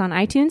to it. It's on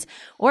iTunes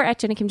or at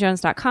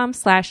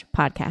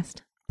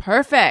jennakimjones.com/podcast.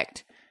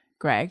 Perfect.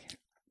 Greg.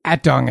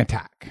 at Dong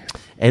Attack.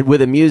 And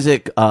with a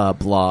music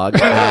blog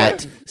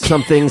at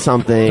something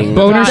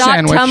Boner Dot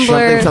sandwich.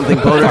 Tumblr. something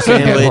boner Fucking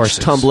dead sandwich horses.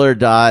 Tumblr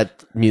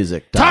dot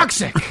music dot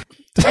Toxic.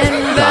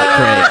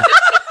 great.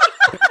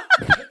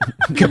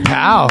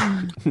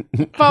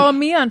 Kapow. Follow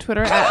me on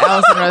Twitter at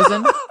Allison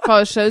Rosen.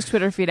 Follow the show's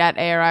Twitter feed at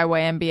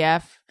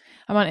ARIYMBF.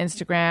 I'm on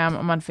Instagram.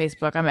 I'm on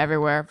Facebook. I'm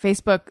everywhere.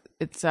 Facebook,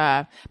 it's,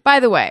 by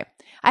the way,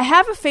 I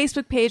have a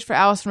Facebook page for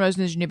Allison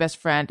Rosen is your new best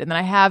friend. And then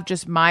I have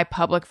just my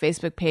public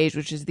Facebook page,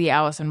 which is the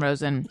Allison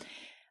Rosen.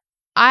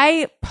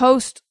 I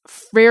post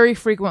very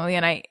frequently,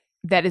 and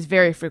that is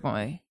very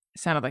frequently.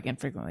 It sounded like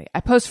infrequently.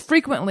 I post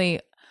frequently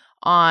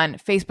on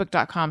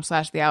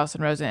Facebook.com/the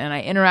Allison Rosen, and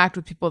I interact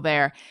with people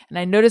there. And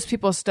I notice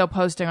people still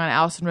posting on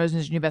Allison Rosen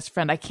is your new best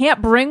friend. I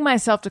can't bring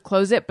myself to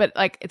close it, but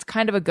like it's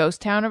kind of a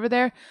ghost town over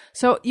there.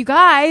 So you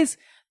guys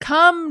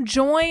come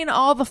join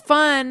all the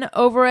fun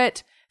over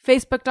at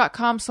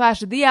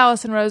Facebook.com/the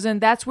Allison Rosen.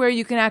 That's where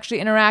you can actually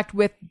interact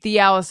with the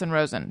Allison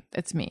Rosen.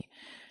 It's me.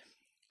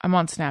 I'm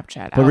on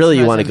Snapchat. But really,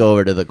 you want to go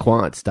over to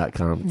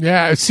thequants.com.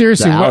 Yeah,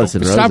 seriously. The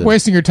Allison Stop Rosen.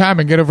 wasting your time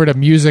and get over to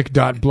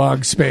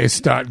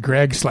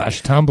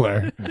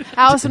music.blogspace.greg/Tumblr.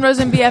 Allison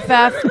Rosen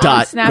BFF on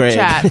Dot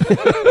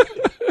Snapchat.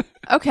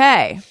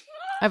 Okay.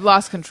 I've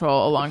lost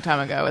control a long time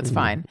ago. It's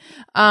fine.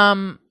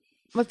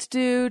 Let's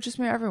do Just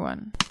Me or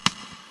Everyone.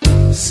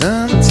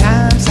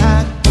 Sometimes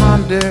I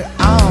ponder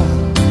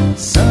on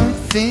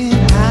something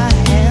I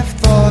have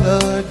thought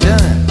or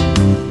done.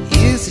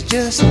 Is it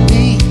just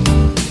me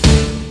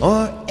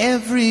or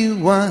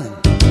everyone?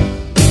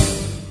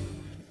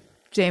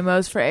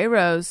 JMOs for A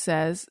Rose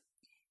says,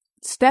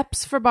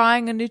 steps for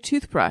buying a new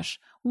toothbrush.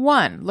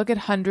 1, look at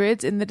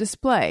hundreds in the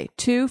display.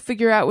 2,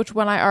 figure out which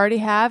one I already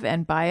have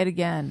and buy it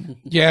again.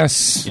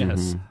 Yes.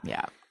 Yes.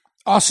 Yeah.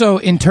 Also,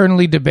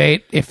 internally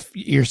debate if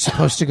you're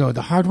supposed to go,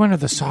 the hard one or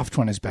the soft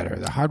one is better.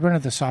 The hard one or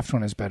the soft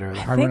one is better.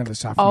 The hard one or the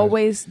soft one.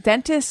 Always,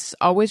 dentists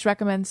always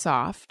recommend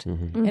soft.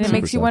 And it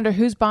makes you wonder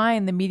who's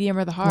buying the medium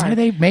or the hard. Why do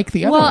they make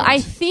the other Well, ones? I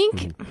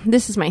think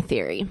this is my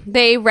theory.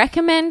 They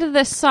recommend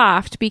the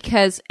soft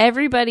because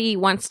everybody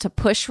wants to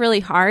push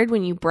really hard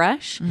when you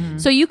brush.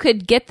 So you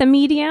could get the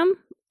medium,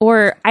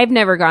 or I've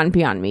never gone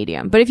beyond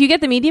medium. But if you get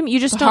the medium, you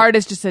just The don't. hard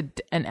is just an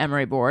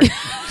emery board.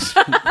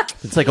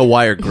 It's like a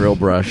wire grill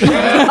brush.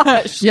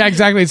 Yeah,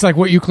 exactly. It's like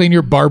what you clean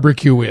your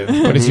barbecue with,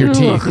 but it's your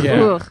teeth.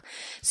 Yeah. Ugh.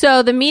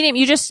 So the medium,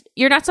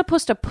 you're not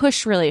supposed to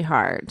push really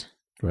hard.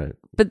 Right.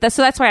 But that's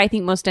why I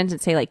think most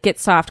dentists say like get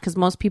soft, because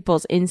most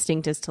people's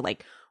instinct is to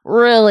like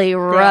really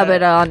rub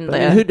it on But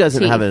the I mean, who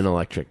doesn't teeth. have an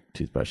electric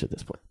toothbrush at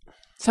this point?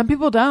 Some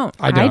people don't.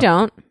 I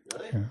don't.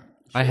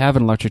 I have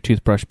an electric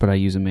toothbrush, but I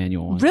use a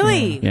manual one.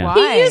 Really? Yeah.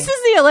 Why? He uses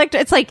the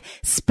electric. It's like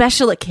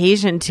special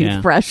occasion Yeah.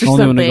 toothbrush or Only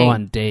something. when I go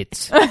on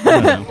dates. I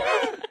don't know.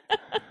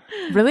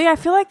 Really? I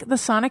feel like the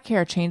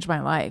Sonicare changed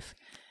my life.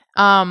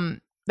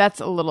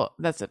 That's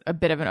a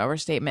bit of an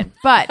overstatement,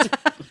 but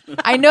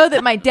I know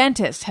that my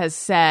dentist has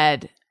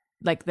said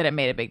like that it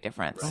made a big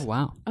difference. Oh,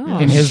 wow.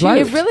 In his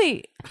life. It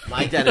really,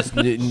 My dentist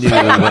knew when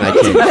I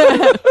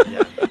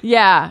changed.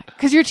 yeah,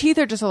 because your teeth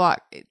are just a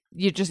lot.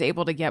 You're just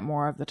able to get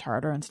more of the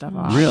tartar and stuff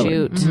off.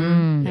 Shoot.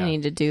 I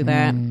need to do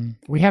that.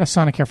 We had a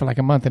Sonicare for like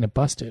a month and it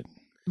busted.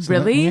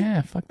 Really?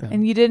 Yeah, fuck that.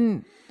 And you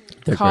didn't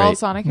They're call great.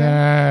 Sonicare?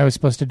 Nah, I was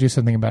supposed to do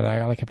something about it.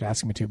 I kept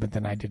asking me to, but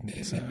then I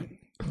didn't. So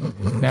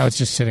now it's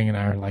just sitting in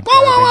our like.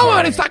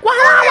 And it's like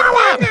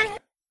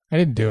I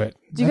didn't do it.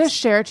 Do you guys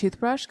share a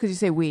toothbrush? Because you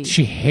say we.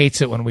 She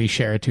hates it when we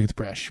share a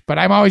toothbrush, but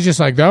I'm always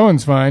just like, that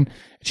one's fine.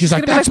 She's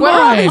like, Gonna be that's what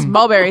are all these mine.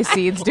 mulberry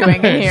seeds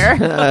doing in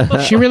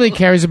here? She really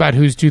cares about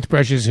whose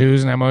toothbrush is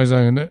whose, and I'm always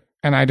like,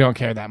 and I don't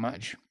care that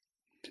much.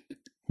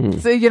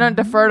 So you don't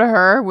defer to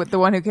her with the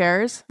one who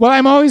cares? Well,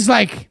 I'm always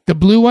like, the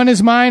blue one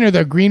is mine or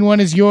the green one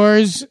is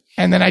yours.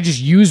 And then I just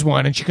use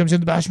one, and she comes in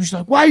the bathroom. She's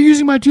like, "Why are you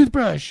using my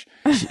toothbrush?"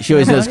 She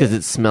always knows because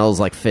it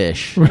smells like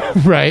fish.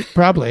 Right?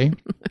 Probably.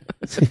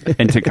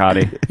 And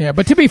Takati. Yeah.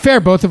 But to be fair,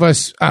 both of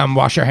us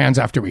wash our hands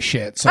after we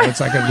shit, so it's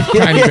like a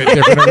tiny bit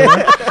different. Over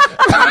there.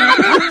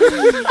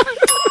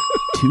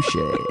 Touche.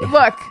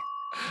 Look,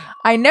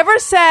 I never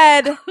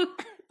said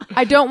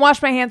I don't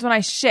wash my hands when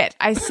I shit.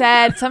 I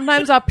said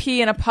sometimes I'll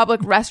pee in a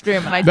public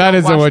restroom and I That don't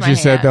isn't wash what my you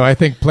said, hands. though. I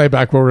think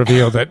playback will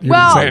reveal that you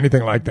Well, didn't say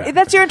anything like that.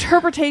 That's your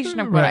interpretation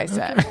of what I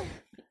said.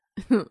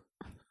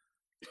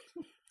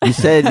 You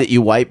said that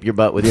you wipe your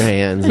butt with your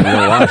hands and you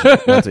don't wash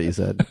it. That's what you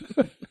said.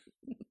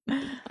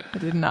 I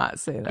did not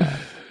say that.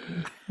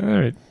 All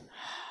right.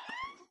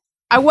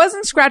 I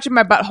wasn't scratching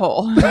my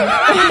butthole.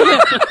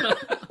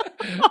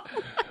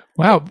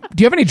 Wow.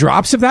 Do you have any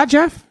drops of that,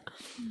 Jeff?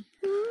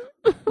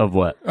 Of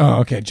what? Oh,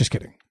 okay. Just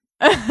kidding.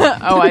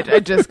 Oh, I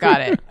just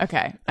got it.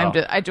 Okay,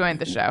 I joined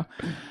the show.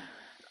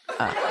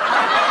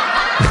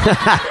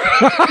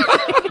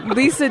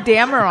 Lisa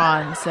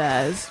Dameron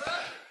says,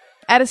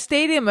 at a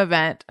stadium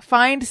event,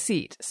 find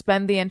seat.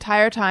 Spend the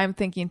entire time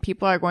thinking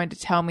people are going to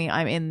tell me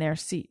I'm in their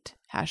seat.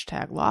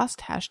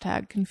 #lost,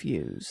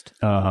 #confused.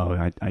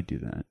 Oh, I do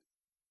that.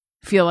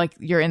 Feel like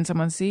you're in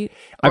someone's seat?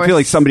 I Or feel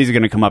like somebody's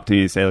going to come up to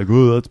me and say, like,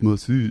 oh, that's my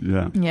seat.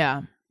 Yeah.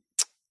 Yeah.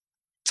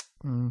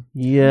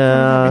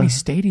 Yeah. Any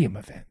stadium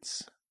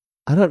events.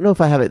 I don't know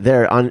if I have it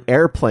there. On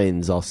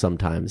airplanes, I'll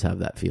sometimes have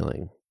that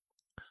feeling.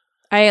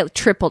 I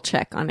triple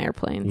check on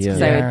airplanes because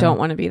Yeah. I don't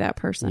want to be that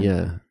person.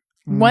 Yeah.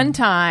 One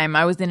time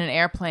I was in an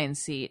airplane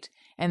seat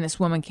and this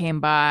woman came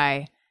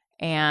by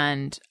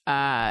and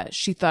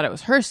she thought it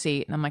was her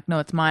seat. And I'm like, no,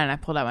 it's mine. And I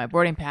pulled out my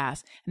boarding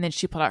pass. And then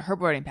she pulled out her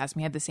boarding pass and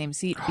we had the same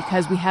seat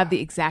because we have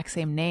the exact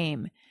same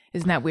name.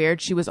 Isn't that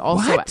weird? She was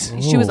also What?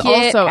 she was Get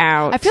also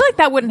out. I feel like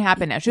that wouldn't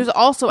happen now. She was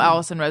also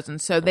Allison Rosen.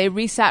 So they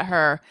resat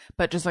her,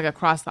 but just like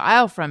across the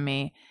aisle from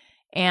me.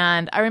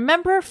 And I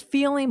remember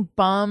feeling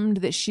bummed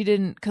that she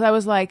didn't, because I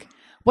was like,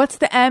 what's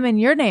the M in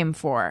your name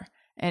for?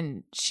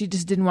 And she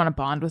just didn't want to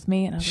bond with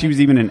me. And I was She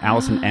was even an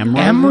Allison M.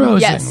 M. Rosen?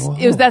 Rosen. yes, Whoa.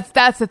 it was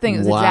that's the thing. It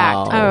was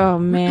Wow. exact. Oh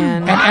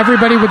man. And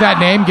everybody with that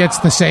name gets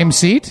the same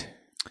seat?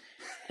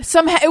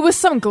 It was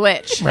some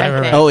glitch. Right, I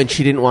right, think. Oh, and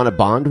she didn't want to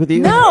bond with you?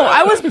 No,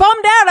 I was bummed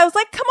out. I was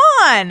like, come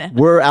on.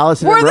 We're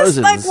Allison We're and this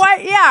Rosens. like why?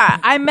 Yeah,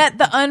 I met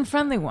the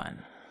unfriendly one.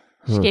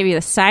 She gave you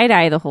the side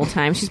eye the whole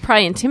time. She's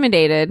probably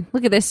intimidated.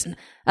 Look at this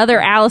other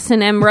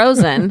Allison M.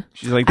 Rosen.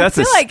 She's like, that's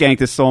a feel like- skank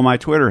that stole my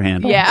Twitter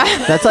handle. Yeah.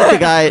 That's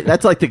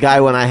like the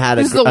guy when I had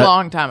This is a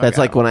long time That's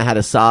ago. like when I had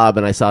a sob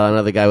and I saw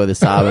another guy with a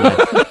sob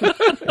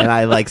and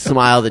I like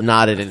smiled and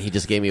nodded and he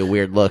just gave me a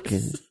weird look.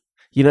 And,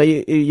 you know,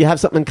 you have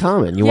something in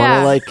common. You want Yeah.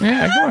 to like,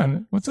 Yeah, come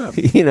on. What's up?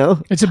 you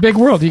know, It's a big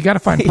world. You got to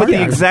find Put party.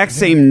 the exact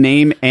same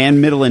name and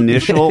middle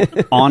initial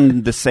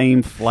on the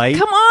same flight.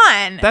 Come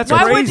on. That's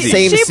Why would crazy. you-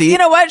 Same she, seat. You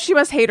know what? She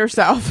must hate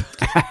herself.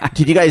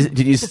 did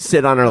you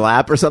sit on her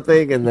lap or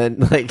something and then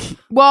like,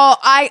 Well,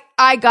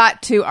 I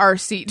got to our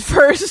seat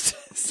first,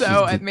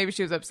 so maybe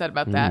she was upset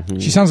about that.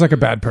 She sounds like a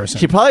bad person.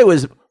 she probably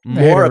was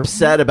more her.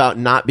 upset about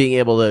not being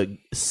able to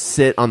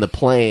sit on the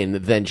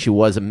plane than she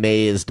was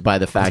amazed by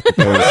the fact that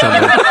there was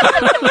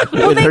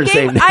someone with her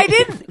same name. I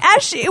didn't.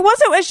 It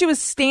wasn't as she was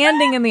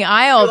standing in the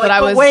aisle that I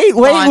But was. wait,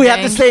 we have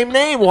bonding. the same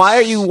name. Why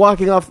are you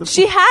walking off the?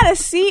 She had a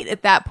seat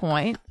at that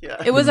point.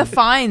 It was a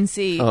fine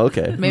seat. Oh,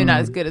 okay. Maybe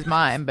not as good as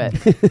mine, but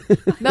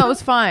no, it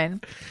was fine.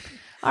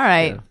 All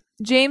right.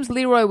 James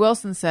Leroy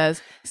Wilson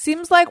says,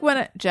 seems like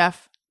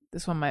Jeff,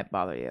 this one might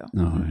bother you.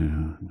 Oh,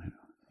 yeah.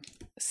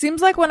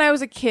 Seems like when I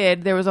was a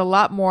kid, there was a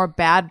lot more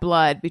bad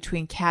blood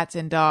between cats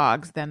and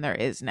dogs than there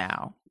is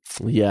now.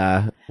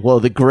 Yeah. Well,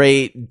 the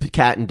great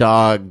cat and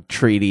dog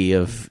treaty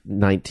of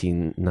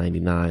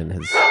 1999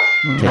 has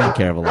taken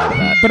care of a lot of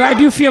that. But I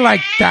do feel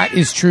like that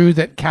is true,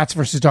 that cats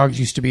versus dogs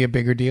used to be a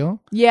bigger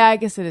deal. Yeah, I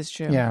guess it is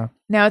true. Yeah.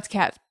 Now it's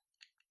cat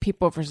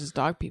people versus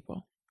dog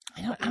people.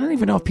 I don't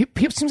even know.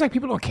 People seems like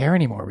people don't care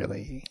anymore,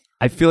 really.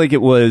 I feel like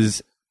it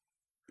was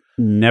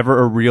never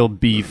a real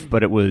beef,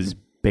 but it was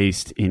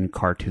based in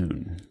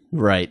cartoon.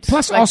 Right.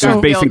 Plus, Like also,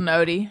 Garfield basic- and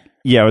Odie.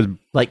 Yeah, it was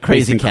Like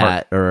Crazy based in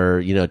Cat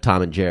or,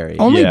 Tom and Jerry.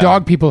 only Yeah.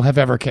 dog people have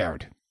ever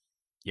cared.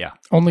 yeah.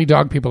 Only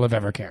dog people have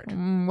ever cared.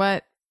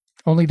 What?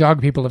 Only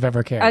dog people have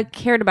ever cared. I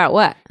cared about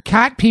what?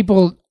 Cat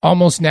people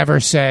almost never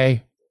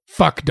say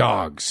fuck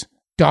dogs.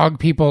 Dog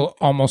people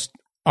almost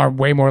are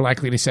way more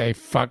likely to say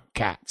fuck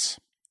cats.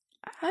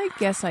 I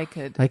guess I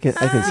could I can see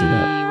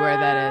that. where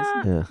that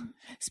is. Yeah.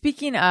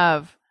 Speaking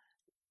of,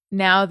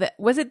 now that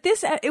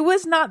it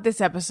was not this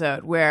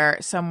episode where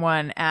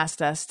someone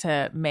asked us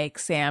to make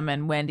Sam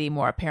and Wendy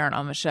more apparent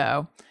on the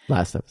show.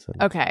 Last episode.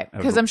 Okay,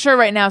 because I'm sure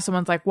right now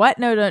someone's like, "What?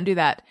 No, don't do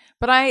that."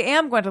 But I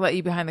am going to let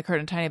you behind the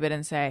curtain a tiny bit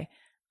and say,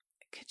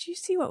 "Could you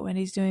see what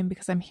Wendy's doing?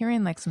 Because I'm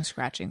hearing like some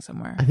scratching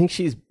somewhere." I think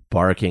she's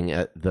barking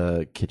at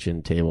the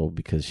kitchen table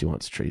because she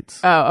wants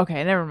treats. Oh,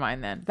 okay, never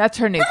mind then. That's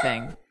her new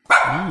thing.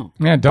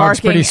 Yeah, dog's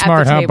Barking pretty at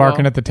smart, the huh? table.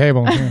 Barking at the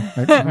table. Yeah.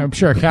 I'm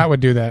sure a cat would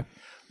do that.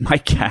 My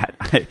cat,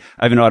 I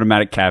have an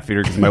automatic cat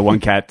feeder because my one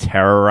cat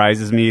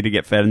terrorizes me to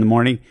get fed in the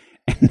morning.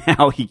 And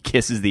now he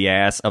kisses the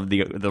ass of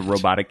the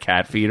robotic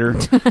cat feeder.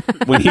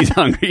 When he's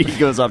hungry, he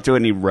goes up to it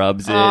and he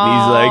rubs it. And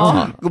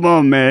he's like, come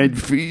on, man,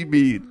 feed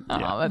me.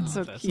 Oh, that's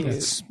so cute.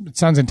 It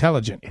sounds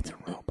intelligent. It's a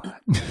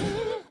robot.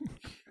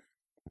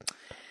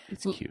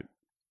 It's cute.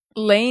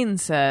 Lane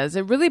says,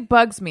 it really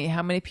bugs me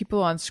how many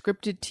people on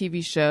scripted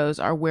TV shows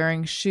are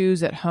wearing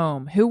shoes at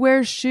home. Who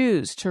wears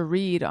shoes to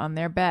read on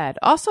their bed?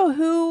 Also,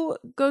 who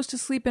goes to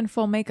sleep in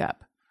full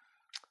makeup?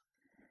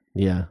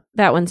 Yeah.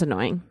 That one's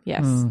annoying.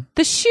 Yes.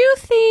 The shoe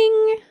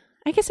thing,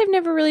 I guess I've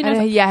never really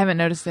noticed. I haven't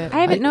noticed it. I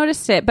haven't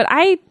noticed it, but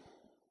I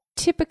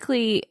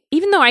typically,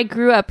 even though I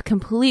grew up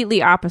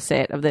completely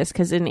opposite of this,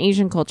 because in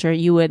Asian culture,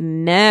 you would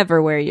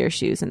never wear your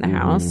shoes in the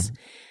house.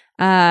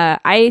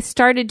 I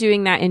started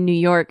doing that in New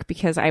York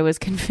because I was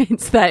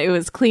convinced that it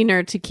was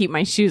cleaner to keep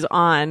my shoes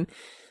on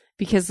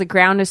because the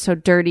ground is so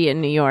dirty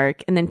in New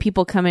York. And then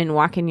people come in,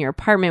 walk in your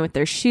apartment with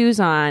their shoes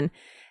on.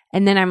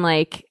 And then I'm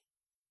like,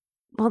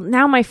 well,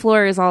 now my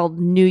floor is all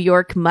New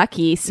York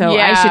mucky, so I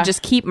Yeah. should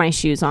just keep my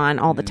shoes on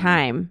all the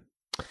time.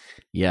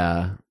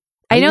 Yeah.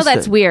 I know used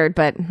that's to- weird,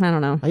 but I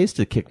don't know. I used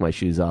to kick my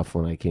shoes off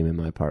when I came in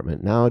my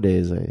apartment.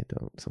 Nowadays, I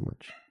don't so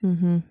much.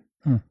 Mm-hmm.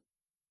 Hmm.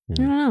 I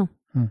don't know.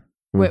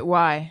 Wait,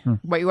 why?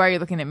 Why are you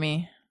looking at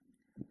me?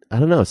 I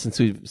don't know. Since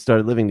we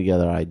started living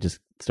together, I just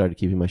started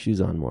keeping my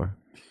shoes on more.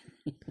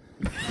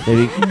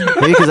 Maybe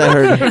because I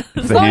heard.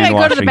 As long as I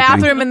go to the hand-washing thing.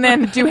 bathroom and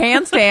then do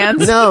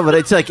handstands. No, but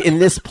it's like in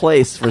this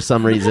place for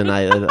some reason.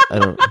 I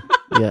don't.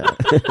 Yeah.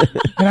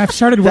 And I've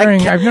started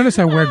wearing. I've noticed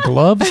I wear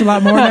gloves a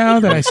lot more now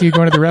that I see you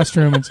going to the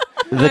restroom. It's,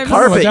 The what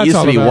carpet that's used to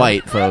all be about.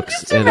 white,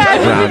 folks, and it's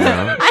brown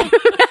now. I'm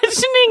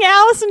imagining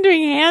Allison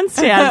doing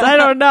handstands. I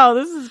don't know.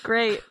 This is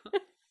great.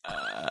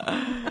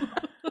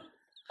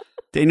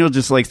 Daniel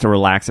just likes to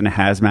relax in a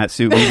hazmat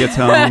suit when he gets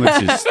home.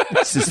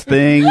 It's his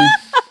thing.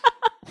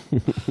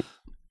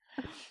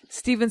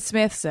 Stephen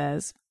Smith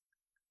says,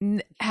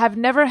 have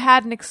never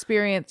had an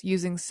experience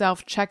using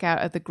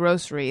self-checkout at the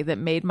grocery that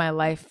made my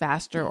life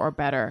faster or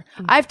better.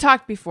 I've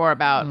talked before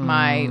about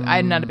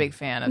I'm not a big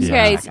fan of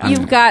Okay, self-checkout.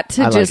 you've got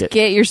to I like just it.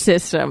 get your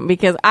system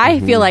because I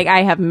feel like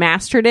I have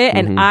mastered it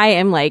and I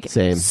am like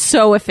Same.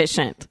 so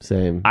efficient.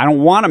 Same. I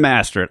don't want to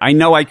master it. I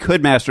know I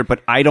could master it,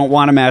 but I don't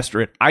want to master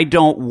it. I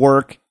don't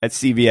work at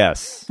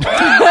CVS.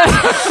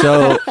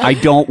 So I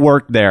don't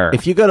work there.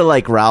 if you go to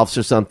like Ralph's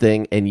or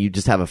something and you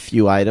just have a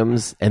few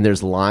items and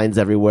there's lines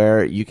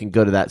everywhere, you can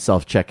go to that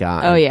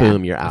self-checkout Oh, and yeah.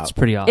 boom, you're out. It's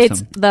pretty awesome.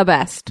 It's the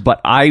best. But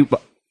I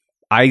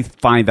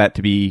find that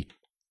to be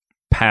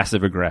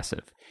passive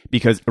aggressive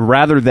because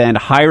rather than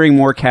hiring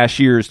more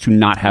cashiers to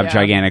not have Yeah.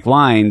 gigantic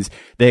lines,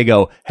 they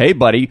go, "Hey,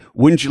 buddy,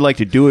 wouldn't you like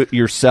to do it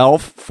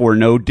yourself for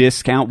no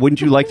discount?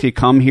 Wouldn't you like to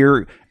come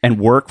here and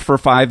work for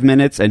 5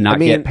 minutes and not I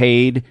mean, get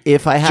paid?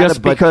 if I had just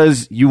a bud-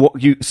 because you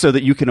so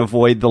that you can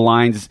avoid the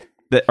lines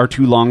that are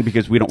too long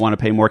because we don't want to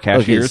pay more Okay,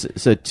 cashiers."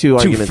 so two To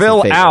arguments fill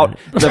in favor. out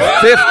the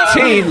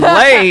 15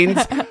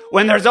 lanes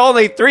when there's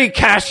only 3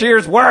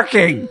 cashiers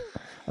working.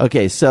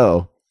 Okay,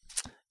 so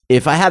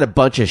if I had a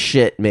bunch of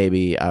shit,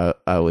 maybe I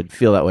would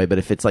feel that way. But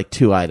if it's like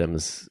 2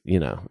 items,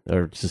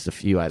 or just a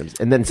few items,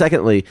 and then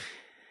secondly,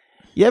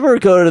 you ever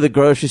go to the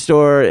grocery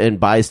store and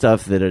buy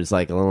stuff that is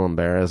like a little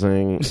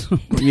embarrassing?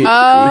 You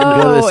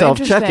can go to the self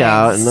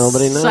checkout and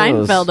nobody knows.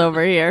 Seinfeld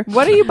over here.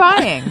 What are you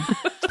buying?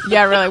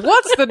 Yeah, really.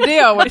 What's the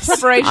deal with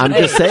preparation? I'm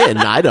just saying,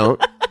 I don't.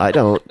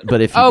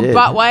 But if you did,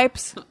 butt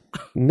wipes.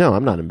 no,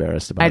 I'm not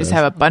embarrassed about it. I just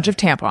have a bunch of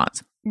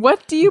tampons.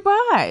 What do you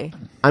buy?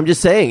 I'm just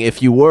saying,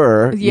 if you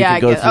were, you Yeah,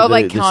 could go I guess. through Oh, the,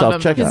 like the condoms. self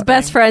His checkout.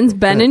 best friends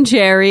Ben and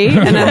Jerry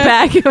and a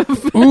bag of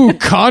Ooh,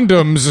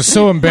 condoms are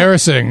so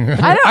embarrassing.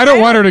 I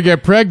don't want her to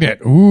get pregnant.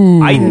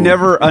 Ooh. I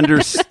never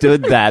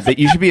understood that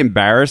you should be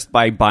embarrassed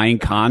by buying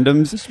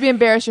condoms. You should be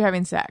embarrassed you're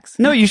having sex.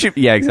 No, you should.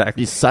 Yeah,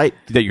 exactly. You cite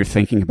That you're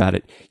thinking about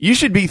it. You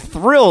should be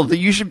thrilled that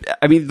you should.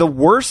 I mean, the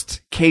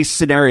worst case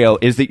scenario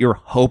is that you're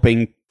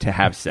hoping to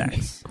have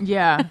sex.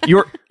 Yeah.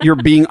 You're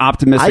being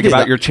optimistic I did about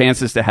not- your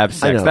chances to have I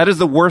sex. know. That is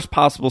the worst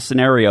possible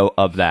scenario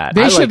of that.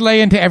 They should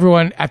lay into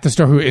everyone at the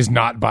store who is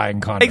not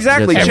buying condoms.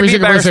 Exactly. Yes. You should Every be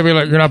single person embarrassed.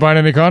 be like, "You're not buying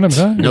any condoms,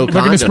 huh? No Looking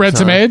to condoms, spread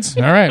some huh? AIDS?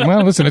 All right.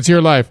 Well, listen, it's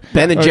your life."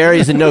 Ben and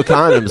Jerry's and no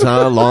condoms,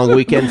 huh? Long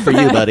weekend for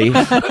you, buddy.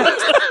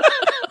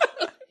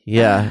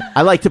 Yeah,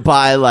 I like to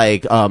buy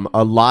like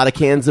a lot of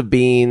cans of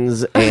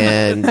beans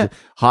and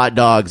hot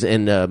dogs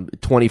and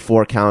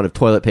 24 count of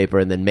toilet paper,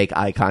 and then make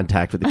eye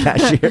contact with the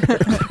cashier.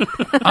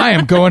 I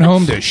am going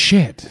home to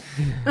shit.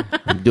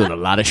 I'm doing a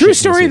lot of True shit this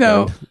story,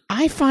 though. weekend.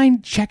 I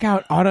find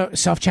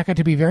self checkout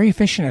to be very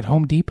efficient at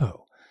Home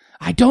Depot.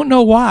 I don't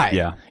know why.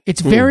 Yeah.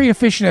 It's very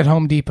efficient at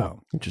Home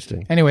Depot.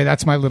 Interesting. Anyway,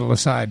 that's my little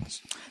aside.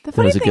 The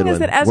funny was a thing good is one.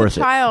 that as Worth a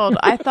it. child,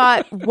 I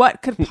thought,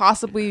 what could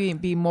possibly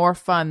be more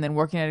fun than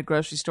working at a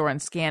grocery store and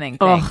scanning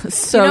things? Oh,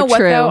 so you know what,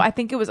 true. though? I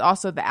think it was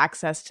also the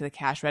access to the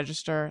cash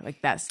register.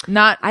 Like, that's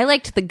not... I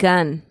liked the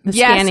gun, the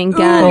Yes. scanning Ooh,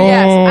 gun.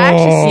 Yes, I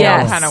actually still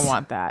Yes. kind of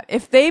want that.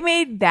 If they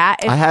made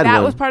that, if I had that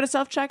one. was part of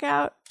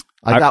self-checkout,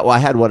 I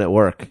had one at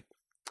work.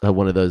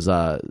 One of those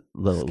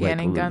little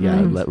Scanning gun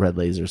yeah, ones? red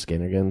laser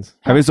scanner guns.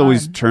 I was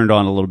always fun. turned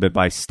on a little bit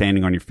by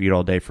standing on your feet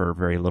all day for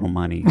very little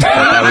money.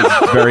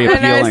 That was very I know,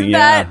 appealing. isn't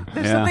Yeah, that,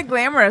 there's yeah. something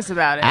glamorous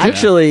about it.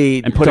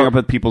 Actually, And putting up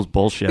with people's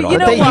bullshit. But all you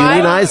day. know they why?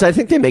 unionize. I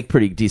think they make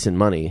pretty decent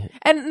money.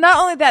 And not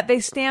only that,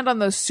 they stand on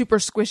those super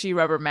squishy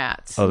rubber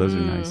mats. Oh, those are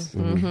nice.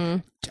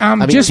 mean,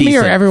 Just me or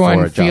decent for everyone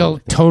a job. feel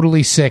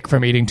totally sick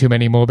from eating too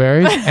many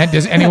mulberries? And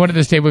does anyone at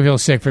this table feel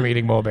sick from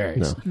eating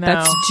mulberries? No. No.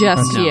 That's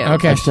just you.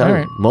 Okay, So, all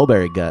right.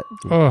 mulberry gut.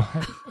 Oh,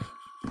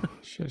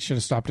 should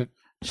have stopped it.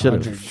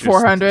 Should have.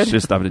 400.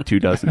 Just stopped at 2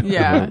 dozen.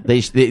 Yeah.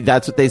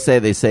 That's what they say.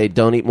 They say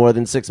don't eat more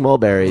than 6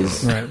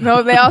 mulberries. Right.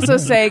 No, they also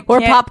say... Or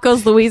can't- Pop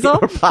Goes the Weasel.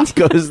 Pop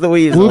goes the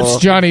weasel. Oops,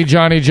 Johnny.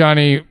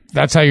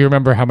 That's how you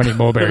remember how many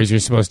mulberries you're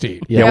supposed to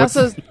eat. They Yeah, what's,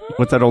 also...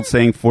 what's that old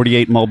saying?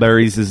 48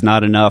 mulberries is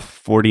not enough.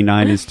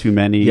 49 is too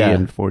many. Yeah.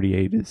 And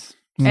 48 is...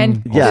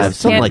 And Yeah,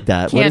 just something can't- like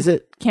that. What can't- is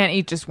it? Can't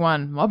eat just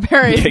one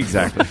mulberry.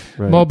 Exactly.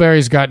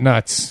 Mulberries got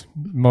nuts.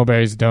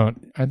 Mulberries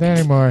don't. Are there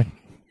any more?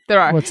 There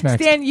are. What's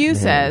next? Stan Yu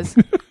says,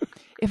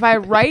 if I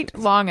write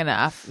long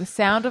enough, the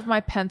sound of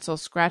my pencil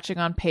scratching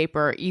on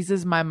paper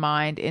eases my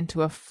mind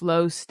into a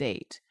flow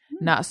state.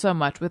 Not so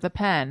much with a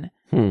pen.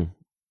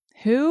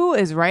 Who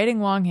is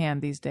writing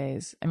longhand these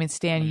days? I mean,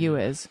 Stan Yu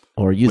is.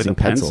 Or With using a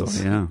pencil.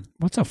 pencils. Yeah.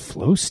 What's a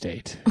flow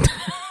state?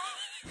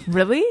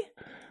 Really?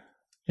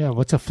 Yeah,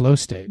 what's a flow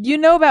state? You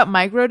know about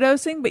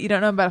microdosing, but you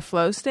don't know about a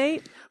flow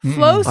state?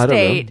 Flow I don't know.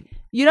 state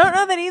You don't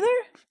know that either?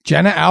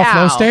 Jenna, Al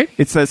flow Al. state?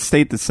 It's a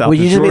state that's south Well,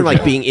 of you just mean Georgia.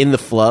 like being in the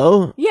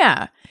flow?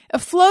 Yeah. A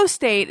flow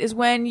state is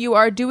when you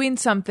are doing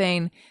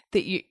something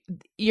that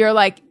you're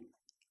like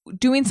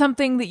doing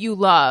something that you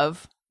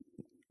love.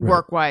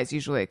 Work-wise,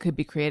 usually it could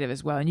be creative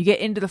as well, and you get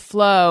into the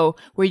flow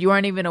where you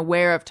aren't even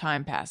aware of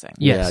time passing.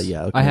 Yes.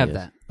 Yeah, okay, I have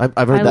yes. that.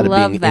 I've heard I that of love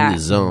being in that. the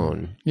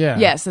zone. Yeah.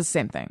 Yes, it's the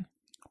same thing.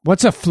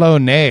 What's a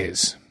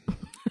Flonase?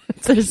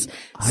 There's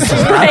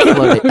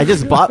I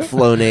just bought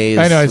Flonase.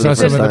 I know, I for saw the some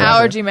first of There's an that. time.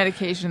 allergy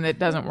medication that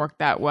doesn't work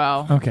that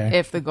well. Okay.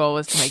 If the goal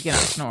is to make you not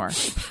snore.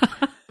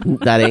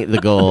 That ain't the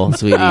goal,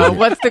 sweetie.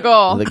 What's the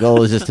goal? The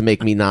goal is just to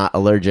make me not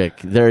allergic.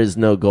 There is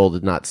no goal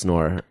to not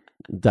snore.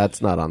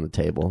 That's not on the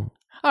table.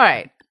 All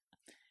right.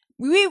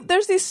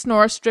 There's these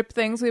snore strip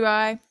things we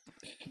buy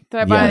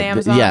that I buy on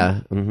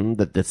Amazon.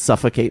 That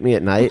suffocate me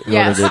at night in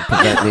Yes. order to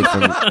prevent me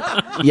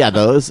from. Yeah,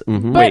 those.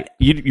 Mhm. Wait,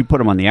 you put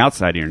them on the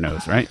outside of your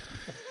nose, right?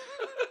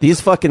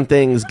 These fucking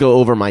things go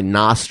over my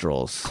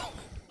nostrils.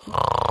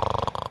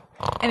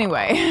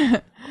 Anyway,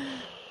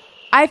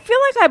 I feel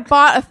like I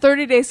bought a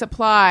 30-day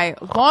supply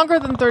longer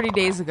than 30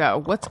 days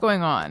ago. What's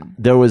going on?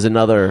 There was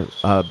another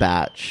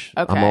batch.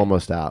 Okay. I'm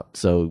almost out.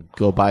 So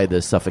go buy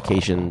the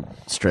suffocation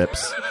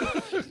strips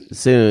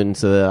soon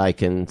so that I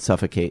can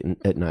suffocate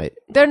at night.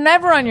 They're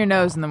never on your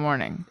nose in the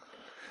morning.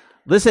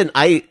 Listen,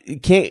 I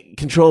can't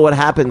control what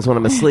happens when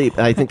I'm asleep.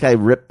 I think I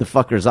ripped the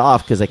fuckers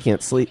off because I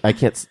can't sleep. I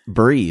can't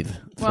breathe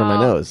through my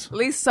Well, nose. At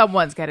least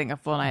someone's getting a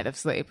full night of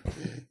sleep.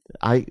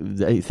 I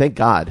thank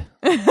God.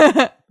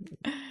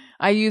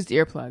 I used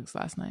earplugs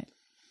last night.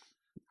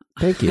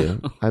 Thank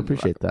you. I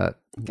appreciate that.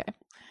 Okay.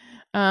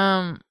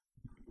 One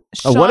of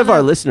Shauna-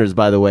 our listeners,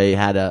 by the way,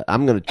 had a.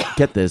 I'm going to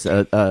get this.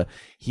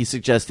 He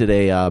suggested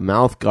a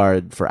mouth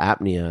guard for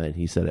apnea, and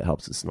he said it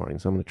helps with snoring.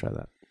 So I'm going to try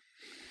that.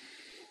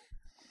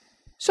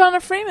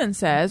 Shauna Freeman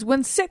says,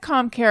 when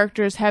sitcom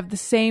characters have the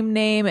same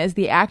name as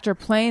the actor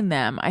playing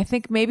them, I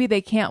think maybe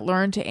they can't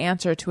learn to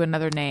answer to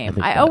another name.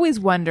 I always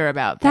wonder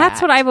about that.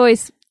 That's what I've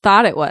always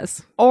thought it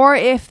was. Or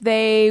if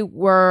they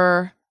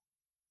were,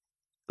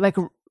 like,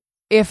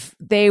 if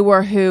they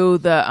were who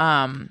the,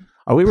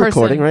 Are we person-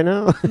 recording right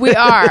now? we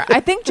are. I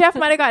think Jeff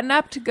might have gotten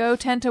up to go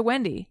tend to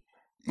Wendy.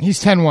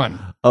 He's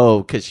 10-1.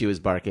 Oh, because she was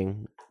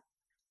barking.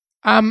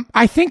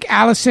 I think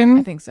Allison,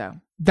 I think so.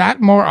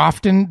 that more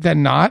often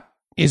than not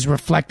is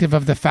reflective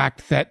of the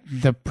fact that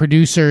the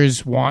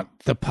producers want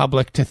the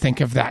public to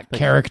think of that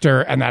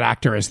character and that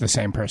actor as the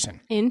same person.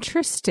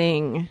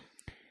 Interesting.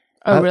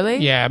 Oh, really?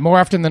 Yeah, more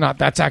often than not,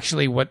 that's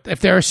actually what. If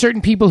there are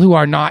certain people who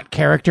are not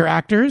character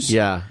actors,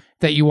 Yeah.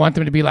 that you want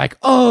them to be like,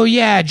 oh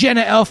yeah,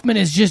 Jenna Elfman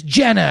is just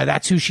Jenna.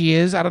 That's who she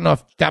is. I don't know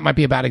if that might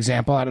be a bad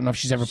example. I don't know if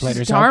she's ever played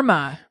herself.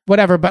 Dharma.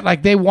 Whatever, but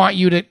like they want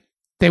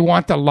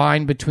the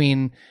line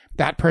between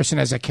that person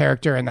as a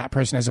character and that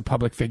person as a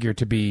public figure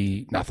to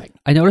be nothing.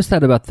 I noticed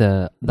that about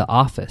the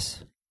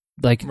Office.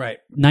 Like, Right.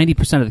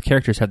 90% of the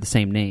characters have the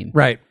same name.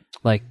 Right.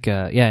 Like,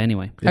 yeah.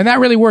 Anyway, And that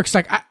really works.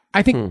 Like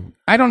I think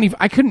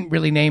I couldn't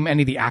really name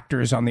any of the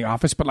actors on The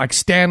Office, but like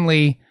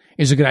Stanley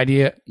is a good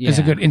idea. Is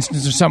a Yeah. good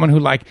instance of someone who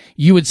like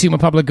you would see him in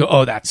public go,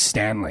 oh, that's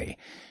Stanley.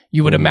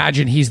 You would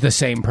imagine he's the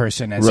same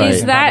person as Right. he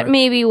Is in that public.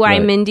 maybe why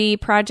Right. Mindy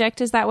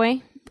Project is that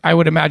way? I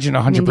would imagine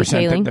 100%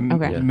 that the Kaling?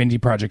 Okay. Mindy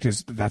Project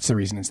that's the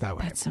reason it's that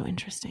way. That's so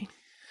interesting.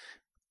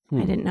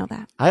 I didn't know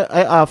that.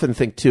 I often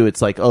think too.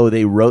 It's like, oh,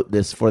 they wrote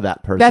this for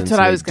that person. That's what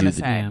so I they was do gonna the-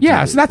 say.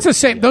 Yeah, so that's the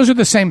same. Those are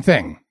the same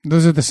thing.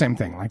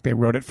 Like they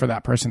wrote it for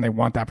that person. They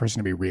want that person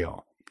to be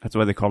real. That's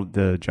why they called it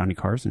the Johnny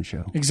Carson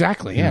show.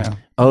 Exactly. Yeah.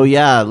 Oh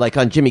yeah, like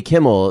on Jimmy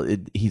Kimmel,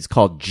 he's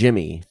called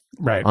Jimmy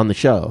Right. on the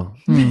show.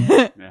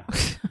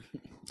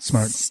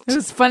 Smart. It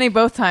was funny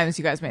both times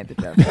you guys made the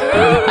joke.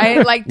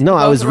 I like. No,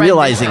 I was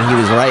realizing he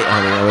was right,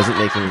 honey. I wasn't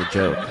making the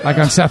joke. Like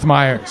on Seth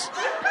Meyers.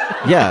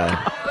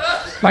 Yeah,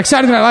 Like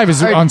Saturday Night Live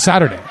is on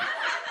Saturday.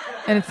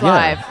 and it's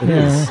live it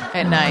is.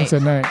 at night. It's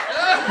at night.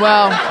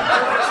 Well,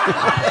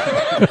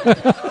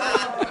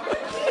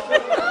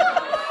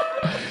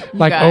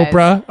 Like guys.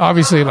 Oprah.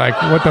 Obviously, like,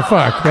 what the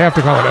fuck? They have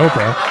to call it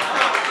Oprah.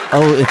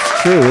 Oh,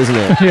 it's true, isn't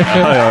it? Oh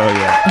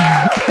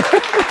yeah.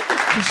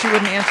 she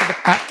wouldn't answer the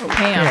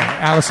Pam. Yeah,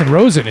 Allison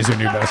Rosen is your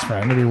new best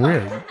friend. It'd be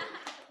weird.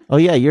 Oh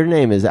yeah, your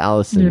name is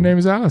Allison. Your name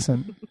is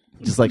Allison.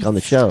 just like on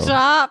the show.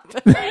 Stop.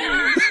 This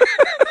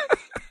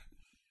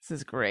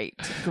is great.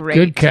 Great.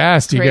 Good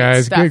cast, you great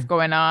guys. Stuff Good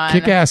going on.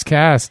 kick-ass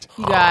cast.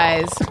 You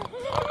guys.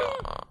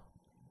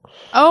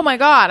 Oh my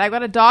God, I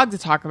got a dog to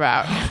talk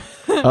about.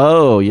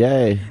 Oh,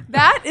 yay.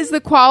 That is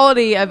the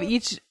quality of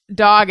each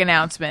dog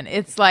announcement.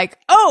 It's like,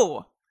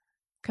 oh,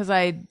 because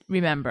I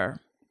remember.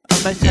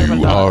 Let's talk about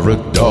You dogs. are a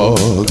dog.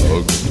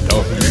 You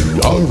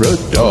are a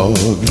dog.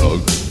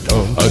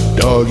 A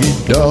doggy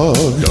dog.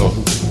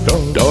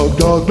 Dog, dog,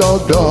 dog,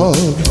 dog, dog.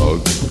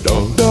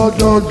 Dog, dog,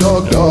 dog,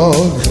 dog,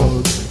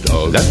 dog.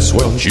 That's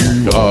what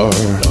you are.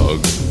 You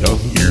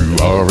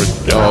are a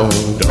dog.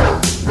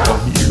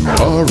 You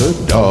are a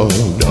dog.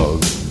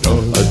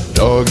 A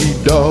doggy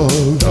dog.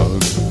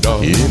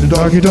 In a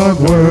doggy dog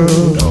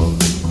world.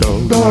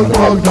 Dog,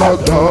 dog,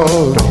 dog,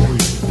 dog.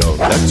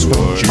 That's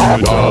what you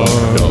are.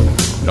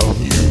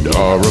 You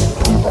are a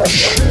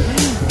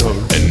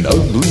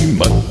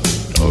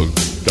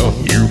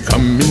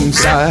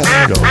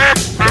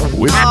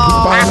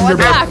your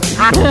back.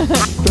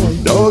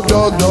 Dog,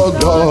 dog, dog,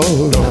 dog.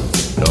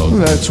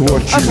 That's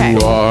what Okay. you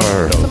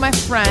are. So my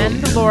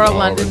friend Laura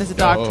London is a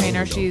dog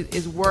trainer. She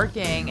is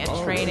working and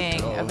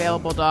training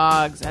available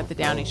dogs at the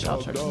Downey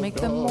shelter to make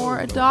them more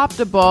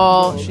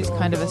adoptable. She's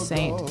kind of a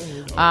saint.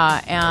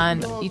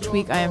 And each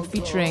week I am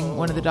featuring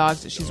one of the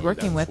dogs that she's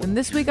working with. And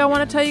this week I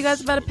want to tell you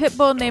guys about a pit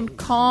bull named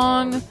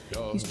Kong.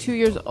 He's 2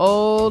 years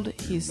old.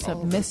 He's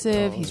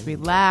submissive. He's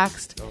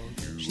relaxed.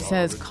 She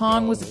says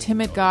Kong was a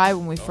timid guy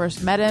when we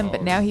first met him,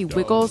 but now he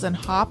wiggles and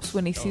hops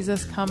when he sees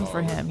us come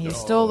for him. He is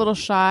still a little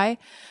shy,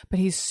 but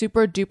he's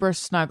super duper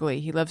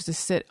snuggly. He loves to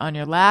sit on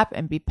your lap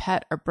and be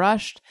pet or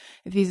brushed.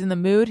 If he's in the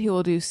mood, he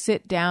will do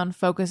sit down,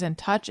 focus, and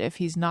touch. If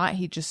he's not,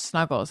 he just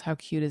snuggles. How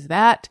cute is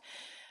that?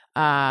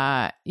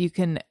 You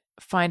can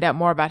find out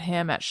more about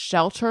him at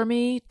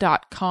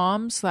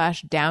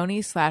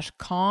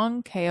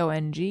shelterme.com/Downey/Kong, Kong.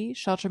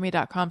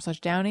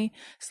 Shelterme.com/Downey/Kong,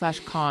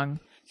 Kong.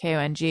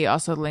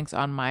 Also links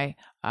on my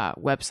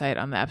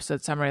website on the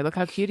episode summary. Look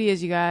how cute he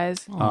is, you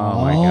guys.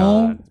 Oh my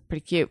god.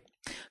 Pretty cute.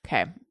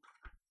 Okay.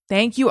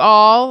 Thank you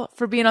all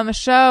for being on the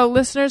show.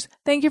 Listeners,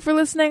 thank you for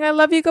listening. I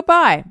love you.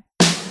 Goodbye.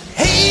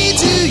 Hey,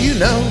 do you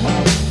know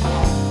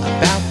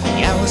about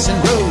the Allison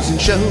Rosen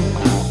show?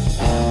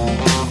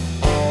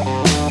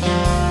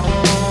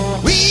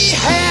 We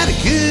had a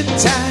good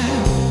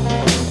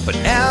time, but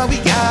now we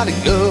gotta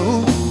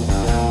go.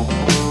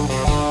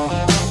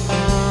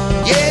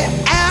 Yeah,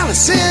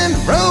 Allison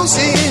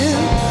Rosen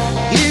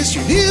is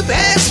your new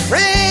best